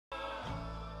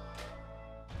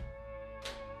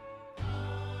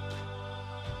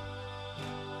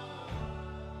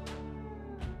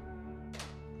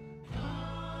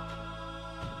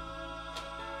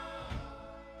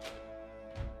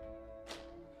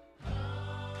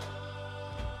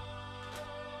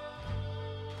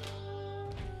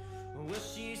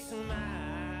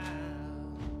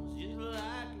smiles just like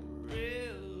a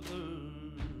river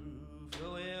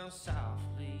flowing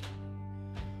softly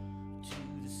to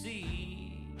the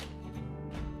sea.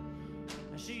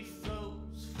 And she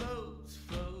floats, floats,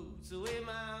 floats away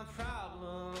my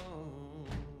problems.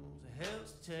 It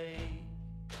helps to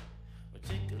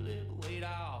take a little weight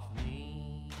off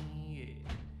me. Yeah.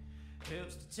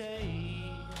 Helps to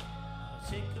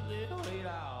take a little weight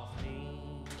off me.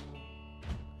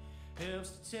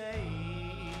 Helps to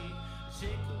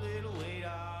take a little weight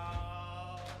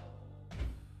off.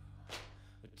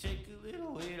 Take a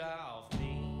little weight off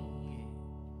me.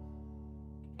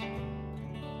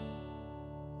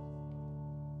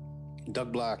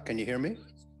 Doug Black, can you hear me?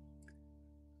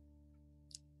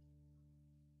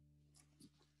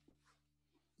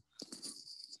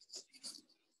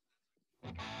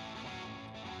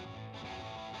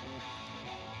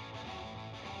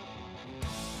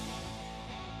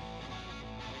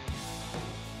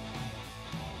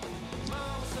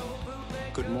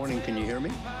 Good morning, can you hear me?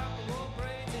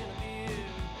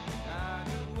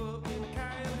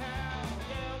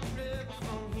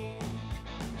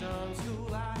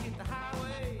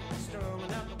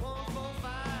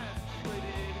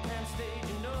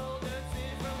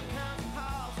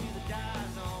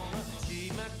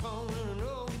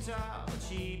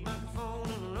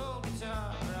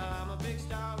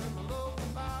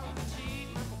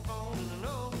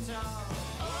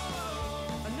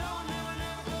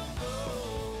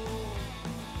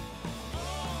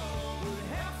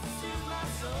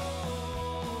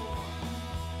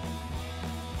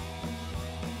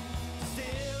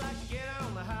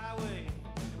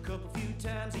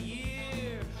 Times a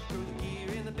year, throw the gear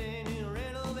in the bin in a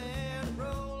rental van and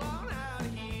roll on out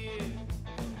of here.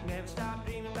 Never stop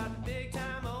dreaming about the big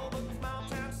time, oh, but the small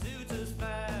time suits us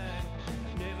fine.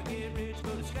 Never get rich,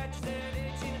 but it scratches that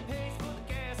itch and it pays for the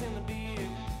gas and the beer.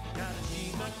 Got a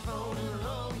cheap microphone and an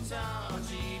old guitar, a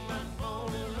cheap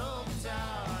microphone and an old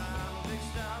guitar. I'm a big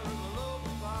star in the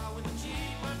local bar with a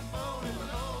cheap microphone and an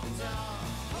old guitar.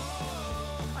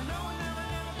 Oh, I know I never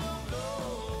will go.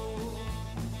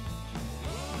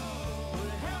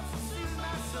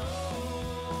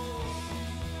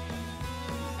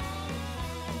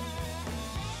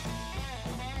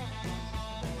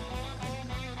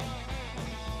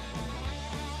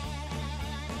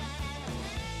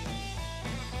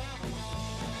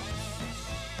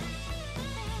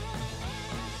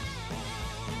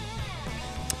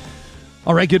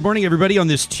 All right, good morning, everybody. On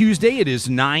this Tuesday, it is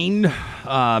 9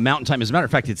 Mountain Time. As a matter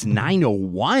of fact, it's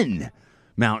 9:01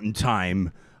 Mountain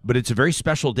Time, but it's a very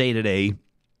special day today.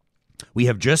 We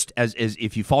have just, as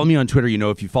if you follow me on Twitter, you know,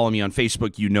 if you follow me on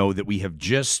Facebook, you know that we have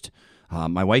just,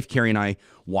 my wife Carrie and I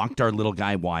walked our little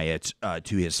guy Wyatt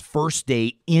to his first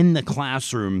day in the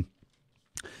classroom,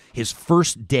 his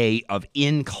first day of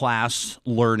in-class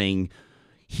learning.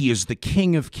 He is the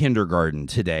king of kindergarten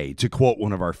today, to quote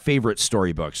one of our favorite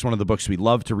storybooks, one of the books we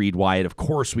love to read, Wyatt. Of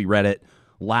course, we read it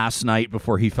last night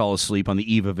before he fell asleep on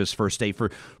the eve of his first day. For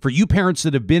you parents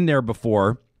that have been there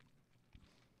before,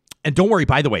 and don't worry,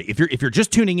 by the way, if you're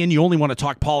just tuning in, you only want to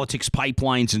talk politics,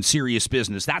 pipelines, and serious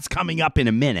business, that's coming up in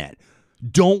a minute.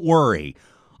 Don't worry.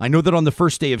 I know that on the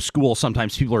first day of school,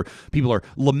 sometimes people are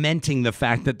lamenting the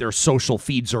fact that their social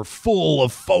feeds are full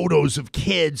of photos of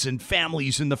kids and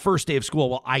families in the first day of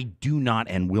school. Well, I do not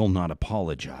and will not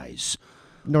apologize.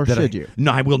 Nor should you.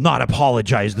 No, I will not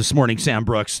apologize this morning, Sam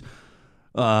Brooks.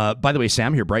 By the way,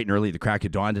 Sam, here bright and early at the crack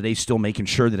of dawn today, still making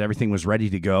sure that everything was ready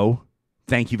to go.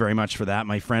 Thank you very much for that,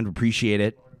 my friend. Appreciate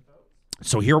it.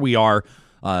 So here we are.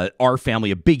 Our family,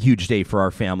 a big, huge day for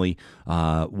our family.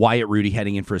 Wyatt Rudy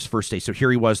heading in for his first day. So here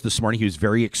he was this morning. He was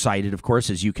very excited, of course,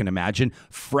 as you can imagine.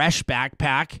 Fresh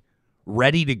backpack,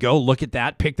 ready to go. Look at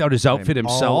that. Picked out his outfit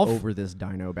himself. All over this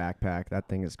dino backpack. That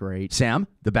thing is great. Sam,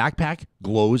 the backpack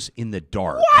glows in the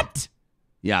dark. What?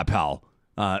 Yeah, pal.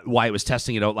 Wyatt was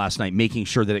testing it out last night, making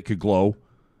sure that it could glow.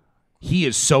 He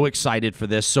is so excited for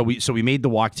this. So we made the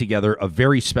walk together, a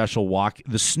very special walk.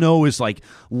 The snow is like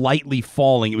lightly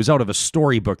falling. It was out of a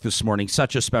storybook this morning.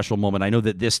 Such a special moment. I know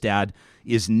that this dad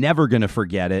is never going to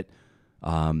forget it.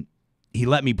 He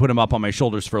let me put him up on my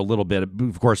shoulders for a little bit.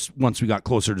 Of course, once we got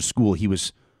closer to school, he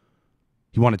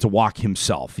wanted to walk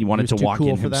himself. He wanted to walk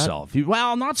in himself.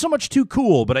 Well, not so much too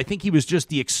cool, but I think he was just,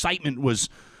 the excitement was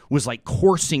like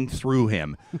coursing through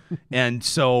him. And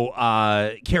so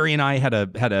Carrie and I had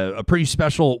a pretty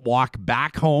special walk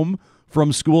back home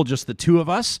from school, just the two of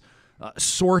us,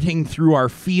 sorting through our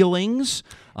feelings.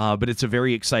 But it's a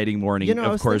very exciting morning, You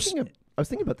know, of course. I was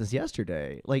thinking about this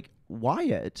yesterday. Like,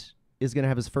 Wyatt is going to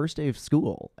have his first day of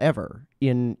school ever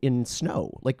in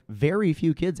snow. Like, very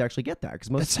few kids actually get that because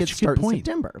most kids start in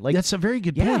September. Like, that's a very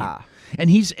good point. And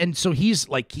he's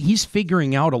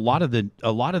figuring out a lot of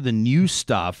the new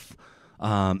stuff.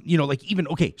 Like even,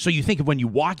 okay, so you think of when you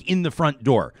walk in the front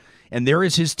door and there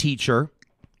is his teacher.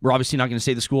 We're obviously not going to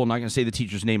say the school, not going to say the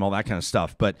teacher's name, all that kind of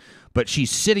stuff. But she's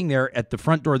sitting there at the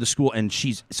front door of the school, and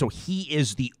he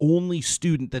is the only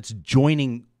student that's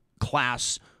joining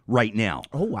class right now.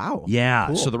 Oh, wow. Yeah.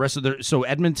 Cool. So the rest of so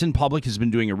Edmonton Public has been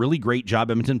doing a really great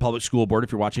job. Edmonton Public School Board,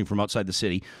 if you're watching from outside the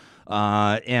city.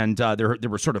 There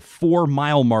were sort of 4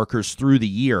 mile markers through the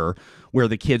year where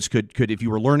the kids could, if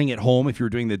you were learning at home, if you were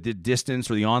doing the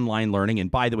distance or the online learning. And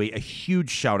by the way, a huge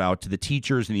shout out to the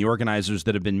teachers and the organizers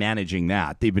that have been managing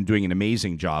that. They've been doing an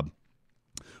amazing job.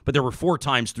 But there were 4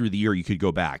 times through the year you could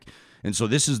go back. And so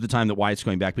this is the time that Wyatt's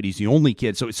going back, but he's the only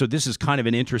kid. So this is kind of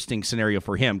an interesting scenario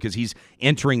for him because he's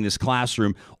entering this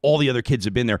classroom. All the other kids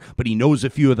have been there, but he knows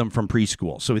a few of them from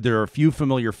preschool. So there are a few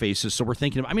familiar faces. So we're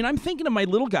thinking I'm thinking of my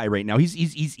little guy right now.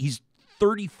 He's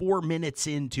 34 minutes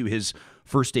into his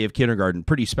first day of kindergarten.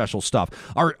 Pretty special stuff.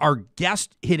 Our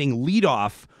guest hitting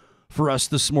leadoff for us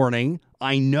this morning,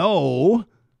 I know,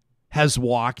 has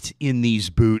walked in these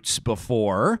boots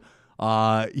before.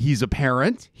 He's a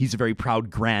parent. He's a very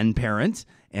proud grandparent.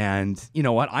 And you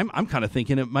know what? I'm kind of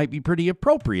thinking it might be pretty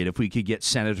appropriate if we could get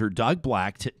Senator Doug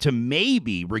Black to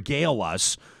maybe regale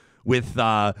us with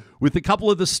a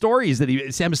couple of the stories that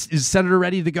Sam, is Senator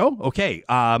ready to go? Okay.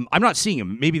 I'm not seeing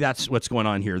him. Maybe that's what's going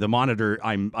on here. The monitor,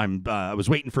 I was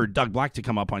waiting for Doug Black to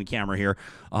come up on camera here.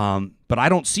 But I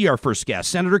don't see our first guest.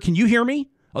 Senator, can you hear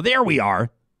me? Oh, there we are.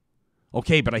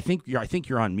 Okay. But I think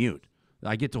you're on mute.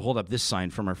 I get to hold up this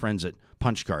sign from our friends at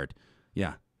Punch Card.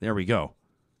 Yeah, there we go.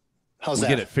 How's that?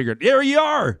 Get it figured. There you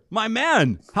are, my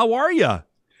man. How are you?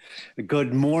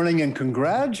 Good morning and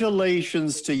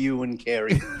congratulations to you and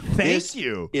Carrie. Thank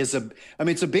you. It's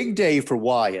a big day for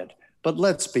Wyatt, but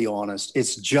let's be honest,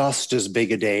 it's just as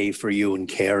big a day for you and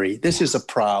Carrie. This is a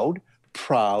proud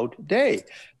day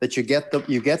that you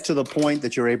get to the point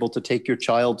that you're able to take your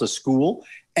child to school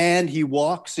and he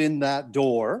walks in that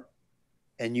door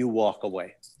and you walk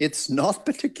away. It's not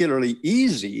particularly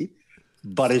easy,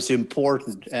 but it's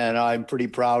important. And I'm pretty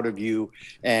proud of you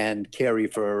and Carrie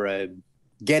for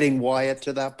getting Wyatt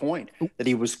to that point, that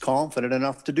he was confident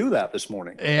enough to do that this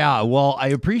morning. Yeah, well, I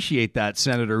appreciate that,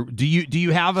 Senator. Do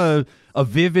you have a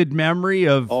vivid memory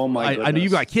of, oh my goodness. I know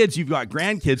you've got kids, you've got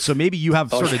grandkids, so maybe you have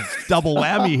sort of double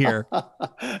whammy here.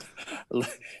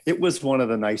 It was one of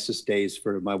the nicest days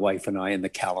for my wife and I in the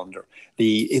calendar.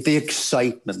 The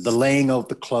excitement, the laying out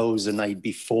the clothes the night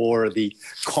before, the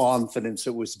confidence,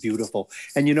 it was beautiful.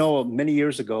 And you know, many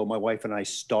years ago, my wife and I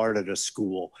started a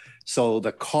school. So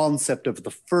the concept of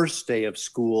the first day of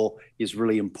school is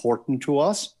really important to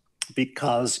us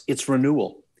because it's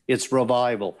renewal, it's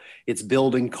revival, it's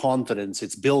building confidence,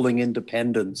 it's building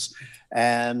independence.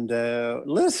 And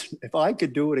listen, if I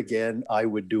could do it again, I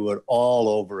would do it all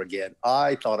over again.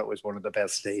 I thought it was one of the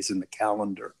best days in the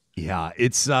calendar. Yeah,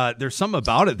 it's there's something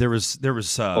about it. There was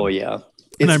oh yeah.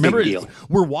 And I remember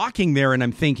we're walking there and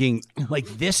I'm thinking, like,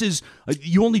 this is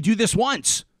you only do this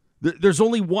once. There's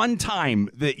only one time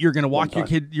that you're going to walk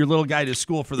your little guy to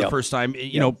school for the first time.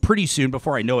 You know, pretty soon,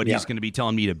 before I know it, he's going to be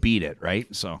telling me to beat it, right?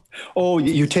 So, oh,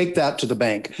 you take that to the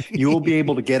bank. You will be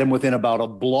able to get him within about a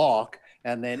block,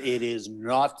 and then it is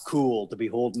not cool to be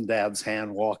holding Dad's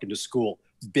hand walking to school.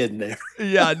 Been there.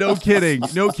 Yeah, no kidding.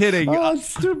 No kidding. Oh,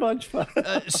 it's too much fun.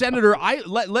 Senator, I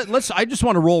just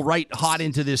want to roll right hot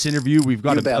into this interview. We've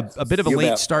got a bit of a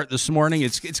late start this morning.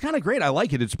 It's kind of great. I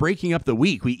like it. It's breaking up the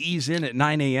week. We ease in at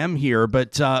 9 a.m. here,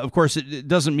 but of course it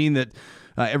doesn't mean that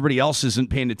everybody else isn't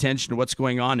paying attention to what's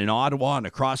going on in Ottawa and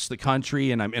across the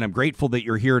country. And I'm grateful that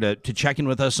you're here to check in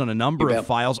with us on a number of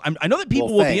files. I know that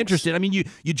people will be interested. I mean,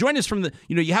 you join us from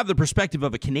you have the perspective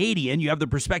of a Canadian, you have the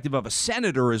perspective of a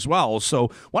senator as well.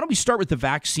 So why don't we start with the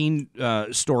vaccine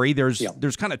story?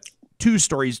 There's kind of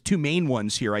two main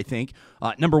ones here, I think.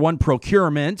 Number one,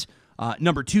 procurement.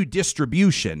 Number two,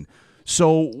 distribution.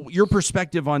 So your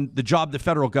perspective on the job the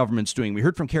federal government's doing. We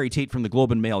heard from Carrie Tate from the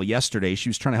Globe and Mail yesterday. She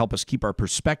was trying to help us keep our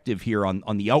perspective here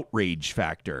on the outrage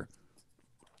factor.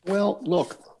 Well,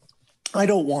 look, I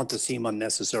don't want to seem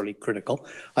unnecessarily critical.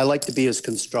 I like to be as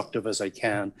constructive as I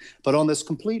can. But on this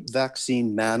complete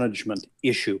vaccine management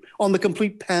issue, on the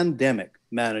complete pandemic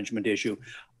management issue,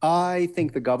 I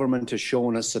think the government has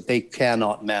shown us that they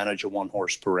cannot manage a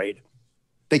one-horse parade.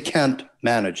 They can't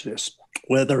manage this,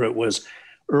 whether it was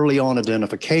early on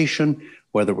identification,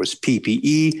 whether it was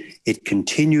PPE, it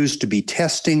continues to be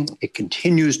testing, it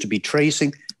continues to be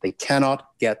tracing. They cannot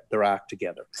get their act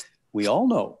together. We all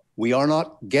know We are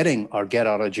not getting our get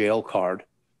out of jail card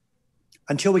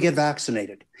until we get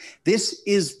vaccinated. This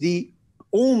is the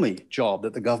only job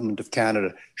that the government of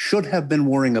Canada should have been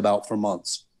worrying about for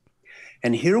months.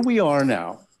 And here we are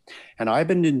now, and I've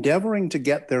been endeavoring to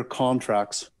get their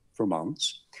contracts for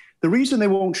months. The reason they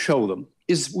won't show them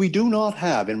is we do not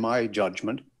have, in my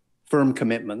judgment, firm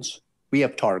commitments. We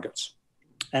have targets.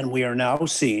 And we are now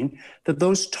seeing that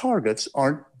those targets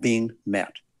aren't being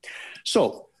met.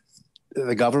 So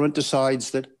the government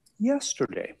decides that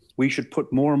yesterday we should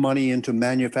put more money into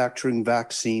manufacturing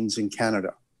vaccines in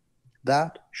Canada.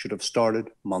 That should have started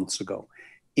months ago.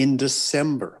 In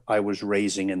December, I was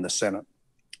raising in the Senate,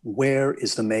 where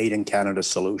is the Made in Canada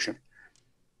solution?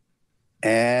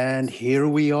 And here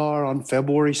we are on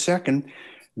February 2nd,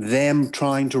 them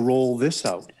trying to roll this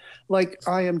out. Like,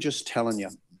 I am just telling you,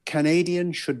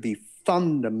 Canadians should be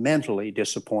fundamentally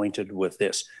disappointed with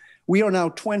this. We are now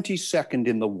 22nd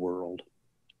in the world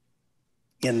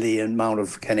in the amount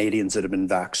of Canadians that have been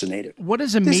vaccinated. What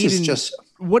is a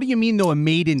what do you mean, though, a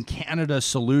made in Canada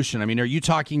solution? I mean, are you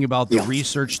talking about the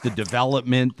research, the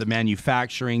development, the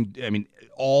manufacturing, I mean,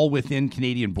 all within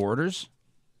Canadian borders?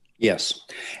 Yes,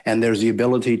 and there's the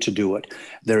ability to do it.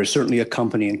 There is certainly a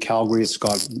company in Calgary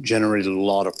that's generated a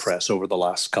lot of press over the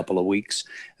last couple of weeks.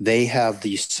 They have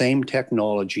the same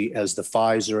technology as the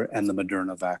Pfizer and the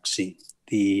Moderna vaccine,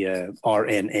 the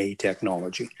RNA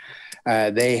technology.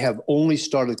 They have only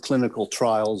started clinical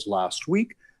trials last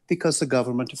week because the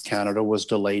government of Canada was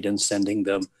delayed in sending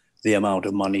them the amount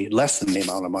of money, less than the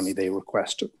amount of money they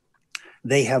requested.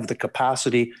 They have the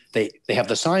capacity, they have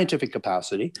the scientific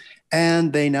capacity,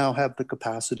 and they now have the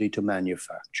capacity to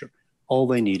manufacture. All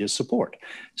they need is support.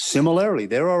 Similarly,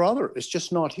 there are other, it's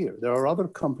just not here. There are other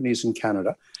companies in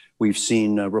Canada. We've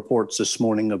seen reports this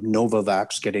morning of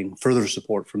Novavax getting further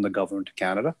support from the government of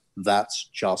Canada. That's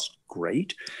just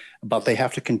great. But they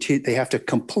have to continue, they have to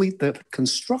complete the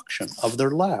construction of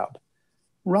their lab.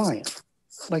 Ryan,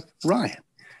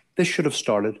 this should have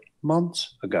started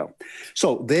months ago.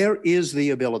 So there is the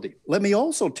ability. Let me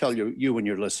also tell you and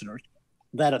your listeners,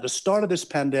 that at the start of this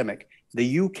pandemic,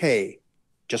 the UK,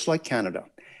 just like Canada,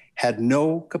 had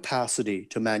no capacity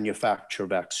to manufacture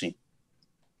vaccine.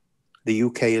 The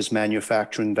UK is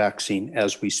manufacturing vaccine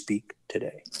as we speak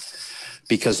today,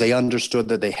 because they understood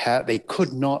that they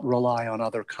could not rely on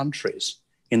other countries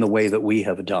in the way that we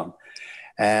have done.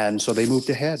 And so they moved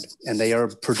ahead, and they are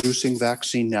producing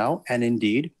vaccine now. And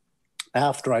indeed,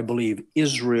 after, I believe,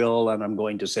 Israel, and I'm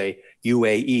going to say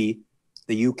UAE,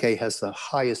 the UK has the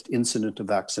highest incident of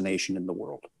vaccination in the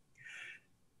world.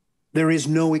 There is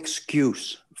no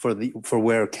excuse for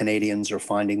where Canadians are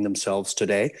finding themselves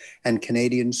today, and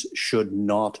Canadians should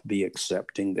not be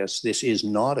accepting this. This is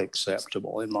not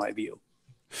acceptable, in my view.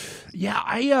 Yeah,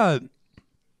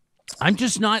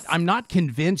 I'm not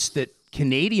convinced that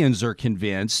Canadians are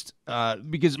convinced,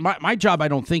 because my job, I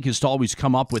don't think, is to always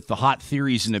come up with the hot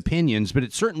theories and opinions, but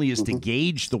it certainly is to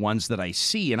gauge the ones that I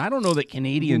see. And I don't know that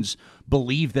Canadians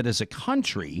believe that as a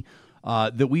country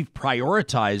that we've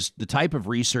prioritized the type of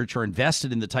research or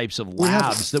invested in the types of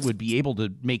labs that would be able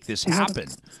to make this happen.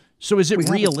 So is it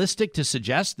realistic to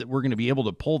suggest that we're going to be able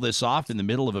to pull this off in the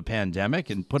middle of a pandemic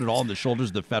and put it all on the shoulders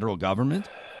of the federal government?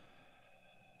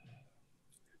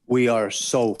 We are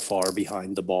so far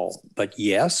behind the ball. But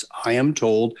yes, I am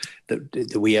told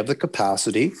that we have the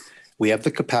capacity. We have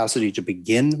the capacity to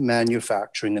begin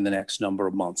manufacturing in the next number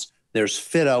of months. There's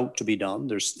fit out to be done.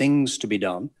 There's things to be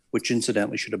done, which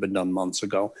incidentally should have been done months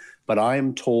ago. But I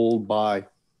am told by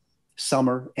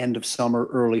summer, end of summer,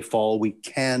 early fall, we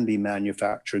can be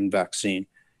manufacturing vaccine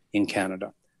in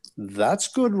Canada. That's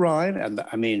good, Ryan. And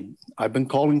I mean, I've been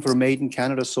calling for a Made in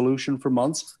Canada solution for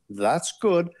months. That's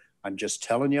good. I'm just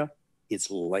telling you,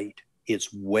 it's late.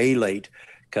 It's way late,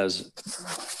 because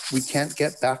we can't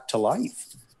get back to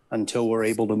life until we're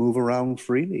able to move around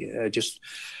freely.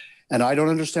 And I don't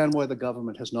understand why the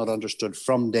government has not understood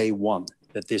from day one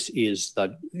that this is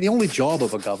the only job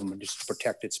of a government is to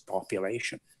protect its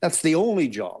population. That's the only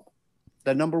job,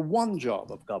 the number one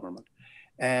job of government.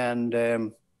 And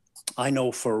I know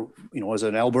as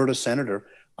an Alberta senator,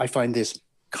 I find this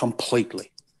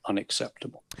completely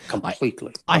unacceptable.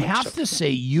 Completely. I have to say,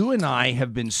 you and I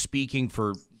have been speaking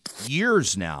for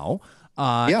years now.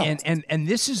 And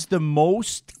this is the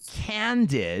most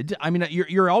candid. I mean,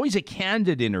 you're always a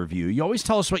candid interview. You always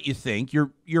tell us what you think.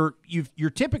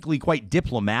 You're typically quite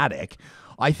diplomatic.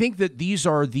 I think that these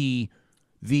are the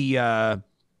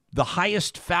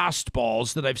highest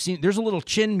fastballs that I've seen. There's a little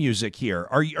chin music here.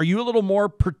 Are you a little more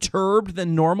perturbed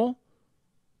than normal?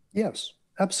 Yes,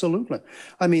 absolutely.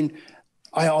 I mean,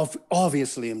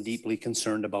 Obviously am deeply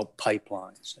concerned about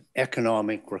pipelines and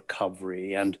economic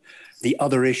recovery and the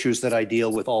other issues that I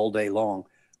deal with all day long.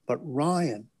 But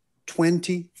Ryan,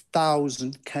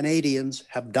 20,000 Canadians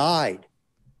have died.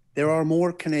 There are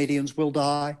more Canadians will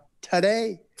die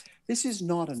today. This is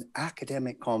not an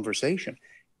academic conversation.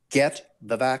 Get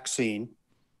the vaccine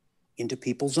into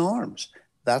people's arms.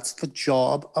 That's the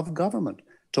job of government,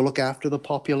 to look after the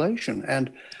population.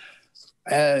 And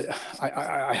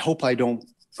I hope I don't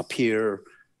appear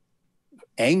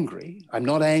angry. I'm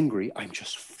not angry. I'm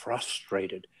just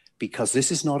frustrated, because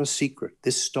this is not a secret.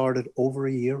 This started over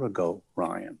a year ago,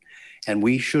 Ryan, and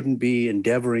we shouldn't be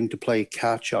endeavoring to play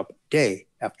catch up day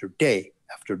after day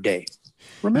after day.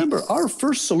 Remember, our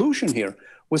first solution here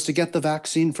was to get the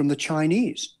vaccine from the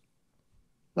Chinese.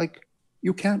 Like,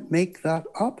 you can't make that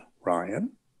up,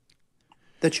 Ryan.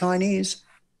 The Chinese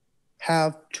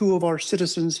have 2 of our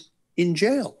citizens in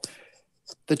jail.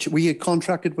 We had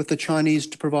contracted with the Chinese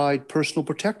to provide personal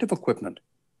protective equipment.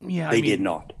 Yeah, they did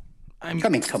not.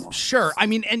 Come on. Sure. I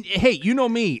mean, and hey, you know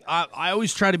me. I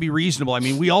always try to be reasonable. I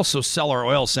mean, we also sell our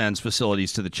oil sands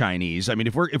facilities to the Chinese. I mean,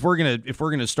 if we're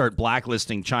gonna start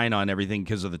blacklisting China and everything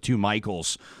because of the 2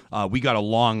 Michaels, we got a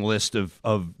long list of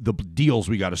the deals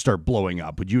we got to start blowing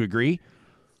up. Would you agree?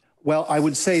 Well, I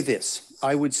would say this.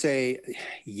 I would say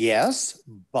yes,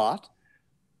 but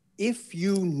if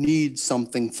you need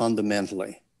something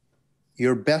fundamentally,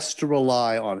 you're best to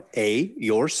rely on A,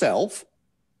 yourself,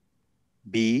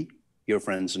 B, your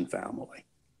friends and family.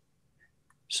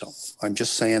 So I'm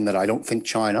just saying that I don't think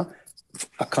China,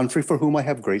 a country for whom I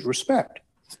have great respect,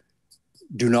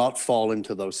 do not fall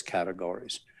into those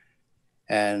categories.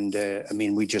 And I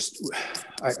mean,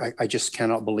 I just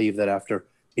cannot believe that after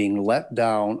being let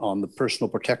down on the personal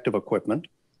protective equipment,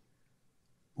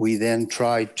 we then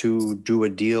tried to do a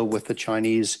deal with the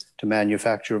Chinese to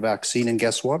manufacture a vaccine. And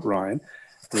guess what, Ryan?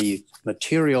 The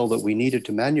material that we needed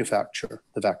to manufacture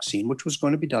the vaccine, which was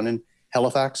going to be done in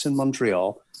Halifax and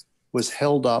Montreal, was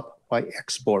held up by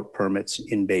export permits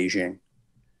in Beijing.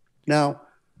 Now,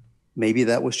 maybe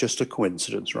that was just a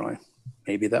coincidence, Ryan.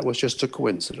 Maybe that was just a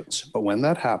coincidence. But when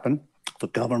that happened, the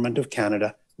government of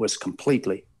Canada was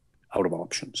completely out of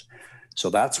options. So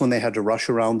that's when they had to rush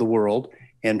around the world,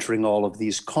 entering all of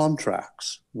these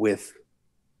contracts with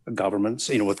governments,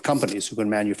 with companies who can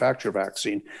manufacture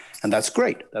vaccine. And that's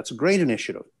great. That's a great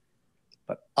initiative.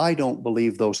 But I don't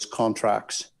believe those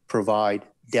contracts provide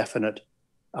definite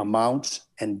amounts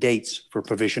and dates for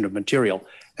provision of material.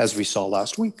 As we saw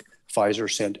last week, Pfizer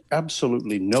sent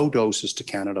absolutely no doses to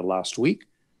Canada last week.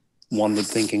 One would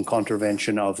think in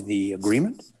contravention of the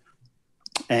agreement.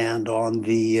 And on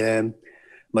the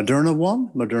Moderna one,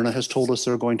 Moderna has told us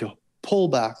they're going to pull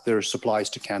back their supplies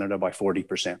to Canada by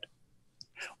 40%.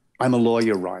 I'm a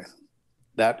lawyer, Ryan.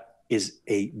 That is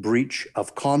a breach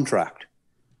of contract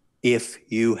if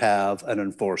you have an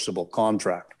enforceable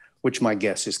contract, which my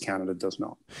guess is Canada does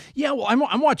not. Yeah, well,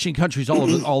 I'm watching countries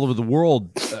all over the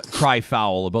world cry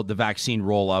foul about the vaccine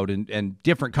rollout, and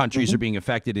different countries are being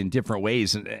affected in different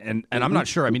ways. And I'm not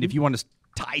sure. I mean, if you want to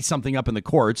tie something up in the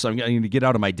courts, I'm going to get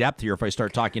out of my depth here if I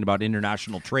start talking about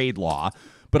international trade law.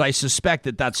 But I suspect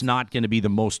that that's not going to be the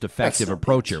most effective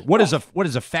approach here. What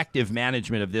does effective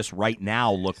management of this right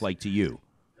now look like to you?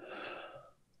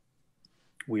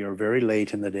 We are very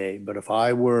late in the day, but if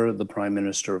I were the Prime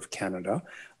Minister of Canada,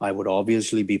 I would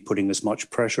obviously be putting as much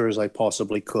pressure as I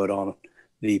possibly could on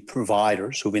the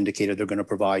providers who've indicated they're going to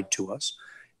provide to us.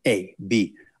 A.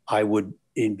 B. I would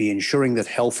be ensuring that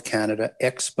Health Canada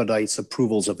expedites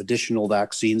approvals of additional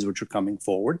vaccines which are coming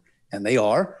forward, and they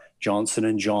are.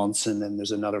 Johnson & Johnson, and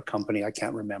there's another company I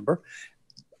can't remember.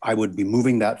 I would be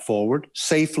moving that forward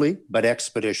safely but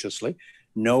expeditiously.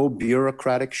 No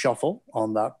bureaucratic shuffle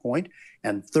on that point.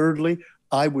 And thirdly,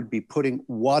 I would be putting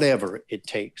whatever it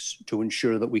takes to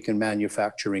ensure that we can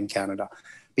manufacture in Canada,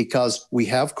 because we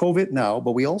have COVID now,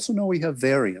 but we also know we have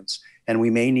variants, and we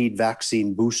may need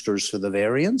vaccine boosters for the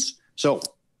variants. So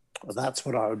that's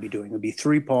what I would be doing. It would be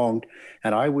 3-pronged,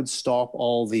 and I would stop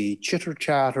all the chitter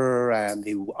chatter and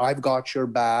the I've got your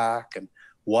back and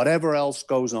whatever else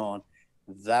goes on.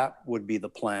 That would be the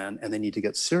plan, and they need to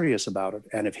get serious about it.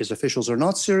 And if his officials are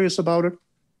not serious about it,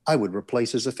 I would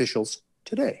replace his officials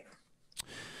today.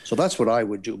 So that's what I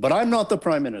would do. But I'm not the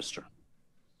Prime Minister.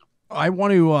 I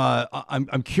want to.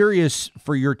 I'm curious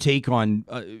for your take on,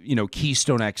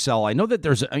 Keystone XL. I know that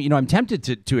there's, I'm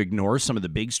tempted to ignore some of the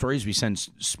big stories. We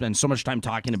spend so much time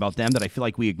talking about them that I feel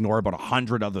like we ignore about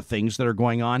 100 other things that are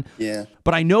going on. Yeah.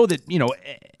 But I know that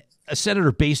a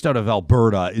senator based out of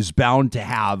Alberta is bound to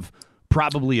have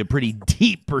probably a pretty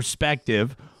deep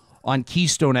perspective on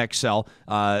Keystone XL.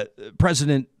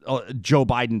 President Joe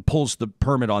Biden pulls the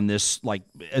permit on this like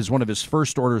as one of his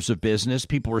first orders of business.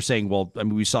 People were saying, well, I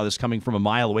mean, we saw this coming from a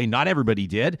mile away. Not everybody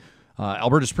did.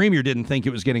 Alberta's premier didn't think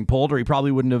it was getting pulled, or he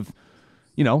probably wouldn't have,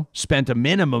 spent a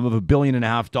minimum of $1.5 billion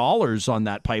on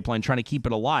that pipeline trying to keep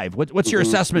it alive. What's your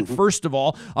assessment? First of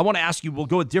all, I want to ask you, we'll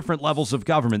go with different levels of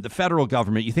government. The federal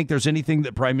government, you think there's anything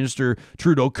that Prime Minister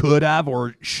Trudeau could have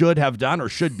or should have done or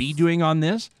should be doing on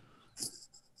this?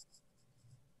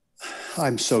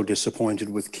 I'm so disappointed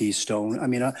with Keystone. I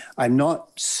mean, I'm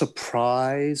not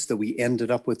surprised that we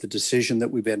ended up with the decision that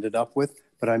we've ended up with,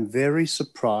 but I'm very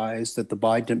surprised that the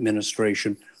Biden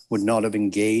administration would not have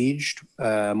engaged on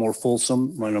a more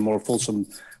fulsome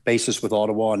basis with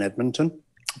Ottawa and Edmonton,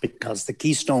 because the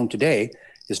Keystone today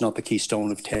is not the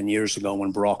Keystone of 10 years ago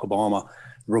when Barack Obama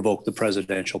revoked the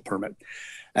presidential permit.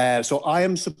 So I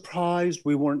am surprised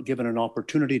we weren't given an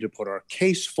opportunity to put our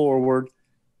case forward,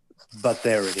 but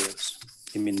there it is.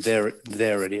 I mean, there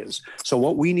it is. So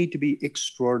what we need to be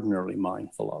extraordinarily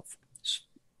mindful of is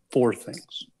 4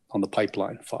 things on the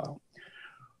pipeline file.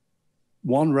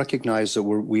 One, recognize that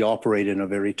we operate in a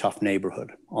very tough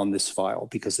neighborhood on this file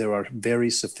because there are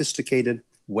very sophisticated,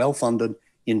 well-funded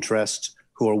interests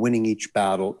who are winning each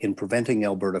battle in preventing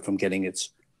Alberta from getting its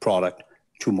product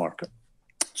to market.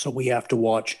 So we have to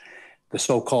watch the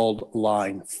so-called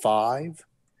Line 5,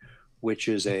 which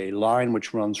is a line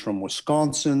which runs from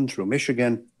Wisconsin through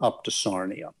Michigan up to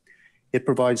Sarnia. It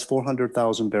provides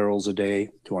 400,000 barrels a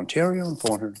day to Ontario and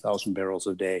 400,000 barrels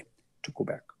a day to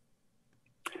Quebec.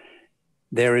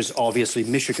 There is obviously,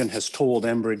 Michigan has told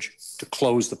Enbridge to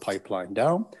close the pipeline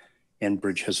down.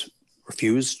 Enbridge has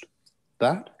refused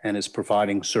that and is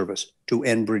providing service to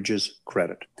Enbridge's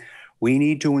credit. We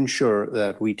need to ensure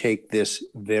that we take this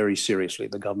very seriously,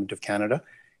 the Government of Canada.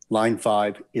 Line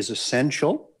 5 is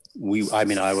essential.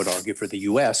 I would argue for the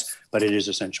US, but it is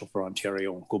essential for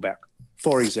Ontario and Quebec.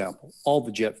 For example, all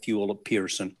the jet fuel at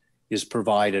Pearson is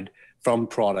provided from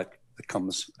product that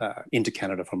comes into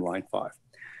Canada from Line 5.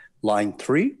 Line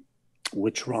 3,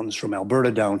 which runs from Alberta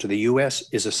down to the US,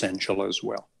 is essential as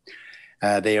well.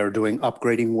 They are doing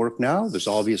upgrading work now. There's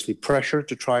obviously pressure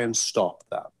to try and stop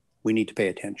that. We need to pay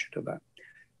attention to that.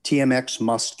 TMX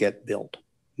must get built,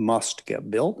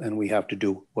 and we have to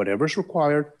do whatever's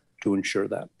required to ensure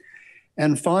that.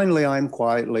 And finally, I'm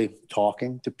quietly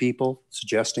talking to people,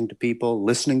 suggesting to people,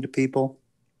 listening to people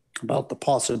about the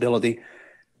possibility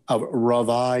of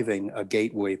reviving a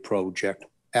gateway project,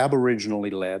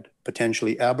 Aboriginally led,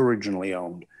 potentially Aboriginally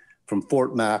owned, from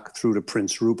Fort Mac through to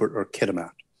Prince Rupert or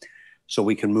Kitimat, so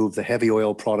we can move the heavy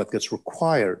oil product that's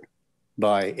required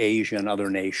by Asia and other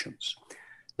nations.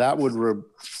 That would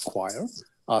require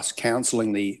us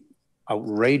canceling the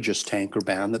outrageous tanker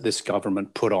ban that this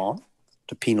government put on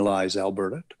to penalize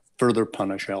Alberta, to further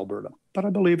punish Alberta. But I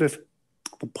believe if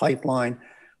the pipeline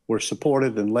were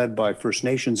supported and led by First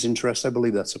Nations interests, I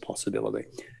believe that's a possibility.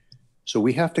 So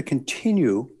we have to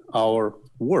continue our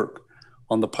work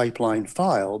on the pipeline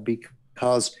file,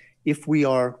 because if we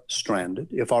are stranded,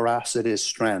 if our asset is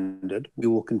stranded, we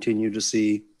will continue to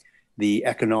see the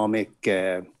economic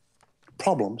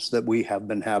problems that we have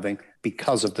been having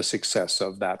because of the success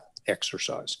of that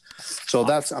exercise. So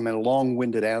that's, a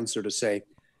long-winded answer to say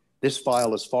this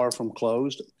file is far from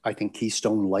closed. I think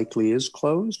Keystone likely is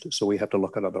closed, so we have to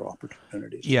look at other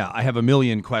opportunities. Yeah, I have a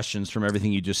million questions from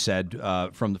everything you just said,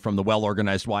 from the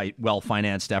well-organized,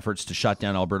 well-financed efforts to shut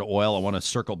down Alberta Oil. I want to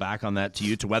circle back on that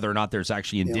to whether or not there's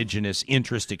actually Indigenous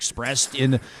interest expressed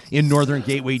in Northern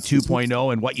Gateway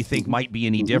 2.0 and what you think might be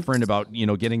any different about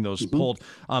getting those pulled.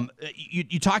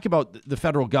 You talk about the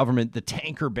federal government, the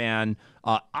tanker ban.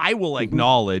 I will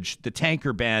acknowledge the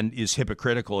tanker ban is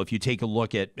hypocritical if you take a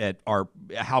look at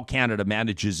how Canada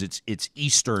manages its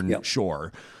eastern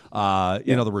shore.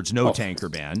 In other words, no tanker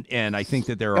ban. And I think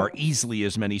that there are easily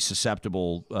as many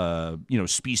susceptible,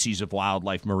 species of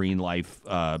wildlife, marine life,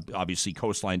 obviously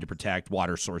coastline to protect,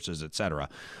 water sources, et cetera.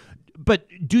 But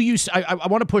I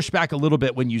want to push back a little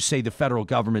bit when you say the federal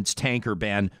government's tanker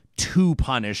ban to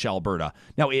punish Alberta.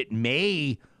 Now, it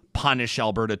may punish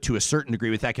Alberta to a certain degree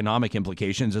with economic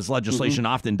implications, as legislation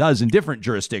often does in different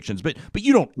jurisdictions. But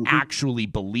you don't actually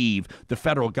believe the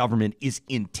federal government is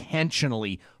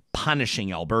intentionally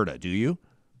punishing Alberta, do you?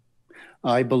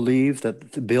 I believe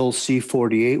that the Bill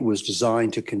C-48 was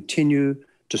designed to continue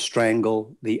to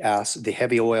strangle the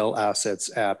heavy oil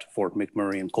assets at Fort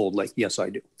McMurray and Cold Lake. Yes, I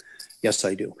do. Yes,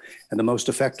 I do. And the most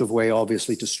effective way,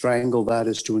 obviously, to strangle that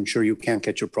is to ensure you can't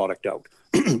get your product out.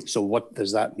 So what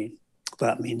does that mean?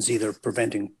 That means either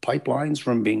preventing pipelines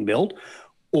from being built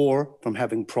or from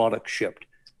having product shipped.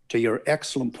 To your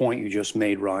excellent point you just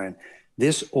made, Ryan,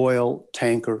 This oil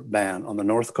tanker ban on the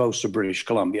north coast of British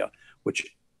Columbia,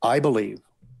 which I believe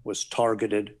was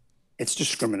targeted, it's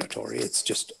discriminatory. It's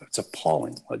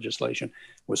appalling legislation,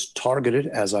 was targeted,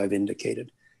 as I've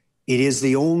indicated. It is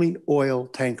the only oil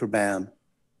tanker ban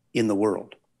in the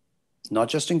world, not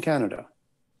just in Canada,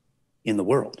 in the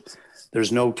world.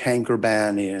 There's no tanker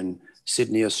ban in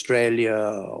Sydney, Australia,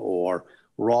 or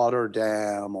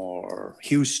Rotterdam, or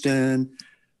Houston,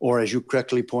 or, as you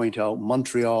correctly point out,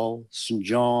 Montreal, St.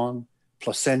 John,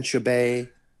 Placentia Bay.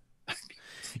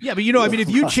 Yeah, but I mean, if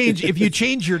you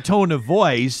change your tone of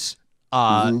voice,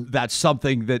 that's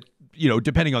something that,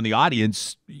 depending on the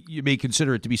audience, you may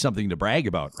consider it to be something to brag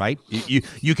about, right?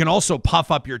 You can also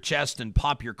puff up your chest and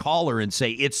pop your collar and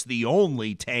say it's the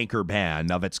only tanker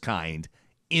ban of its kind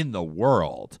in the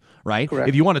world, right? Correct.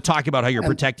 If you want to talk about how you're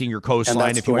protecting your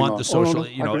coastline, if you want the social,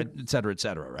 et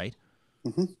cetera, right?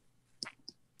 Mm-hmm.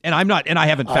 And I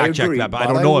haven't fact checked that, but I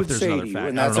don't know if there's another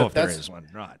fact. I don't know if there is one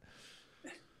or not.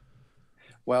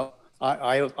 Well,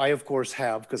 I of course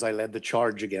have, because I led the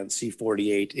charge against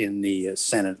C-48 in the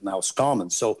Senate and House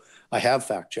Commons. So I have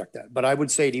fact checked that. But I would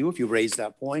say to you, if you raise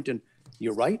that point, and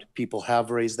you're right, people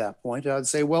have raised that point, I'd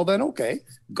say, well, then, okay,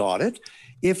 got it.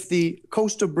 If the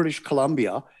coast of British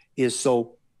Columbia is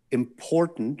so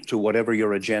important to whatever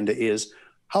your agenda is,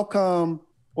 how come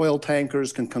oil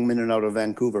tankers can come in and out of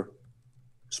Vancouver?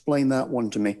 Explain that one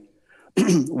to me.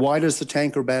 Why does the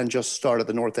tanker ban just start at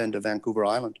the north end of Vancouver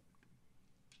Island?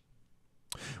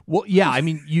 Well, yeah, I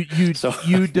mean, it's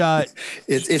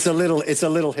a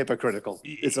little hypocritical.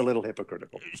 It's a little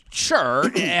hypocritical. Sure,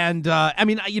 and I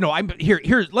mean, I'm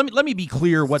here. Let me be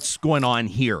clear what's going on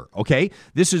here. Okay,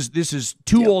 this is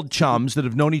two old chums that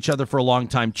have known each other for a long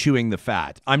time chewing the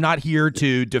fat. I'm not here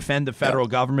to defend the federal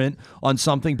government on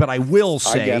something, but I will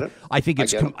say I think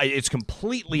it's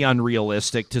completely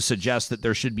unrealistic to suggest that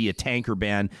there should be a tanker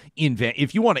ban in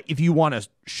if you want to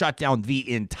shut down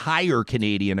the entire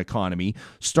Canadian economy.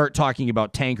 Start talking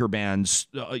about tanker bans,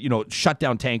 shut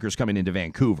down tankers coming into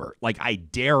Vancouver. Like, I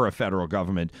dare a federal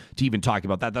government to even talk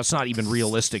about that. That's not even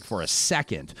realistic for a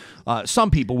second. Some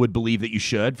people would believe that you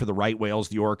should, for the right whales,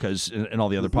 the orcas, and all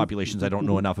the other populations I don't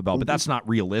know enough about, but that's not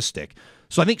realistic.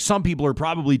 So I think some people are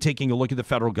probably taking a look at the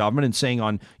federal government and saying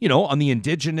on the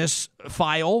Indigenous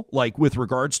file, like with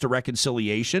regards to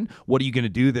reconciliation, what are you going to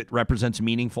do that represents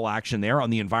meaningful action there? On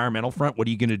the environmental front, what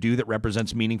are you going to do that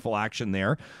represents meaningful action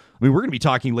there? I mean, we're going to be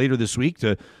talking later this week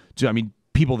to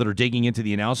people that are digging into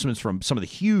the announcements from some of the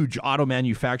huge auto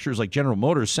manufacturers like General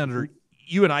Motors. Senator,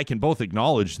 you and I can both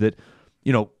acknowledge that,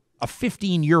 a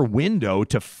 15-year window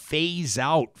to phase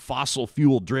out fossil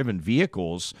fuel-driven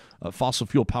vehicles, fossil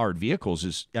fuel-powered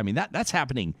vehicles that's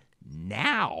happening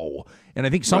now. And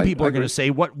I think some people are going to say,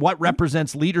 what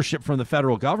represents leadership from the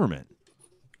federal government?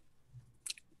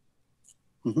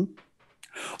 Mm-hmm.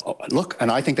 Oh, look,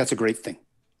 and I think that's a great thing.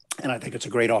 And I think it's a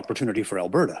great opportunity for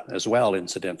Alberta as well,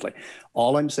 incidentally.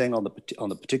 All I'm saying on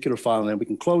the particular file, and then we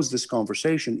can close this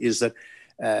conversation, is that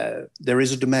there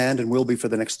is a demand, and will be for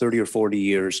the next 30 or 40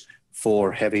 years,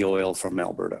 for heavy oil from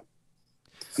Alberta.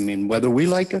 I mean, whether we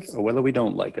like it or whether we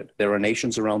don't like it, there are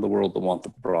nations around the world that want the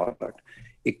product.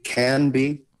 It can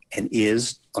be and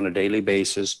is on a daily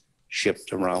basis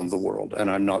shipped around the world.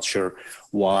 And I'm not sure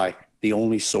why the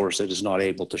only source that is not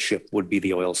able to ship would be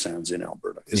the oil sands in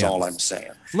Alberta, is all I'm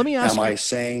saying. Let me ask Am I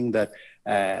saying that,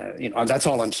 that's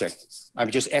all I'm saying.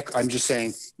 I'm just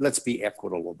saying, let's be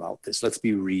equitable about this. Let's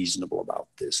be reasonable about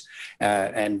this.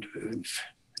 And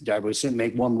I would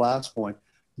make one last point.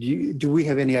 Do we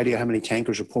have any idea how many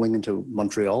tankers are pulling into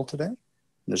Montreal today?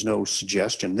 There's no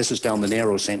suggestion. This is down the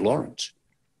narrow St. Lawrence.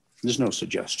 There's no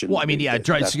suggestion. Well, I mean, yeah,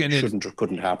 that shouldn't or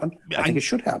couldn't happen. I think it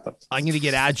should happen. I'm going to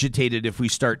get agitated if we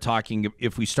start talking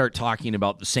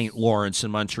about the St. Lawrence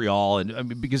and Montreal,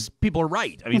 and because people are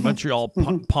right. I mean, Montreal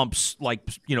pumps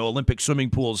Olympic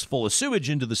swimming pools full of sewage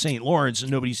into the St. Lawrence,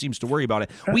 and nobody seems to worry about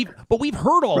it. We've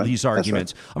heard all these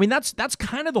arguments. Right. I mean, that's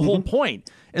kind of the whole point.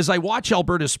 As I watch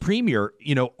Alberta's premier,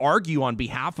 argue on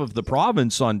behalf of the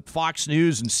province on Fox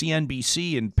News and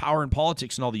CNBC and Power and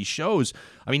Politics and all these shows,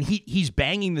 I mean, he's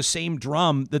banging the same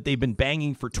drum that they've been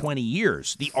banging for 20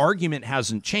 years. The argument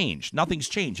hasn't changed. Nothing's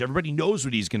changed. Everybody knows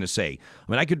what he's going to say.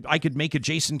 I mean, I could make a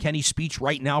Jason Kenney speech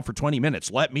right now for 20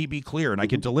 minutes. Let me be clear. And I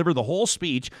could deliver the whole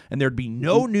speech, and there'd be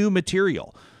no new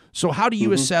material. So how do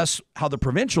you assess how the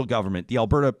provincial government, the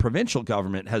Alberta provincial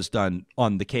government, has done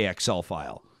on the KXL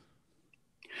file?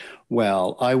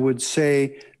 Well, I would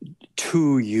say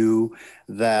to you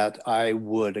that I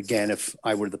would, again, if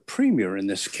I were the premier in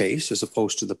this case, as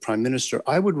opposed to the prime minister,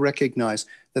 I would recognize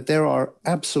that there are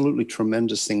absolutely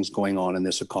tremendous things going on in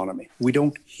this economy. We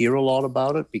don't hear a lot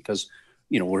about it because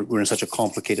we're in such a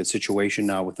complicated situation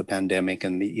now with the pandemic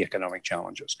and the economic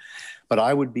challenges. But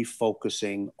I would be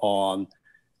focusing on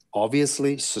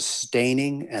obviously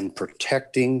sustaining and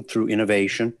protecting through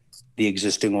innovation the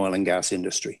existing oil and gas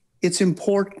industry. It's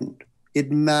important,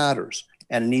 it matters,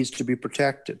 and it needs to be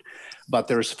protected. But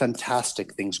there's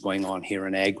fantastic things going on here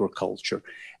in agriculture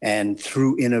and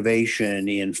through innovation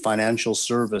in financial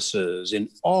services, in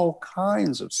all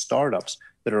kinds of startups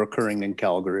that are occurring in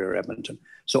Calgary or Edmonton.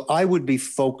 So I would be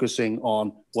focusing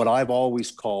on what I've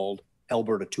always called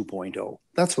Alberta 2.0.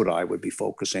 That's what I would be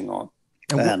focusing on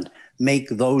and make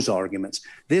those arguments.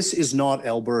 This is not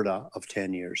Alberta of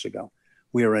 10 years ago.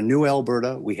 We are a new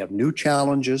Alberta. We have new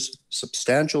challenges,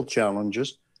 substantial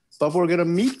challenges, but we're going to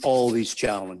meet all these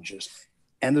challenges.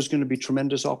 And there's going to be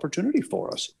tremendous opportunity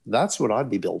for us. That's what I'd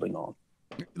be building on.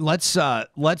 Let's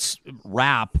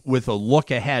wrap with a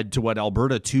look ahead to what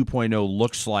Alberta 2.0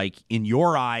 looks like in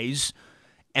your eyes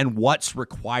and what's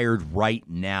required right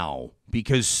now.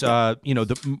 Because,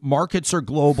 the markets are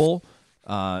global.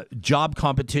 Job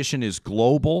competition is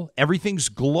global. Everything's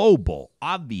global,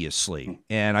 obviously.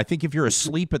 And I think if you're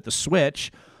asleep at the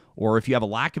switch, or if you have a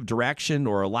lack of direction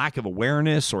or a lack of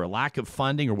awareness or a lack of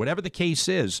funding or whatever the case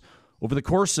is, over the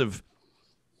course of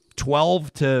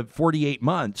 12 to 48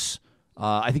 months,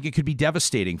 I think it could be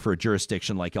devastating for a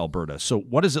jurisdiction like Alberta. So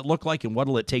what does it look like and what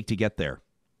will it take to get there?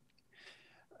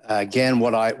 Again,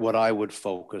 what I would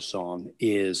focus on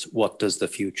is what does the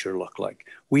future look like?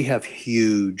 We have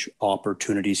huge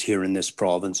opportunities here in this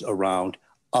province around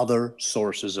other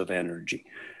sources of energy.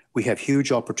 We have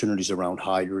huge opportunities around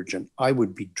hydrogen. I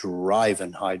would be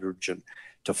driving hydrogen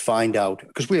to find out,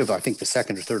 because we have, I think, the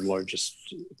second or third largest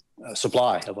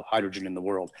supply of hydrogen in the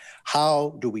world.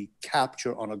 How do we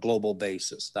capture on a global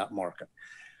basis that market?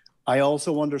 I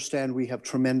also understand we have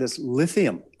tremendous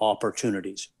lithium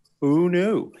opportunities. Who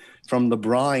knew? From the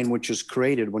brine which is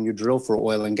created when you drill for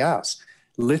oil and gas.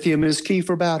 Lithium is key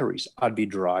for batteries. I'd be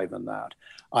driving that.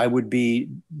 I would be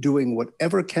doing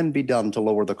whatever can be done to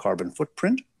lower the carbon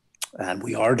footprint. And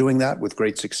we are doing that with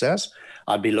great success.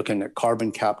 I'd be looking at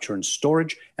carbon capture and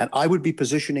storage. And I would be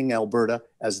positioning Alberta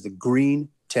as the green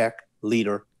tech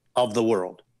leader of the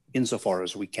world, insofar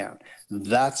as we can.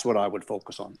 That's what I would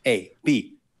focus on. A.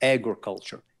 B.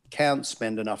 Agriculture. Can't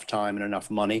spend enough time and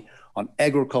enough money on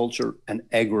agriculture and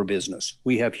agribusiness.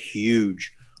 We have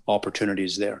huge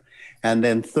opportunities there. And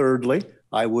then thirdly,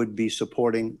 I would be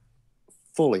supporting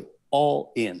fully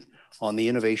all in on the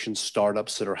innovation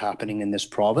startups that are happening in this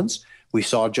province. We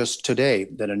saw just today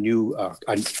that a new a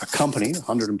company,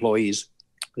 100 employees,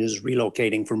 is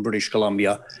relocating from British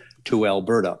Columbia to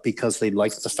Alberta because they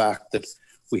like the fact that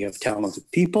we have talented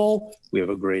people, we have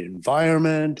a great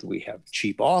environment, we have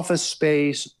cheap office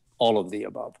space, all of the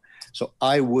above. So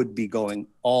I would be going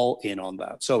all in on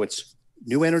that. So it's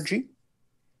new energy,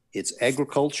 it's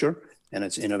agriculture, and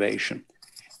it's innovation.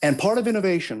 And part of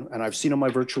innovation, and I've seen on my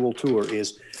virtual tour,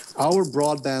 is our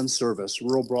broadband service,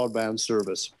 rural broadband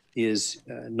service, is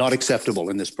not acceptable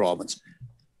in this province.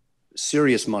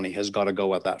 Serious money has got to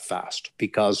go at that fast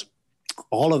because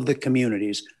all of the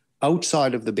communities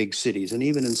outside of the big cities, and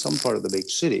even in some part of the big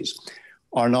cities,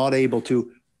 are not able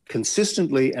to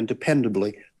consistently and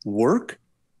dependably work,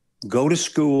 go to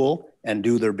school, and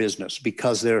do their business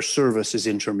because their service is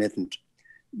intermittent.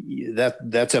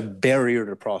 That's a barrier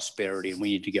to prosperity, and we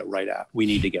need to get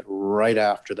right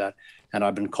after that. And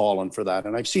I've been calling for that,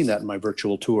 and I've seen that in my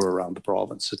virtual tour around the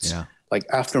province. It's like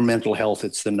after mental health,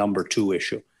 it's the number 2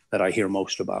 issue that I hear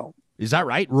most about. Is that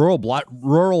right? Rural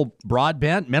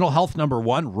broadband, mental health number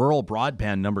 1, rural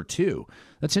broadband number 2.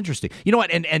 That's interesting. You know what?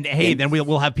 And hey, then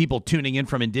we'll have people tuning in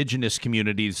from indigenous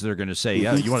communities. They're going to say,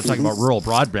 yeah, you want to talk about rural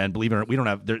broadband? Believe it or not, we don't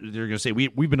have. They're going to say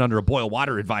we've been under a boil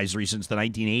water advisory since the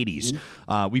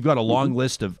 1980s. We've got a long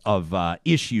list of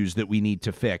issues that we need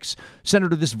to fix.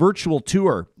 Senator, this virtual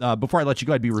tour. Before I let you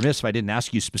go, I'd be remiss if I didn't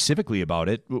ask you specifically about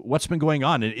it. What's been going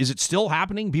on? Is it still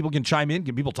happening? People can chime in.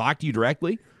 Can people talk to you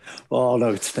directly? Oh no,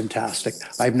 it's fantastic.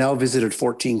 I've now visited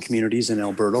 14 communities in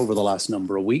Alberta over the last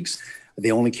number of weeks.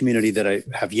 The only community that I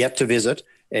have yet to visit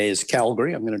is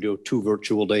Calgary. I'm going to do 2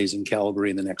 virtual days in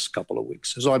Calgary in the next couple of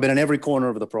weeks. So I've been in every corner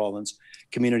of the province,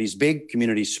 communities big,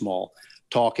 communities small,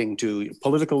 talking to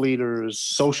political leaders,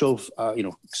 social,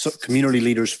 community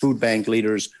leaders, food bank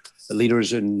leaders, the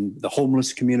leaders in the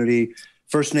homeless community,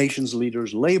 First Nations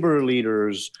leaders, labor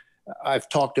leaders. I've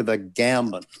talked to the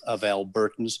gamut of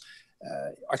Albertans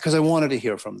because I wanted to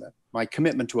hear from them. My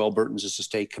commitment to Albertans is to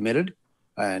stay committed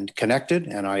and connected,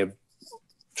 and I have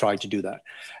tried to do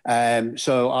that.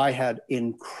 So I had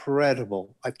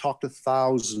I've talked to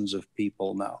thousands of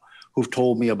people now who've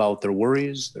told me about their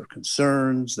worries, their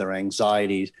concerns, their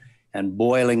anxieties. And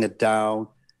boiling it down,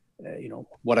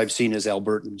 what I've seen is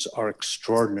Albertans are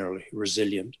extraordinarily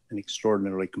resilient and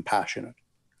extraordinarily compassionate.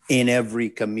 In every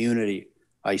community,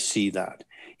 I see that.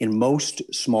 In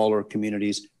most smaller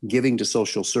communities, giving to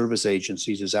social service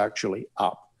agencies is actually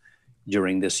up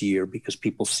during this year because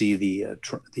people see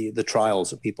the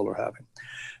trials that people are having.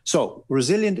 So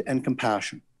resilient and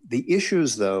compassion. The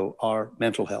issues, though, are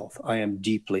mental health. I am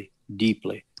deeply,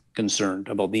 deeply concerned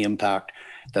about the impact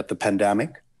that the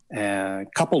pandemic,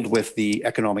 coupled with the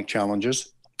economic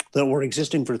challenges that were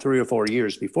existing for 3 or 4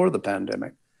 years before the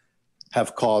pandemic,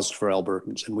 have caused for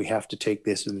Albertans, and we have to take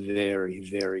this very,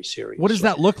 very seriously. What does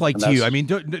that look like to you? I mean,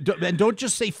 don't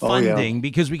just say funding,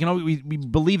 because we can we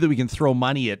believe that we can throw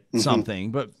money at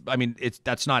something, but I mean,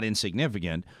 that's not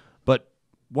insignificant. But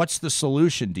what's the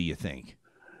solution, do you think?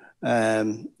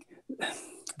 The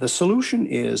solution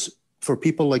is for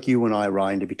people like you and I,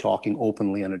 Ryan, to be talking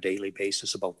openly on a daily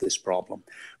basis about this problem,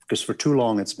 because for too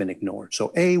long it's been ignored.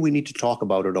 So we need to talk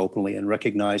about it openly and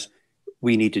recognize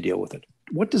we need to deal with it.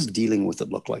 What does dealing with it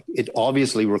look like? It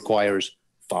obviously requires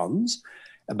funds,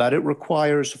 but it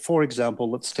requires, for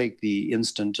example, let's take the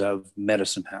instance of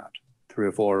Medicine Hat 3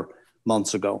 or 4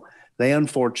 months ago. They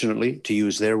unfortunately, to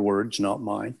use their words, not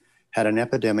mine, had an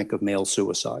epidemic of male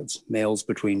suicides, males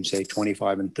between, say,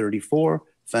 25 and 34,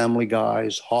 family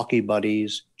guys, hockey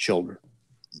buddies, children.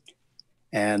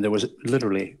 And there was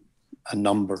literally a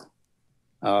number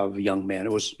of young men.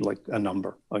 It was like a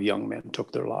number of young men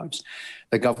took their lives.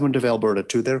 The government of Alberta,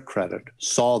 to their credit,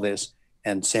 saw this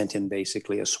and sent in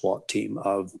basically a SWAT team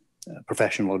of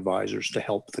professional advisors to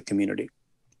help the community.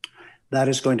 That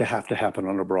is going to happen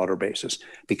on a broader basis,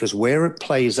 because where it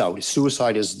plays out,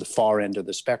 suicide is the far end of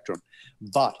the spectrum,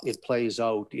 but it plays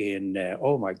out in,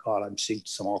 oh my God, I'm seeing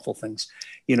some awful things,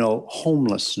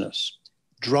 homelessness,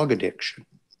 drug addiction,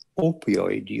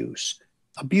 opioid use,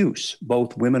 abuse,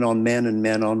 both women on men and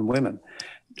men on women,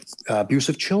 abuse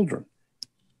of children.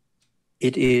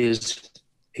 It is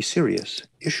a serious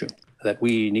issue that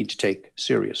we need to take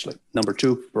seriously. Number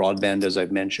 2, broadband, as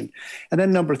I've mentioned. And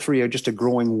then number 3, just a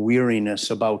growing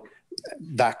weariness about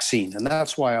vaccine. And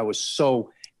that's why I was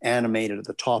so animated at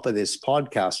the top of this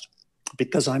podcast,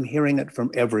 because I'm hearing it from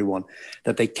everyone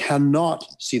that they cannot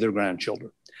see their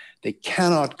grandchildren. They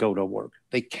cannot go to work.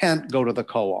 They can't go to the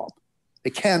co-op.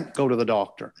 They can't go to the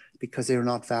doctor because they're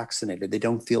not vaccinated. They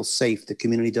don't feel safe. The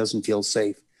community doesn't feel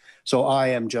safe. So I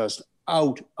am just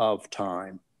out of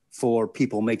time for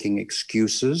people making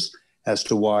excuses as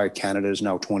to why Canada is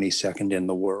now 22nd in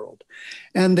the world.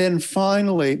 And then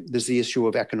finally, there's the issue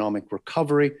of economic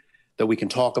recovery that we can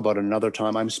talk about another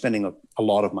time. I'm spending a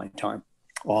lot of my time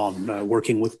on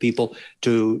working with people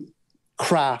to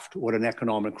craft what an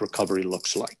economic recovery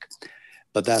looks like.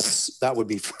 But that would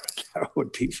be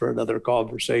for another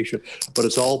conversation. But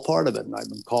it's all part of it. And I've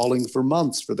been calling for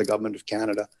months for the government of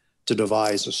Canada to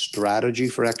devise a strategy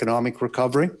for economic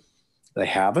recovery. They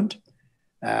haven't.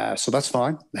 So that's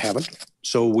fine. They haven't.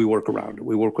 So we work around it.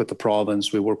 We work with the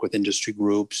province. We work with industry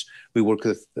groups. We work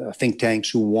with think tanks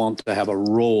who want to have a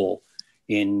role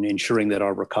in ensuring that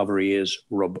our recovery is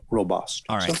robust.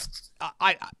 All right. So,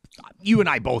 you and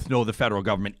I both know the federal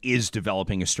government is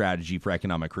developing a strategy for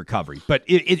economic recovery. But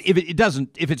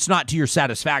if it's not to your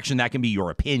satisfaction, that can be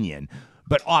your opinion.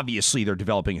 But obviously, they're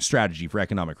developing a strategy for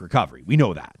economic recovery. We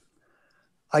know that.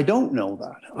 I don't know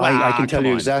that. I can tell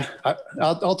you exactly.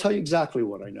 I'll tell you exactly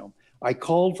what I know. I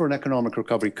called for an economic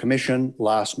recovery commission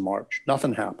last March.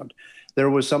 Nothing happened. There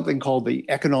was something called the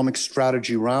Economic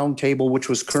Strategy Roundtable, which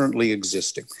was currently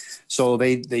existing. So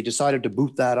they decided to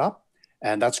boot that up,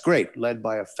 and that's great, led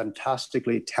by a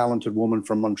fantastically talented woman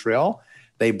from Montreal.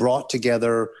 They brought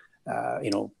together,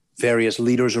 various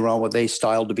leaders around what they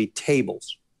styled to be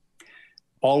tables.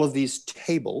 All of these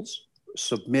tables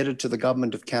submitted to the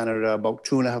government of Canada about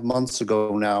 2.5 months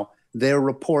ago now, their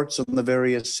reports on the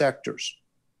various sectors.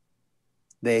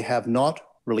 They have not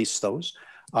released those.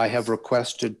 I have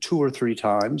requested 2 or 3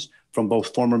 times from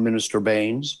both former Minister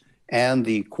Baines and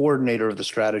the coordinator of the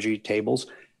strategy tables,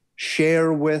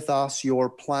 share with us your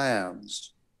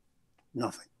plans.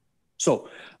 Nothing. So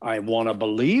I want to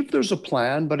believe there's a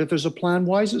plan, but if there's a plan,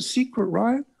 why is it secret,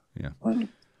 Ryan? Yeah.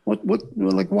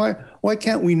 Why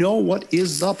can't we know what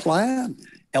is the plan?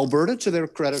 Alberta, to their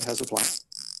credit, has a plan.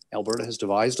 Alberta has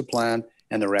devised a plan,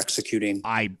 and they're executing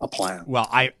a plan. Well,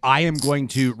 I am going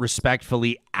to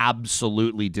respectfully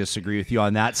absolutely disagree with you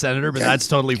on that, Senator, but that's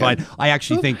totally fine. I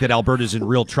actually think that Alberta's in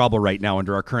real trouble right now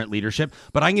under our current leadership,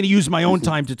 but I'm going to use my own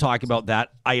time to talk about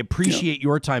that. I appreciate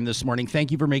your time this morning.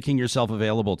 Thank you for making yourself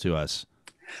available to us.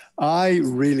 I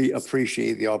really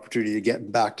appreciate the opportunity to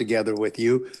get back together with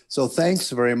you. So thanks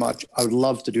very much. I would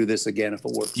love to do this again if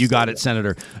it works. You got it,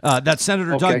 Senator. That's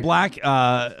Senator Doug Black,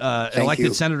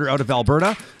 elected senator out of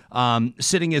Alberta.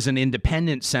 Sitting as an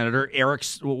independent senator.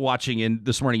 Eric's watching in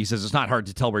this morning. He says it's not hard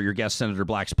to tell where your guest, Senator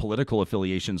Black's political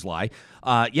affiliations lie.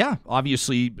 Yeah,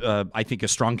 obviously, I think a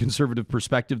strong conservative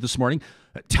perspective this morning.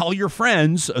 Tell your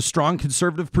friends a strong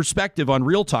conservative perspective on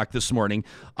Real Talk this morning.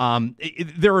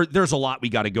 There's a lot we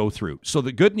got to go through. So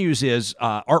the good news is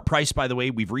Art Price, by the way,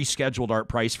 we've rescheduled Art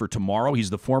Price for tomorrow.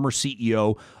 He's the former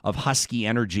CEO of Husky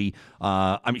Energy.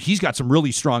 I mean, he's got some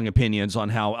really strong opinions on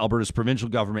how Alberta's provincial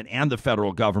government and the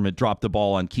federal government dropped the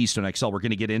ball on Keystone XL. We're going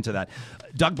to get into that.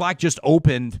 Doug Black just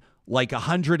opened like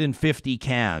 150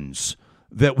 cans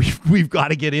that we've got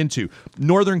to get into.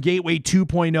 Northern Gateway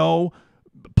 2.0,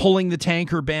 pulling the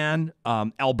tanker ban,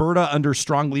 Alberta under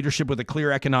strong leadership with a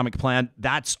clear economic plan.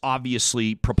 That's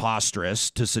obviously preposterous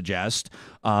to suggest.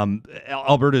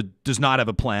 Alberta does not have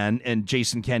a plan, and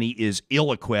Jason Kenney is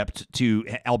ill-equipped to.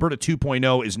 Alberta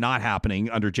 2.0 is not happening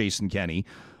under Jason Kenney.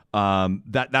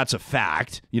 That's a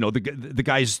fact. You know, the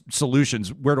guy's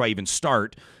solutions, where do I even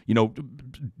start? You know,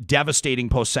 devastating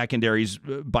post-secondaries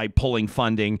by pulling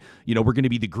funding. You know, we're going to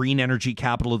be the green energy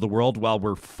capital of the world while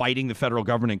we're fighting the federal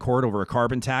government in court over a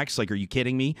carbon tax. Like, are you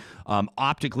kidding me?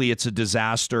 Optically, it's a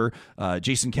disaster.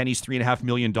 Jason Kenney's $3.5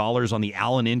 million on the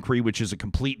Allen inquiry, which is a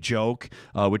complete joke,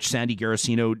 which Sandy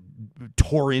Garasino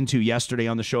tore into yesterday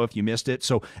on the show if you missed it.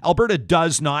 So Alberta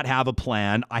does not have a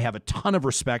plan. I have a ton of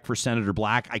respect for Senator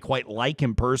Black. I quite like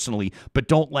him personally, but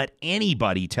don't let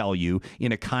anybody tell you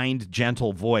in a kind,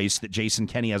 gentle voice that Jason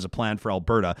Kenney has a plan for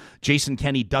Alberta. Jason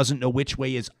Kenney doesn't know which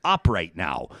way is up right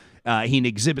now. He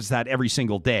exhibits that every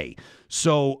single day.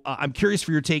 So I'm curious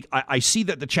for your take. I see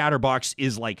that the chatterbox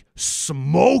is like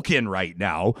smoking right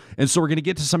now. And so we're going to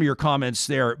get to some of your comments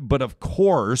there. But of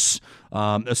course,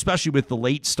 especially with the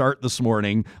late start this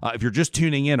morning, if you're just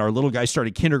tuning in, our little guy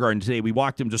started kindergarten today. We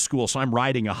walked him to school. So I'm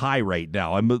riding a high right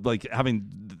now. I'm like having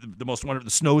the most wonderful,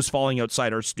 the snow's falling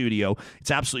outside our studio.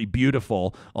 It's absolutely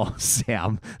beautiful. Oh,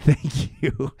 Sam, thank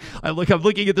you. I'm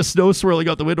looking at the snow swirling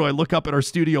out the window. I look up at our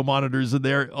studio monitors and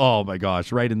there, oh my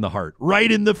gosh, right in the heart,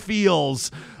 right in the feels.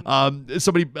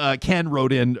 Somebody, Ken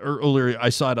wrote in earlier. I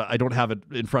saw it. I don't have it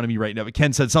in front of me right now, but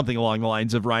Ken said something along the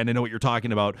lines of, Ryan, I know what you're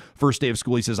talking about. First day of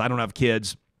school. He says, I don't have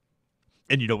kids.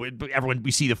 And, you know, everyone,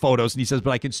 we see the photos, and he says,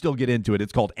 but I can still get into it.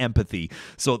 It's called empathy.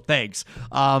 So thanks.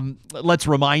 Let's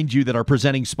remind you that our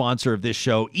presenting sponsor of this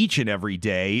show each and every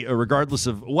day, regardless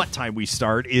of what time we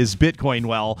start, is Bitcoin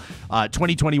Well.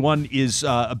 2021 is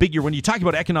a big year. When you talk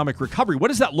about economic recovery, what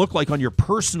does that look like on your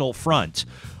personal front?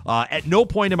 At no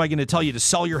point am I going to tell you to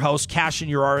sell your house, cash in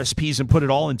your RSPs, and put it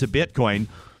all into Bitcoin.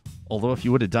 Although if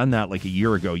you would have done that like a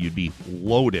year ago, you'd be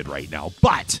loaded right now.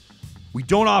 But we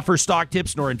don't offer stock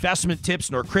tips, nor investment tips,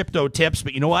 nor crypto tips.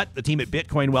 But you know what? The team at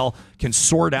Bitcoin Well can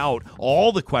sort out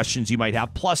all the questions you might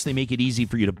have. Plus, they make it easy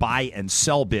for you to buy and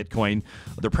sell Bitcoin.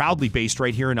 They're proudly based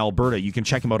right here in Alberta. You can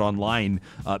check them out online,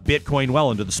 Bitcoin Well,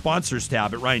 under the sponsors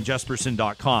tab at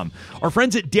ryanjesperson.com. Our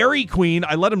friends at Dairy Queen,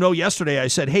 I let them know yesterday. I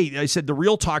said, the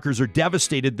Real Talkers are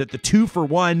devastated that the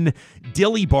 2-for-1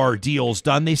 Dilly Bar deal's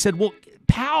done. They said, well,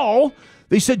 pal,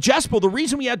 they said, Jespo, the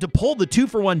reason we had to pull the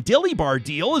 2-for-1 Dilly Bar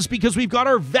deal is because we've got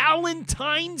our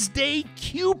Valentine's Day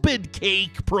Cupid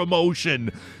Cake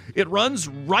promotion. It runs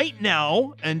right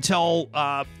now until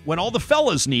when all the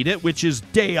fellas need it, which is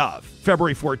day of,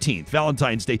 February 14th,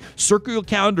 Valentine's Day. Circle your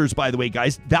calendars, by the way,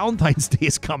 guys. Valentine's Day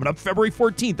is coming up February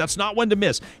 14th. That's not one to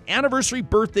miss. Anniversary,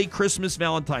 birthday, Christmas,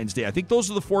 Valentine's Day. I think those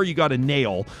are the four you got to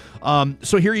nail.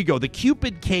 So here you go. The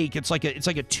Cupid Cake, it's like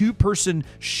a two-person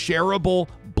shareable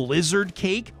blizzard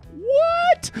cake.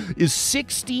 What? Is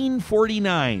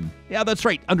 $16.49. Yeah, that's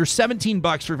right. Under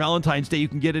 $17 for Valentine's Day. You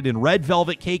can get it in red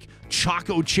velvet cake,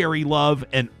 choco cherry love,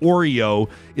 and Oreo.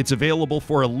 It's available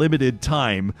for a limited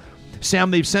time. Sam,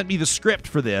 they've sent me the script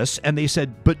for this, and they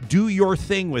said, but do your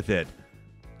thing with it.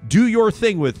 Do your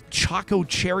thing with Choco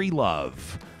Cherry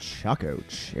Love. Choco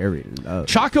Cherry Love.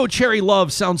 Choco Cherry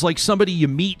Love sounds like somebody you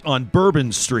meet on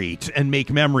Bourbon Street and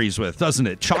make memories with, doesn't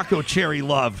it? Choco Cherry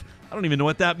Love. I don't even know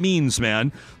what that means,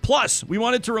 man. Plus, we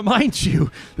wanted to remind you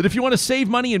that if you want to save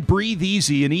money and breathe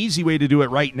easy, an easy way to do it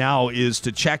right now is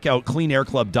to check out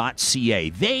cleanairclub.ca.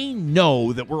 They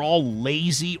know that we're all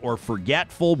lazy or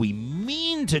forgetful. We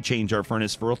mean to change our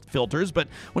furnace filters, but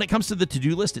when it comes to the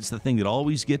to-do list, it's the thing that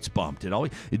always gets bumped.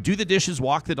 Do the dishes,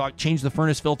 walk the dog, change the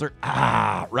furnace filter.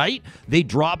 Right? They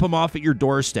drop them off at your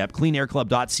doorstep.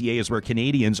 Cleanairclub.ca is where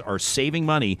Canadians are saving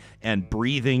money and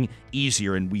breathing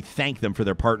easier, and we thank them for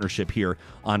their partnership here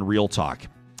on Real Talk.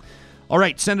 All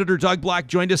right, Senator Doug Black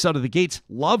joined us out of the gates.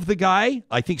 Love the guy.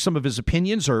 I think some of his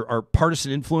opinions are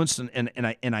partisan influenced, and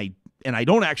I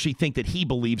don't actually think that he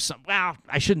believes some. Well,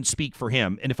 I shouldn't speak for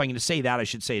him. And if I'm going to say that, I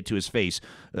should say it to his face.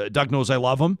 Doug knows I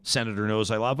love him. Senator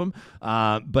knows I love him.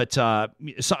 But so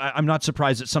I'm not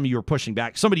surprised that some of you are pushing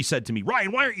back. Somebody said to me,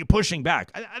 Ryan, why aren't you pushing back?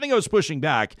 I think I was pushing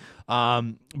back,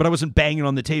 but I wasn't banging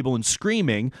on the table and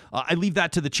screaming. I leave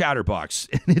that to the chatterbox,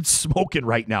 and it's smoking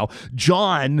right now.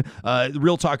 John,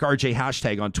 Real Talk RJ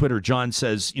hashtag on Twitter, John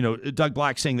says, Doug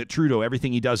Black saying that Trudeau,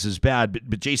 everything he does is bad,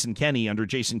 but Jason Kenney, under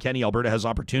Jason Kenney, Alberta has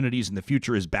opportunities and the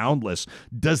future is boundless.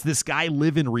 Does this guy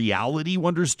live in reality,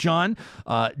 wonders John?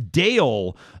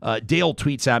 Dale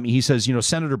tweets at me. He says,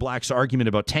 Senator Black's argument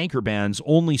about tanker bans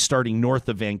only starting north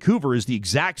of Vancouver is the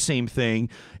exact same thing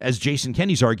as Jason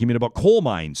Kenney's argument about coal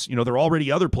mines. There are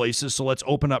already other places, so let's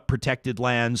open up protected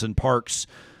lands and parks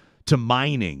to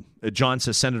mining. John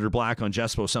says Senator Black on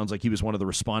Jespo sounds like he was one of the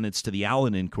respondents to the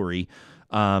Allen inquiry.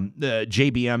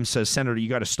 JBM says, Senator, you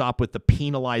got to stop with the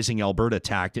penalizing Alberta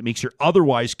tact. It makes your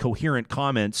otherwise coherent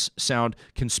comments sound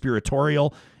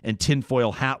conspiratorial and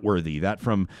tinfoil hat worthy. That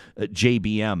from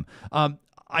JBM.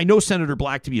 I know Senator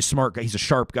Black to be a smart guy. He's a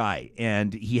sharp guy,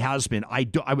 and he has been. I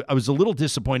was a little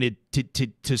disappointed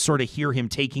to sort of hear him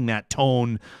taking that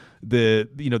tone. The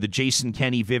Jason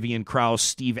Kenney, Vivian Krause,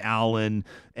 Steve Allen,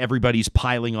 everybody's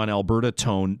piling on Alberta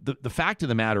tone. The fact of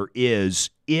the matter is,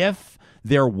 if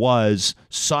there was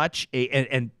such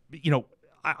I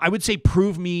would say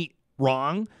prove me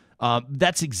wrong.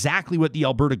 That's exactly what the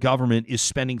Alberta government is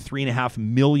spending $3.5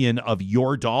 million of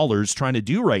your dollars trying to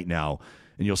do right now.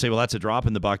 And you'll say, well, that's a drop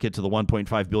in the bucket to the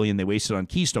 $1.5 billion they wasted on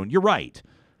Keystone. You're right.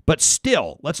 But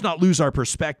still, let's not lose our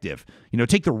perspective.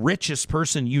 Take the richest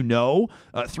person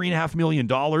 $3.5 million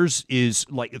is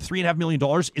like $3.5 million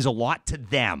is a lot to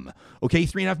them. Okay,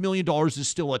 $3.5 million is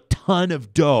still a ton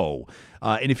of dough.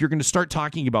 And if you're going to start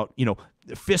talking about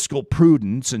fiscal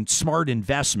prudence and smart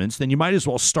investments, then you might as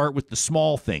well start with the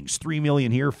small things. $3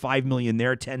 million here, $5 million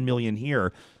there, $10 million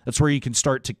here. That's where you can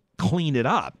start to clean it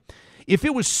up. If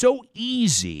it was so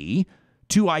easy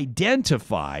to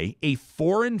identify a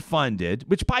foreign-funded,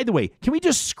 which, by the way, can we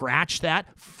just scratch that?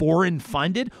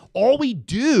 Foreign-funded? All we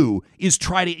do is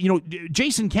try to,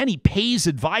 Jason Kenney pays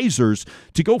advisors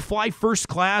to go fly first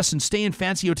class and stay in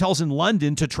fancy hotels in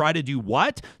London to try to do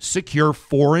what? Secure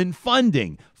foreign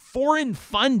funding. Foreign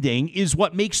funding is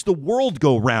what makes the world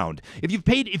go round. If you've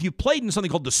played in something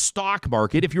called the stock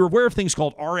market, if you're aware of things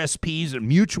called RSPs and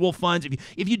mutual funds,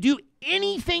 if you do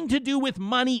anything to do with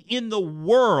money in the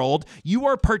world, you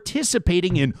are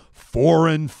participating in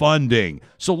foreign funding.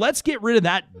 So let's get rid of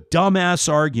that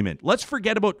dumbass argument. Let's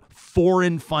forget about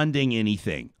foreign funding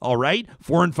anything, all right?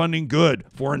 Foreign funding good,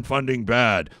 foreign funding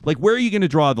bad. Like, where are you going to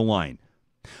draw the line?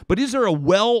 But is there a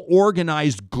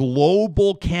well-organized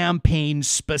global campaign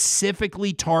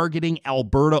specifically targeting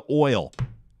Alberta oil?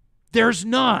 There's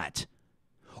not.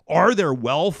 Are there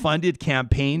well-funded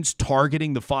campaigns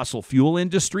targeting the fossil fuel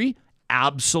industry?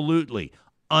 Absolutely.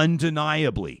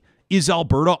 Undeniably. Is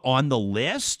Alberta on the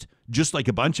list, just like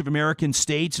a bunch of American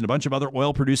states and a bunch of other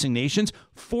oil-producing nations?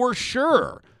 For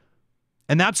sure.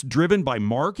 And that's driven by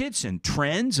markets and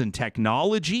trends and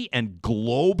technology and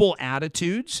global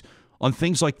attitudes on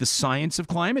things like the science of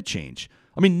climate change.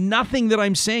 I mean, nothing that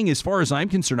I'm saying, as far as I'm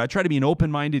concerned, I try to be an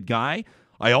open-minded guy.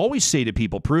 I always say to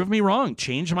people, prove me wrong,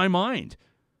 change my mind.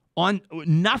 On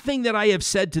nothing that I have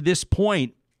said to this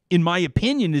point, in my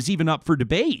opinion, is even up for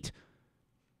debate.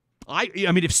 I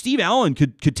mean, if Steve Allen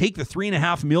could take the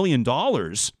 $3.5 million,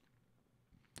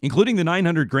 including the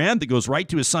 $900,000 that goes right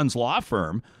to his son's law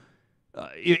firm,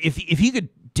 if he could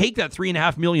take that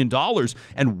 $3.5 million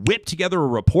and whip together a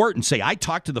report and say, I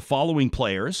talked to the following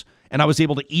players and I was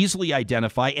able to easily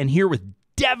identify, and here with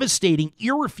devastating,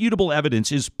 irrefutable evidence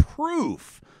is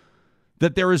proof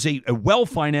that there is a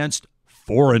well-financed,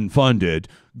 foreign-funded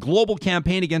global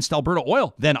campaign against Alberta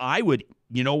oil, then I would,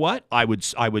 you know what? I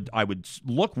would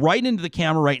look right into the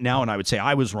camera right now and I would say,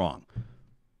 I was wrong.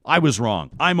 I was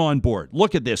wrong. I'm on board.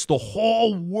 Look at this. The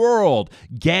whole world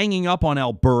ganging up on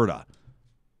Alberta.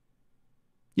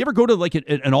 You ever go to like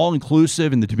an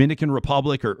all-inclusive in the Dominican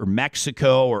Republic or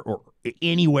Mexico or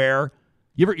anywhere?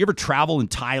 You ever travel in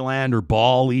Thailand or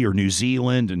Bali or New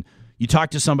Zealand and you talk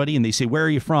to somebody and they say, where are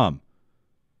you from?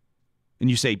 And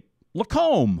you say,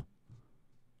 Lacombe,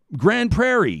 Grand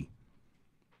Prairie,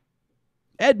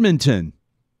 Edmonton.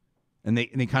 And they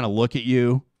kind of look at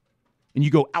you and you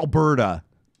go, Alberta.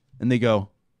 And they go,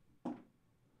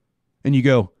 and you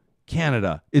go,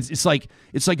 Canada. It's like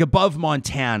above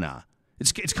Montana.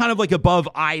 It's kind of like above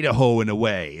Idaho in a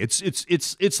way.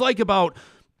 It's like about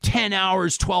 10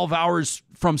 hours, 12 hours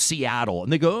from Seattle.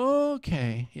 And they go,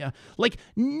 okay, yeah. Like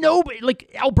nobody, like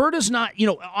Alberta's not,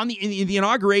 on in the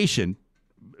inauguration.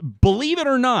 Believe it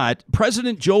or not,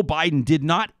 President Joe Biden did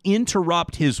not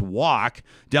interrupt his walk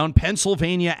down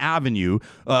Pennsylvania Avenue,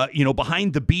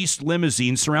 behind the Beast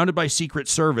limousine surrounded by Secret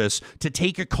Service to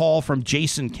take a call from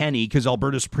Jason Kenney because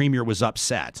Alberta's premier was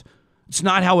upset. It's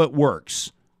not how it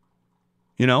works.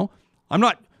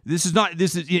 This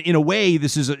is in a way,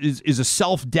 this is a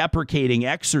self-deprecating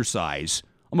exercise.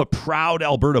 I'm a proud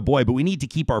Alberta boy, but we need to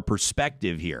keep our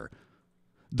perspective here.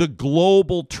 The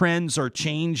global trends are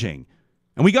changing.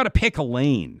 And we got to pick a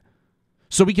lane.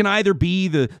 So we can either be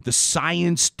the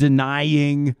science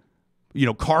denying,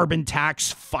 carbon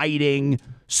tax fighting,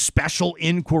 special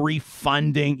inquiry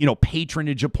funding,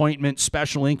 patronage appointment,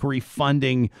 special inquiry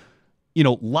funding,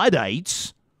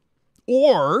 Luddites,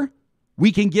 or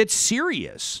we can get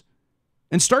serious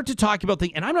and start to talk about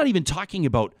things. And I'm not even talking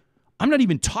about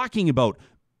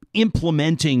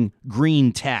implementing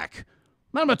green tech.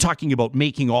 I'm not talking about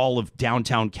making all of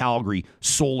downtown Calgary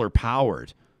solar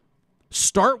powered.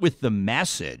 Start with the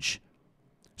message.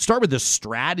 Start with the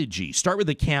strategy. Start with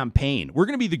the campaign. We're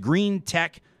going to be the green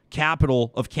tech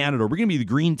capital of Canada. We're going to be the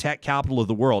green tech capital of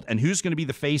the world. And who's going to be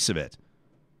the face of it?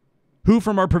 Who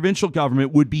from our provincial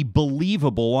government would be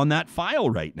believable on that file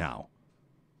right now?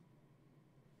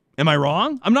 Am I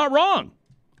wrong? I'm not wrong.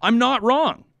 I'm not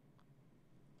wrong.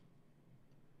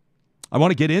 I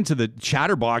want to get into the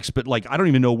chatterbox, but I don't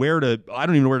even know where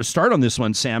to start on this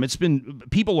one, Sam. It's been,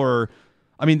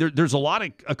 there's a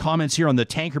lot of comments here on the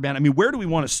tanker ban. Where do we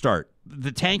want to start?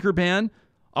 The tanker ban,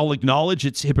 I'll acknowledge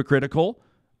it's hypocritical.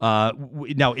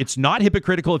 Now, it's not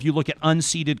hypocritical if you look at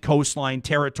unceded coastline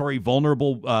territory,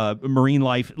 vulnerable marine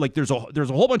life. There's a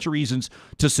whole bunch of reasons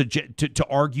to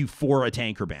argue for a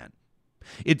tanker ban.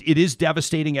 It is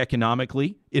devastating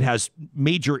economically. It has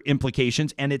major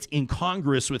implications, and it's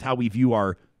incongruous with how we view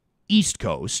our East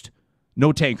Coast.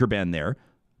 No tanker ban there.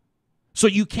 So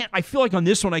you can't, I feel like on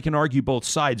this one I can argue both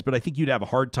sides, but I think you'd have a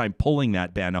hard time pulling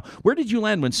that ban. Now, where did you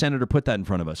land when Senator put that in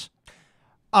front of us?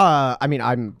 I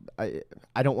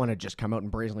don't want to just come out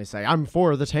and brazenly say I'm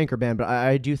for the tanker ban, but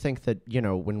I do think that,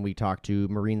 when we talk to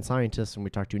marine scientists and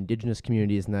we talk to Indigenous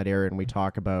communities in that area and we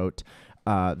talk about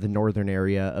the northern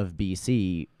area of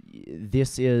BC,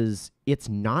 it's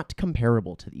not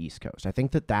comparable to the East Coast. I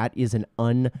think that is an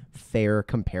unfair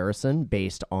comparison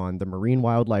based on the marine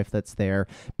wildlife that's there,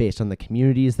 based on the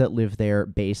communities that live there,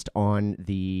 based on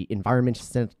the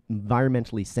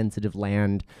environmentally sensitive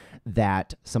land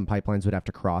that some pipelines would have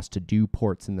to cross to do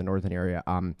ports in the northern area.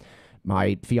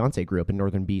 My fiance grew up in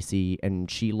northern BC, and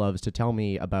she loves to tell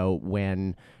me about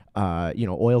when,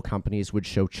 oil companies would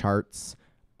show charts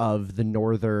of the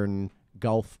northern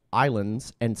Gulf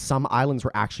islands, and some islands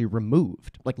were actually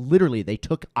removed. Literally, they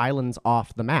took islands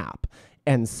off the map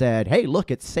and said, hey,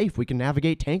 look, it's safe. We can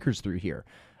navigate tankers through here.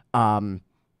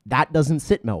 That doesn't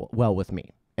sit well with me.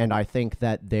 And I think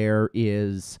that there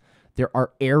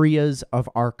are areas of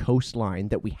our coastline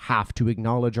that we have to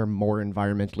acknowledge are more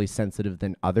environmentally sensitive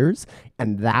than others.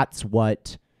 And that's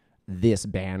what this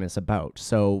ban is about.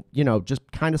 So,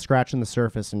 just kind of scratching the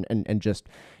surface and just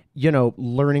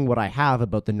learning what I have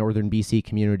about the northern BC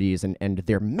communities and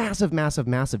their massive, massive,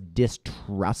 massive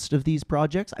distrust of these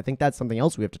projects. I think that's something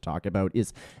else we have to talk about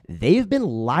is they've been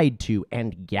lied to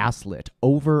and gaslit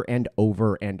over and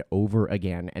over and over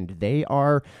again. And they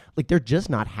are they're just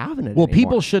not having it anymore.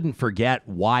 People shouldn't forget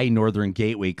why Northern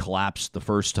Gateway collapsed the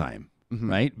first time,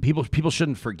 right? People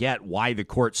shouldn't forget why the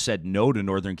court said no to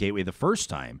Northern Gateway the first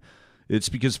time. It's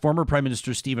because former Prime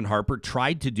Minister Stephen Harper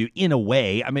tried to do, in a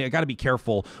way, I got to be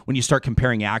careful when you start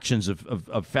comparing actions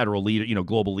of federal leader,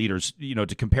 global leaders,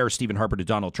 to compare Stephen Harper to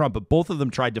Donald Trump, but both of them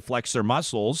tried to flex their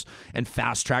muscles and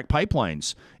fast track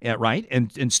pipelines, right?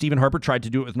 And Stephen Harper tried to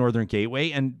do it with Northern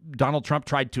Gateway, and Donald Trump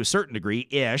tried to a certain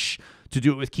degree-ish to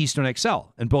do it with Keystone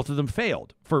XL, and both of them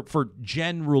failed for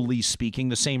generally speaking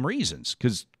the same reasons,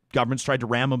 because governments tried to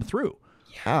ram them through.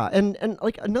 Yeah, and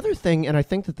another thing, and I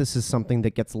think that this is something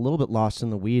that gets a little bit lost in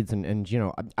the weeds, and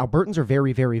Albertans are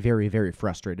very, very, very, very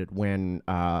frustrated when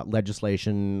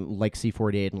legislation like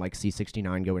C-48 and like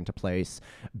C-69 go into place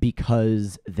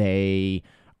because they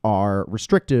are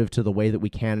restrictive to the way that we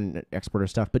can export our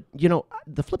stuff. But,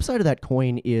 the flip side of that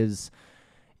coin is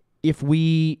if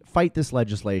we fight this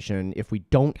legislation, if we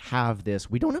don't have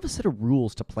this, we don't have a set of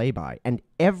rules to play by. And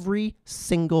every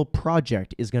single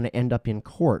project is going to end up in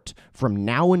court from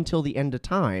now until the end of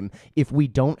time if we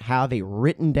don't have a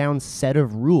written down set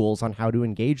of rules on how to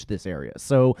engage this area.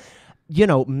 So,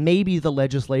 maybe the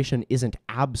legislation isn't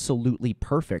absolutely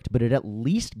perfect, but it at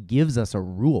least gives us a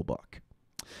rule book.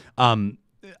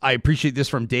 I appreciate this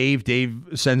from Dave. Dave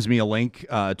sends me a link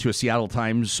to a Seattle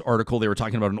Times article. They were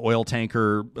talking about an oil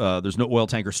tanker. There's no oil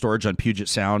tanker storage on Puget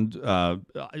Sound.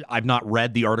 I've not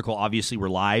read the article. Obviously, we're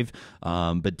live.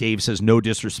 But Dave says, no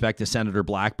disrespect to Senator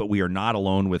Black, but we are not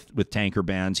alone with tanker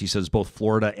bans. He says both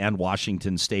Florida and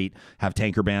Washington State have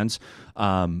tanker bans.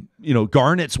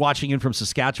 Garnett's watching in from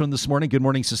Saskatchewan this morning. Good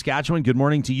morning, Saskatchewan. Good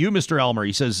morning to you, Mr. Elmer.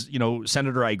 He says,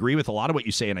 Senator, I agree with a lot of what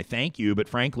you say, and I thank you. But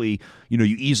frankly, you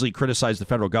easily criticize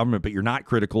the federal government, but you're not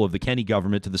critical of the Kenney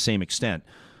government to the same extent.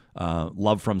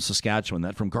 Love from Saskatchewan.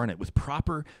 That from Garnett with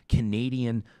proper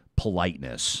Canadian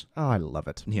politeness. Oh, I love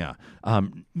it. Yeah.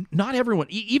 Not everyone,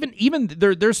 even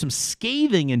there's some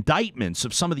scathing indictments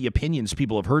of some of the opinions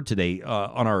people have heard today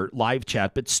on our live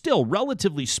chat, but still,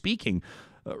 relatively speaking,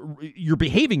 you're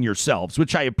behaving yourselves,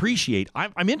 which I appreciate.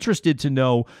 I'm interested to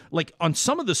know, like, on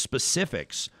some of the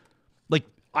specifics, like,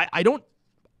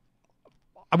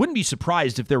 I wouldn't be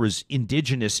surprised if there was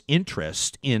Indigenous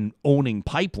interest in owning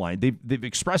pipeline. They've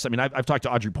expressed. I mean, I've talked to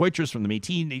Audrey Poitras from the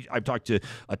Métis. I've talked to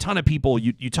a ton of people.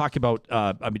 You talk about.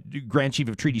 Grand Chief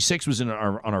of Treaty 6 was on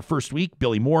our first week.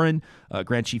 Billy Morin,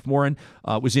 Grand Chief Morin,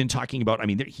 was in talking about. I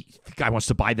mean, the guy wants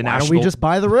to buy the national. Why don't we just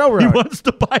buy the railroad? He wants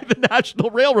to buy the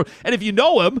national railroad. And if you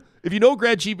know him, if you know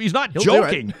Grand Chief, he's not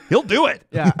joking. He'll do it.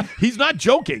 Yeah, he's not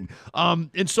joking.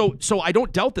 And so I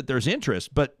don't doubt that there's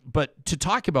interest. But to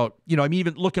talk about,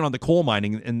 even looking on the coal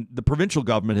mining, and the provincial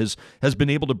government has been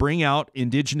able to bring out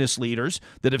Indigenous leaders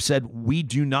that have said, we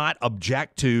do not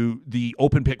object to the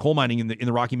open pit coal mining in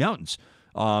the Rocky Mountains.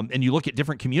 And you look at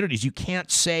different communities, you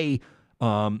can't say,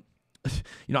 I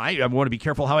want to be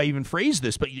careful how I even phrase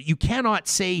this, but you cannot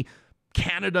say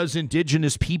Canada's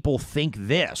Indigenous people think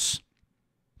this.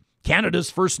 Canada's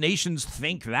First Nations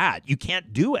think that. You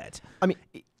can't do it. I mean,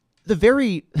 the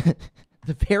very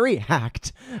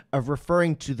act of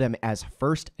referring to them as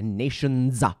First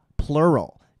Nations,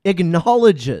 plural,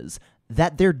 acknowledges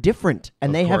that they're different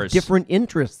and they have different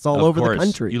interests all over the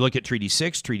country. You look at Treaty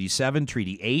 6, Treaty 7,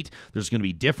 Treaty 8, there's going to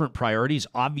be different priorities.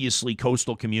 Obviously,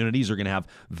 coastal communities are going to have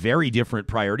very different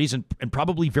priorities and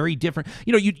probably very different.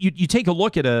 You take a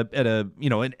look at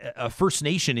a First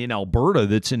Nation in Alberta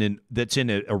that's in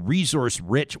a resource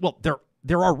rich. Well,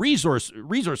 there are resource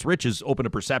rich is open to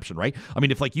perception, right? I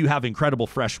mean, if you have incredible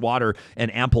fresh water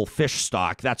and ample fish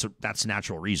stock, that's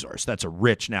natural resource. That's a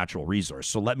rich natural resource.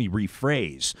 So let me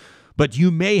rephrase. But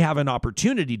you may have an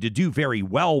opportunity to do very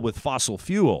well with fossil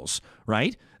fuels,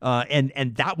 right?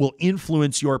 And that will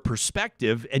influence your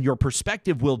perspective, and your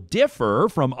perspective will differ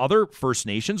from other First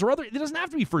Nations or it doesn't have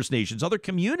to be First Nations, other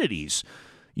communities.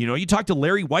 You talk to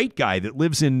Larry White guy that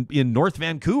lives in North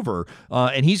Vancouver,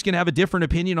 and he's going to have a different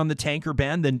opinion on the tanker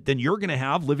ban than you're going to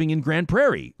have living in Grand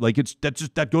Prairie.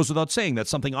 That goes without saying. That's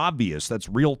something obvious. That's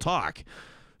real talk.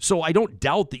 So I don't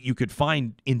doubt that you could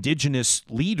find Indigenous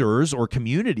leaders or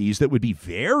communities that would be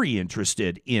very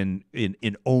interested in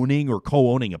owning or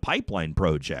co-owning a pipeline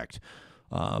project.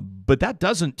 But that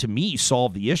doesn't, to me,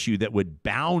 solve the issue that would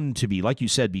bound to be, like you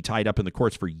said, be tied up in the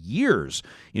courts for years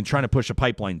in trying to push a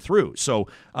pipeline through. So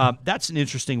that's an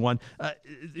interesting one.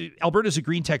 Alberta's a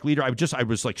green tech leader. I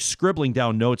was scribbling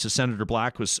down notes as Senator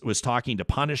Black was talking to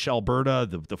punish Alberta,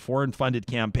 the foreign funded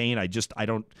campaign.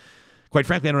 Quite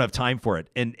frankly, I don't have time for it.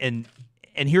 And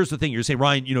here's the thing. You're saying,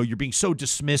 Ryan, you're being so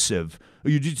dismissive.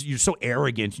 You're so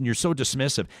arrogant and you're so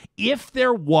dismissive. If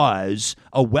there was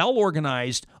a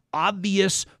well-organized,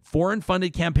 obvious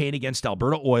foreign-funded campaign against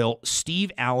Alberta Oil,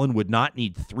 Steve Allen would not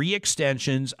need 3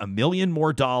 extensions, $1 million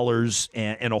more,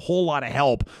 and a whole lot of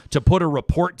help to put a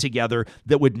report together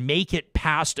that would make it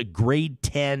past a grade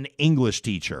 10 English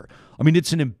teacher. I mean,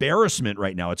 it's an embarrassment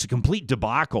right now. It's a complete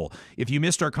debacle. If you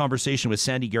missed our conversation with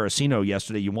Sandy Garasino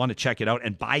yesterday, you want to check it out.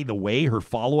 And by the way, her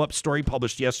follow-up story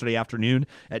published yesterday afternoon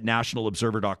at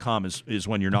nationalobserver.com is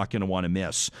one you're not going to want to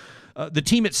miss. The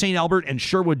team at St. Albert and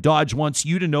Sherwood Dodge wants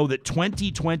you to know that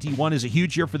 2021 is a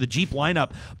huge year for the Jeep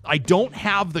lineup. I don't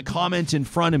have the comment in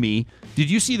front of me. Did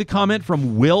you see the comment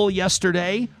from Will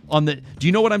yesterday do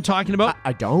you know what I'm talking about?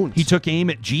 I don't. He took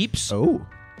aim at Jeeps. Oh.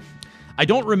 I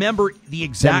don't remember the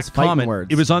exact comment.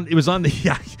 Words. It was on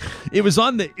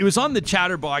the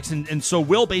chatterbox, and so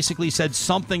Will basically said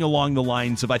something along the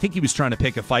lines of, I think he was trying to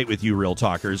pick a fight with you, Real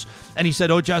Talkers, and he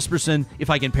said, "Oh, Jesperson, if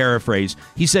I can paraphrase,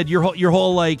 he said your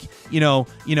whole like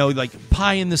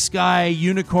pie in the sky,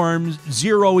 unicorns,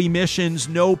 zero emissions,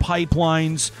 no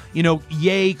pipelines,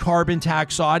 yay carbon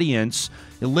tax audience."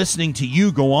 Listening to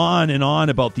you go on and on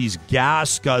about these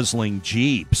gas-guzzling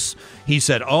Jeeps. He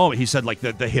said like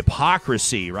the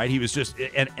hypocrisy, right? He was just,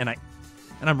 and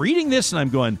I'm reading this and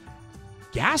I'm going,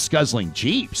 gas-guzzling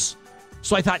Jeeps.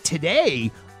 So I thought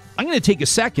today I'm going to take a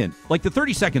second. Like the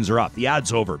 30 seconds are up. The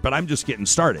ad's over, but I'm just getting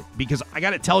started because I got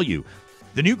to tell you,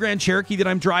 the new Grand Cherokee that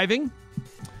I'm driving,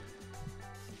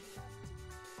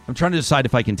 I'm trying to decide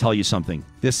if I can tell you something.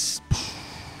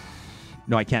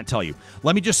 No, I can't tell you.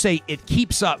 Let me just say it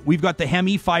keeps up. We've got the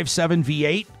Hemi 5.7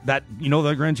 V8, that, you know,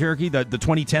 the Grand Cherokee, the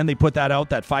 2010, they put that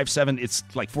out, that 5.7, it's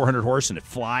like 400 horse and it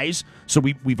flies. So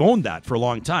we've owned that for a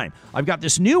long time. I've got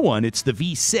this new one, it's the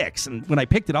V6. And when I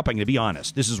picked it up, I'm going to be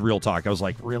honest, this is real talk. I was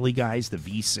like, really, guys, the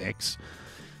V6?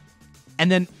 And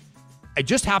then I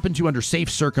just happened to, under safe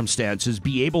circumstances,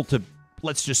 be able to,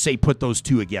 let's just say, put those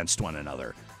two against one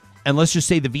another. And let's just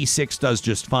say the V6 does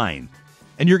just fine.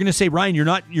 And you're going to say, Ryan, you're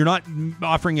not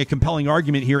offering a compelling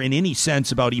argument here in any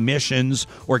sense about emissions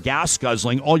or gas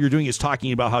guzzling. All you're doing is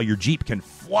talking about how your Jeep can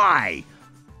fly.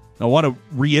 I want to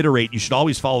reiterate, you should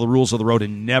always follow the rules of the road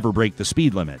and never break the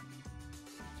speed limit.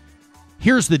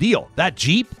 Here's the deal. That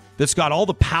Jeep that's got all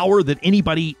the power that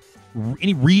any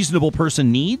reasonable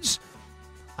person needs,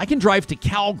 I can drive to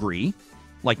Calgary,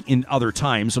 like in other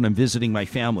times when I'm visiting my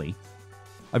family.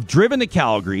 I've driven to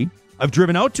Calgary. I've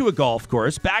driven out to a golf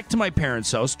course, back to my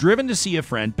parents' house, driven to see a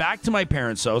friend, back to my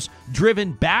parents' house,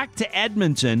 driven back to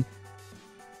Edmonton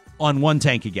on one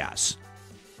tank of gas.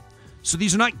 So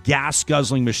these are not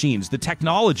gas-guzzling machines. The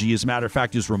technology, as a matter of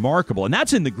fact, is remarkable. And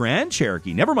that's in the Grand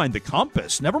Cherokee. Never mind the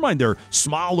Compass. Never mind their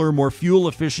smaller, more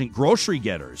fuel-efficient grocery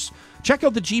getters. Check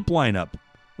out the Jeep lineup.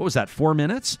 What was that, 4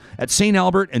 minutes? At St.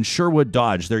 Albert and Sherwood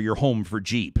Dodge, they're your home for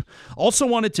Jeep. Also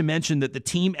wanted to mention that the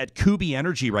team at Kubi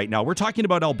Energy right now, we're talking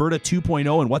about Alberta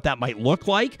 2.0 and what that might look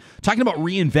like, talking about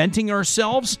reinventing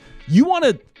ourselves. You want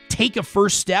to take a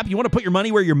first step? You want to put your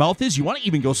money where your mouth is? You want to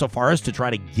even go so far as to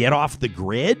try to get off the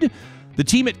grid? The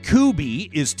team at Kubi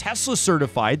is Tesla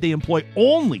certified. They employ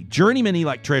only journeyman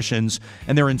electricians,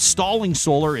 and they're installing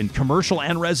solar in commercial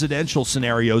and residential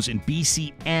scenarios in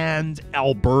BC and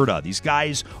Alberta. These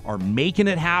guys are making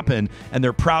it happen, and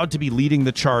they're proud to be leading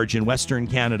the charge in Western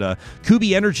Canada.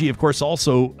 Kubi Energy, of course,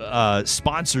 also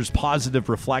sponsors Positive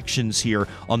Reflections here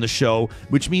on the show,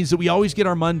 which means that we always get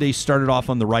our Mondays started off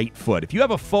on the right foot. If you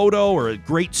have a photo or a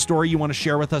great story you want to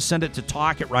share with us, send it to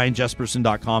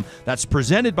talk@ryanjesperson.com. That's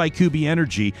presented by Kubi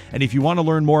Energy. And if you want to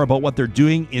learn more about what they're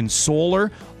doing in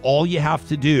solar, all you have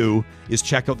to do is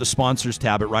check out the sponsors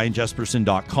tab at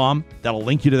ryanjesperson.com. That'll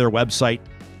link you to their website,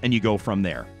 and you go from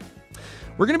there.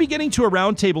 We're going to be getting to a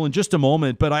roundtable in just a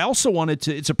moment, but I also wanted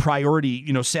to, it's a priority.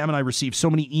 You know, Sam and I receive so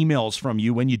many emails from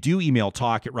you when you do email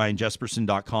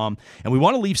talk@ryanjesperson.com, and we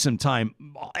want to leave some time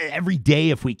every day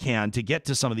if we can to get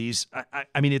to some of these.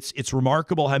 I mean, it's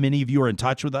remarkable how many of you are in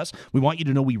touch with us. We want you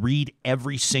to know we read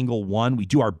every single one. We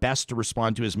do our best to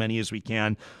respond to as many as we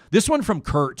can. This one from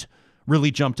Kurt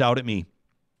really jumped out at me.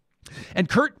 And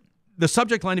Kurt, the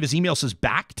subject line of his email says,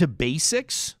 "Back to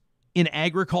basics in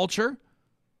agriculture."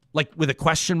 Like with a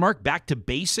question mark, back to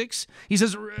basics. He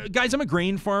says, guys, I'm a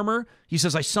grain farmer. He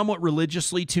says, I somewhat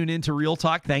religiously tune into Real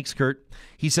Talk. Thanks, Kurt.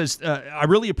 He says, I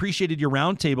really appreciated your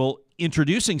roundtable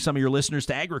introducing some of your listeners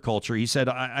to agriculture. He said,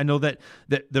 I know that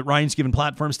Ryan's given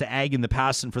platforms to ag in the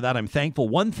past, and for that I'm thankful.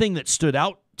 One thing that stood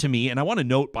out to me, and I want to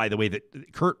note, by the way,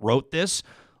 that Kurt wrote this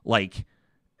like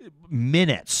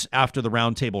minutes after the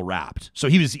roundtable wrapped. So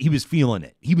he was feeling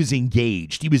it. He was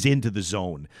engaged. He was into the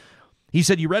zone. He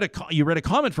said, you read a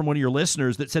comment from one of your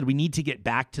listeners that said we need to get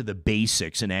back to the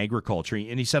basics in agriculture.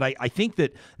 And he said, I think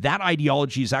that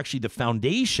ideology is actually the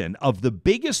foundation of the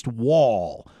biggest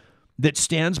wall that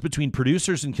stands between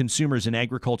producers and consumers in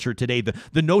agriculture today.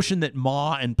 The notion that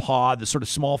Ma and Pa, the sort of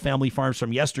small family farms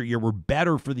from yesteryear, were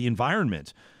better for the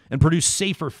environment and produced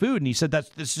safer food. And he said that's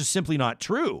just simply not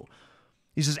true.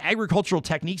 He says agricultural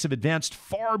techniques have advanced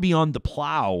far beyond the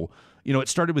plow. You know, it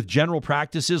started with general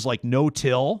practices like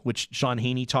no-till, which Sean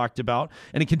Haney talked about,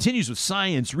 and it continues with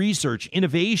science, research,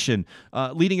 innovation,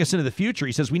 leading us into the future.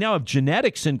 He says we now have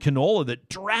genetics in canola that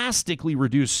drastically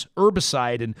reduce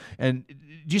herbicide and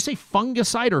do you say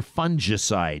fungicide or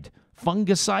fungicide?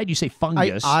 Fungicide? You say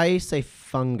fungus. I say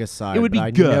fungicide. It would be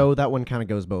but good. I know that one kind of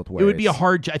goes both ways. It would be a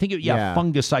hard, I think,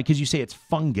 fungicide, because you say it's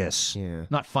fungus,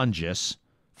 not fungus.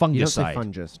 Fungicide. You don't say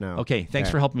fungus, no. Okay, thanks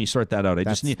for helping me sort that out.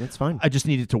 That's fine. I just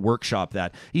needed to workshop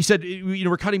that. He said, you know,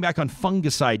 we're cutting back on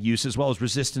fungicide use as well as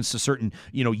resistance to certain,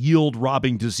 you know,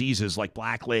 yield-robbing diseases like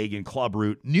blackleg and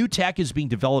clubroot. New tech is being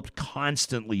developed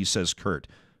constantly, says Kurt.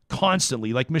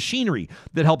 Constantly, like machinery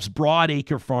that helps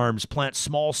broad-acre farms plant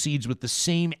small seeds with the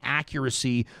same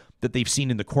accuracy that they've seen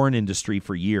in the corn industry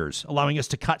for years, allowing us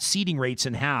to cut seeding rates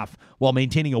in half while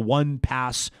maintaining a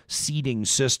one-pass seeding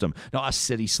system. Now, us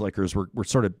city slickers, we're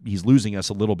sort of, he's losing us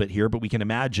a little bit here, but we can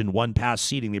imagine one-pass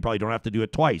seeding. They probably don't have to do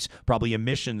it twice. Probably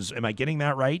emissions. Am I getting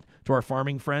that right to our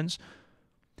farming friends?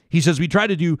 He says we try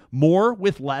to do more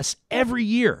with less every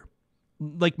year,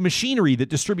 like machinery that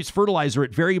distributes fertilizer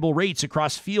at variable rates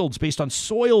across fields based on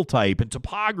soil type and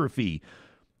topography.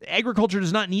 Agriculture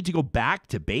does not need to go back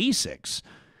to basics.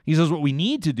 He says what we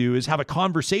need to do is have a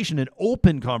conversation, an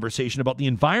open conversation about the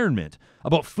environment,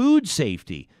 about food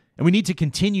safety, and we need to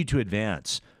continue to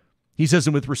advance. He says,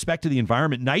 and with respect to the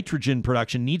environment, nitrogen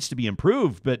production needs to be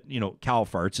improved, but, cow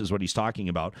farts is what he's talking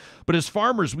about. But as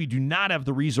farmers, we do not have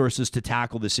the resources to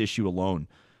tackle this issue alone.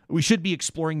 We should be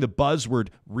exploring the buzzword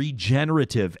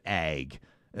regenerative ag.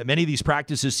 Many of these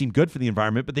practices seem good for the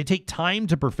environment, but they take time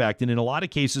to perfect, and in a lot of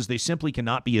cases, they simply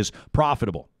cannot be as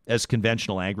profitable as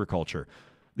conventional agriculture.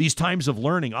 These times of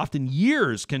learning, often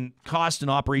years, can cost an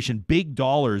operation big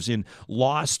dollars in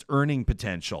lost earning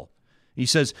potential. He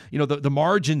says, the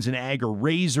margins in ag are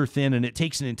razor thin, and it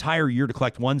takes an entire year to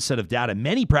collect one set of data.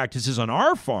 Many practices on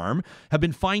our farm have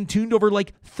been fine-tuned over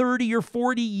like 30 or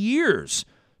 40 years.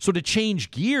 So to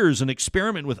change gears and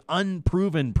experiment with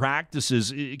unproven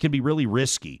practices, it can be really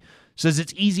risky. Says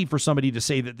it's easy for somebody to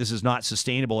say that this is not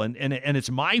sustainable, and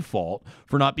it's my fault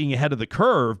for not being ahead of the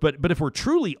curve. But if we're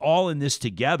truly all in this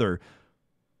together,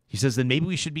 he says, then maybe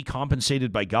we should be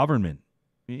compensated by government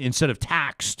instead of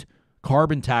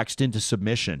carbon taxed into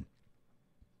submission.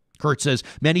 Kurt says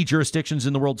many jurisdictions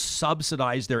in the world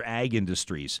subsidize their ag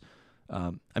industries.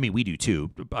 We do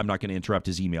too. I'm not going to interrupt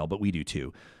his email, but we do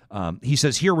too. He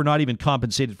says here we're not even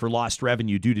compensated for lost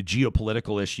revenue due to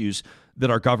geopolitical issues that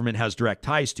our government has direct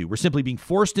ties to. We're simply being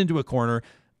forced into a corner,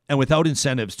 and without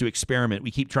incentives to experiment,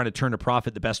 we keep trying to turn a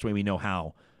profit the best way we know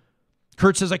how.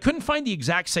 Kurt says, I couldn't find the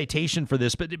exact citation for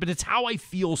this, but it's how I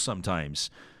feel sometimes.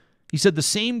 He said the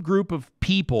same group of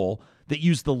people that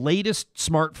use the latest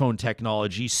smartphone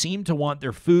technology seem to want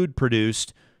their food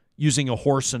produced using a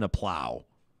horse and a plow.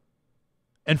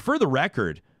 And for the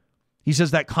record, he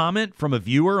says that comment from a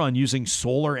viewer on using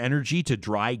solar energy to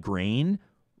dry grain,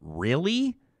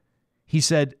 really? He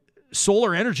said,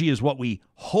 solar energy is what we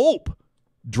hope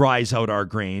dries out our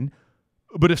grain.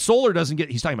 But if solar doesn't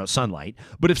get, he's talking about sunlight,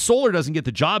 but if solar doesn't get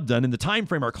the job done in the time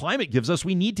frame our climate gives us,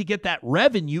 we need to get that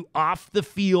revenue off the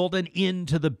field and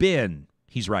into the bin.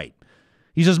 He's right.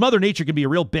 He says Mother Nature can be a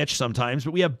real bitch sometimes,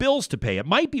 but we have bills to pay. It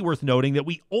might be worth noting that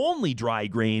we only dry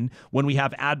grain when we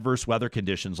have adverse weather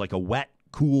conditions like a wet,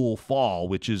 cool fall,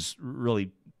 which is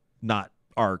really not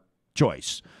our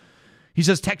choice. He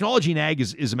says technology in ag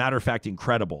is a matter of fact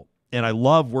incredible. And I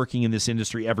love working in this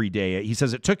industry every day. He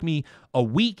says it took me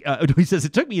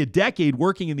it took me a decade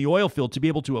working in the oil field to be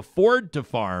able to afford to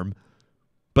farm.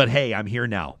 But hey, I'm here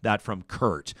now. That from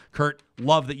Kurt. Kurt,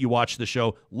 love that you watched the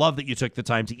show. Love that you took the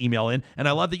time to email in. And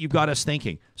I love that you've got us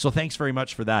thinking. So thanks very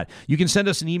much for that. You can send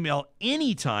us an email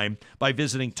anytime by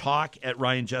visiting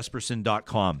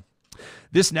talk@ryanjesperson.com.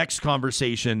 This next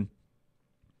conversation,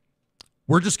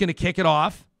 we're just going to kick it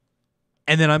off,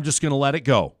 and then I'm just going to let it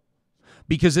go.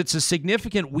 Because it's a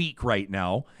significant week right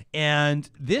now, and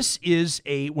this is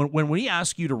when we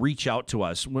ask you to reach out to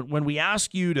us, when we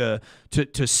ask you to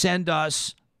send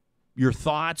us your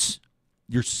thoughts,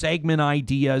 your segment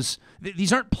ideas,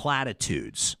 these aren't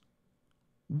platitudes.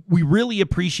 We really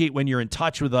appreciate when you're in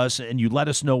touch with us and you let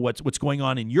us know what's going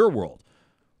on in your world.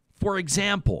 For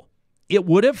example, it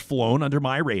would have flown under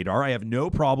my radar. I have no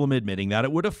problem admitting that.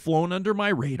 It would have flown under my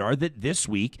radar that this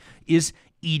week is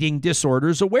Eating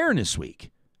Disorders Awareness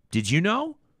Week. Did you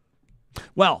know?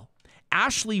 Well,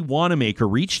 Ashley Wanamaker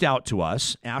reached out to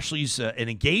us. Ashley's an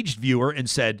engaged viewer and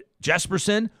said,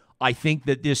 Jesperson, I think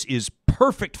that this is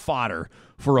perfect fodder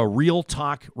for a Real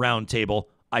Talk roundtable.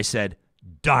 I said,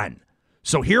 done.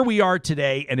 So here we are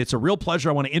today, and it's a real pleasure.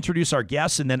 I want to introduce our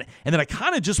guests, and then I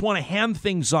kind of just want to hand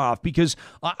things off because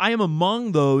I am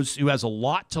among those who has a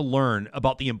lot to learn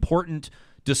about the important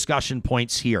discussion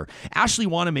points here. Ashley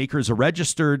Wanamaker is a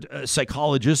registered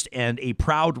psychologist and a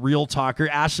proud Real Talker.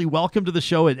 Ashley, welcome to the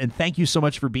show, and thank you so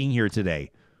much for being here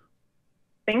today.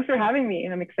 Thanks for having me,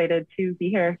 and I'm excited to be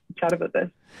here to chat about this.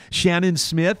 Shannon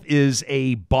Smith is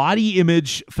a body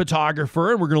image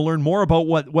photographer, and we're going to learn more about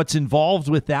what's involved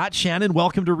with that. Shannon,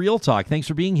 welcome to Real Talk. Thanks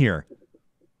for being here.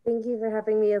 Thank you for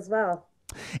having me as well.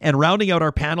 And rounding out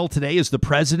our panel today is the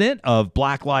president of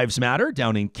Black Lives Matter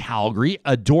down in Calgary,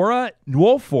 Adora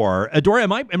Nwofor. Adora,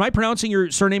 am I pronouncing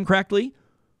your surname correctly?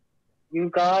 You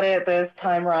got it this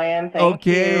time, Ryan. Thank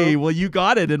you. Okay, well, you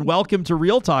got it, and welcome to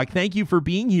Real Talk. Thank you for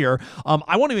being here.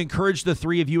 I want to encourage the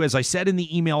three of you, as I said in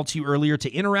the email to you earlier,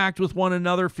 to interact with one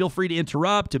another. Feel free to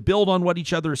interrupt, to build on what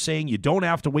each other is saying. You don't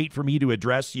have to wait for me to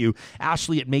address you.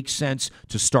 Ashley, it makes sense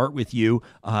to start with you.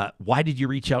 Why did you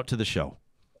reach out to the show?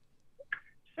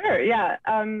 Sure, yeah.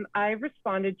 I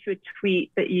responded to a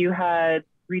tweet that you had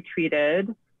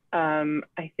retweeted,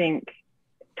 I think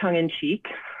tongue-in-cheek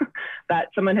that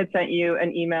someone had sent you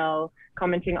an email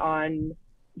commenting on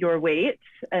your weight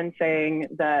and saying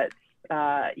that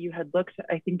you had looked,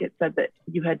 I think it said that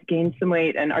you had gained some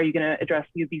weight, and are you going to address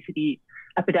the obesity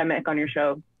epidemic on your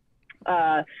show?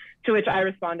 To which I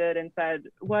responded and said,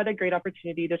 what a great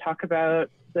opportunity to talk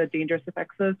about the dangerous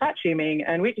effects of fat shaming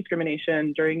and weight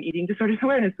discrimination during Eating Disorders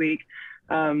Awareness Week.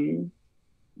 And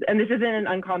this isn't an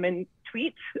uncommon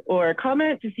tweet or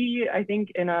comment to see. I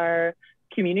think in our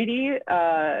community,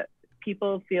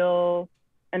 people feel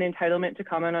an entitlement to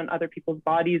comment on other people's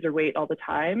bodies or weight all the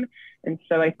time. And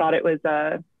so I thought it was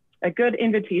a good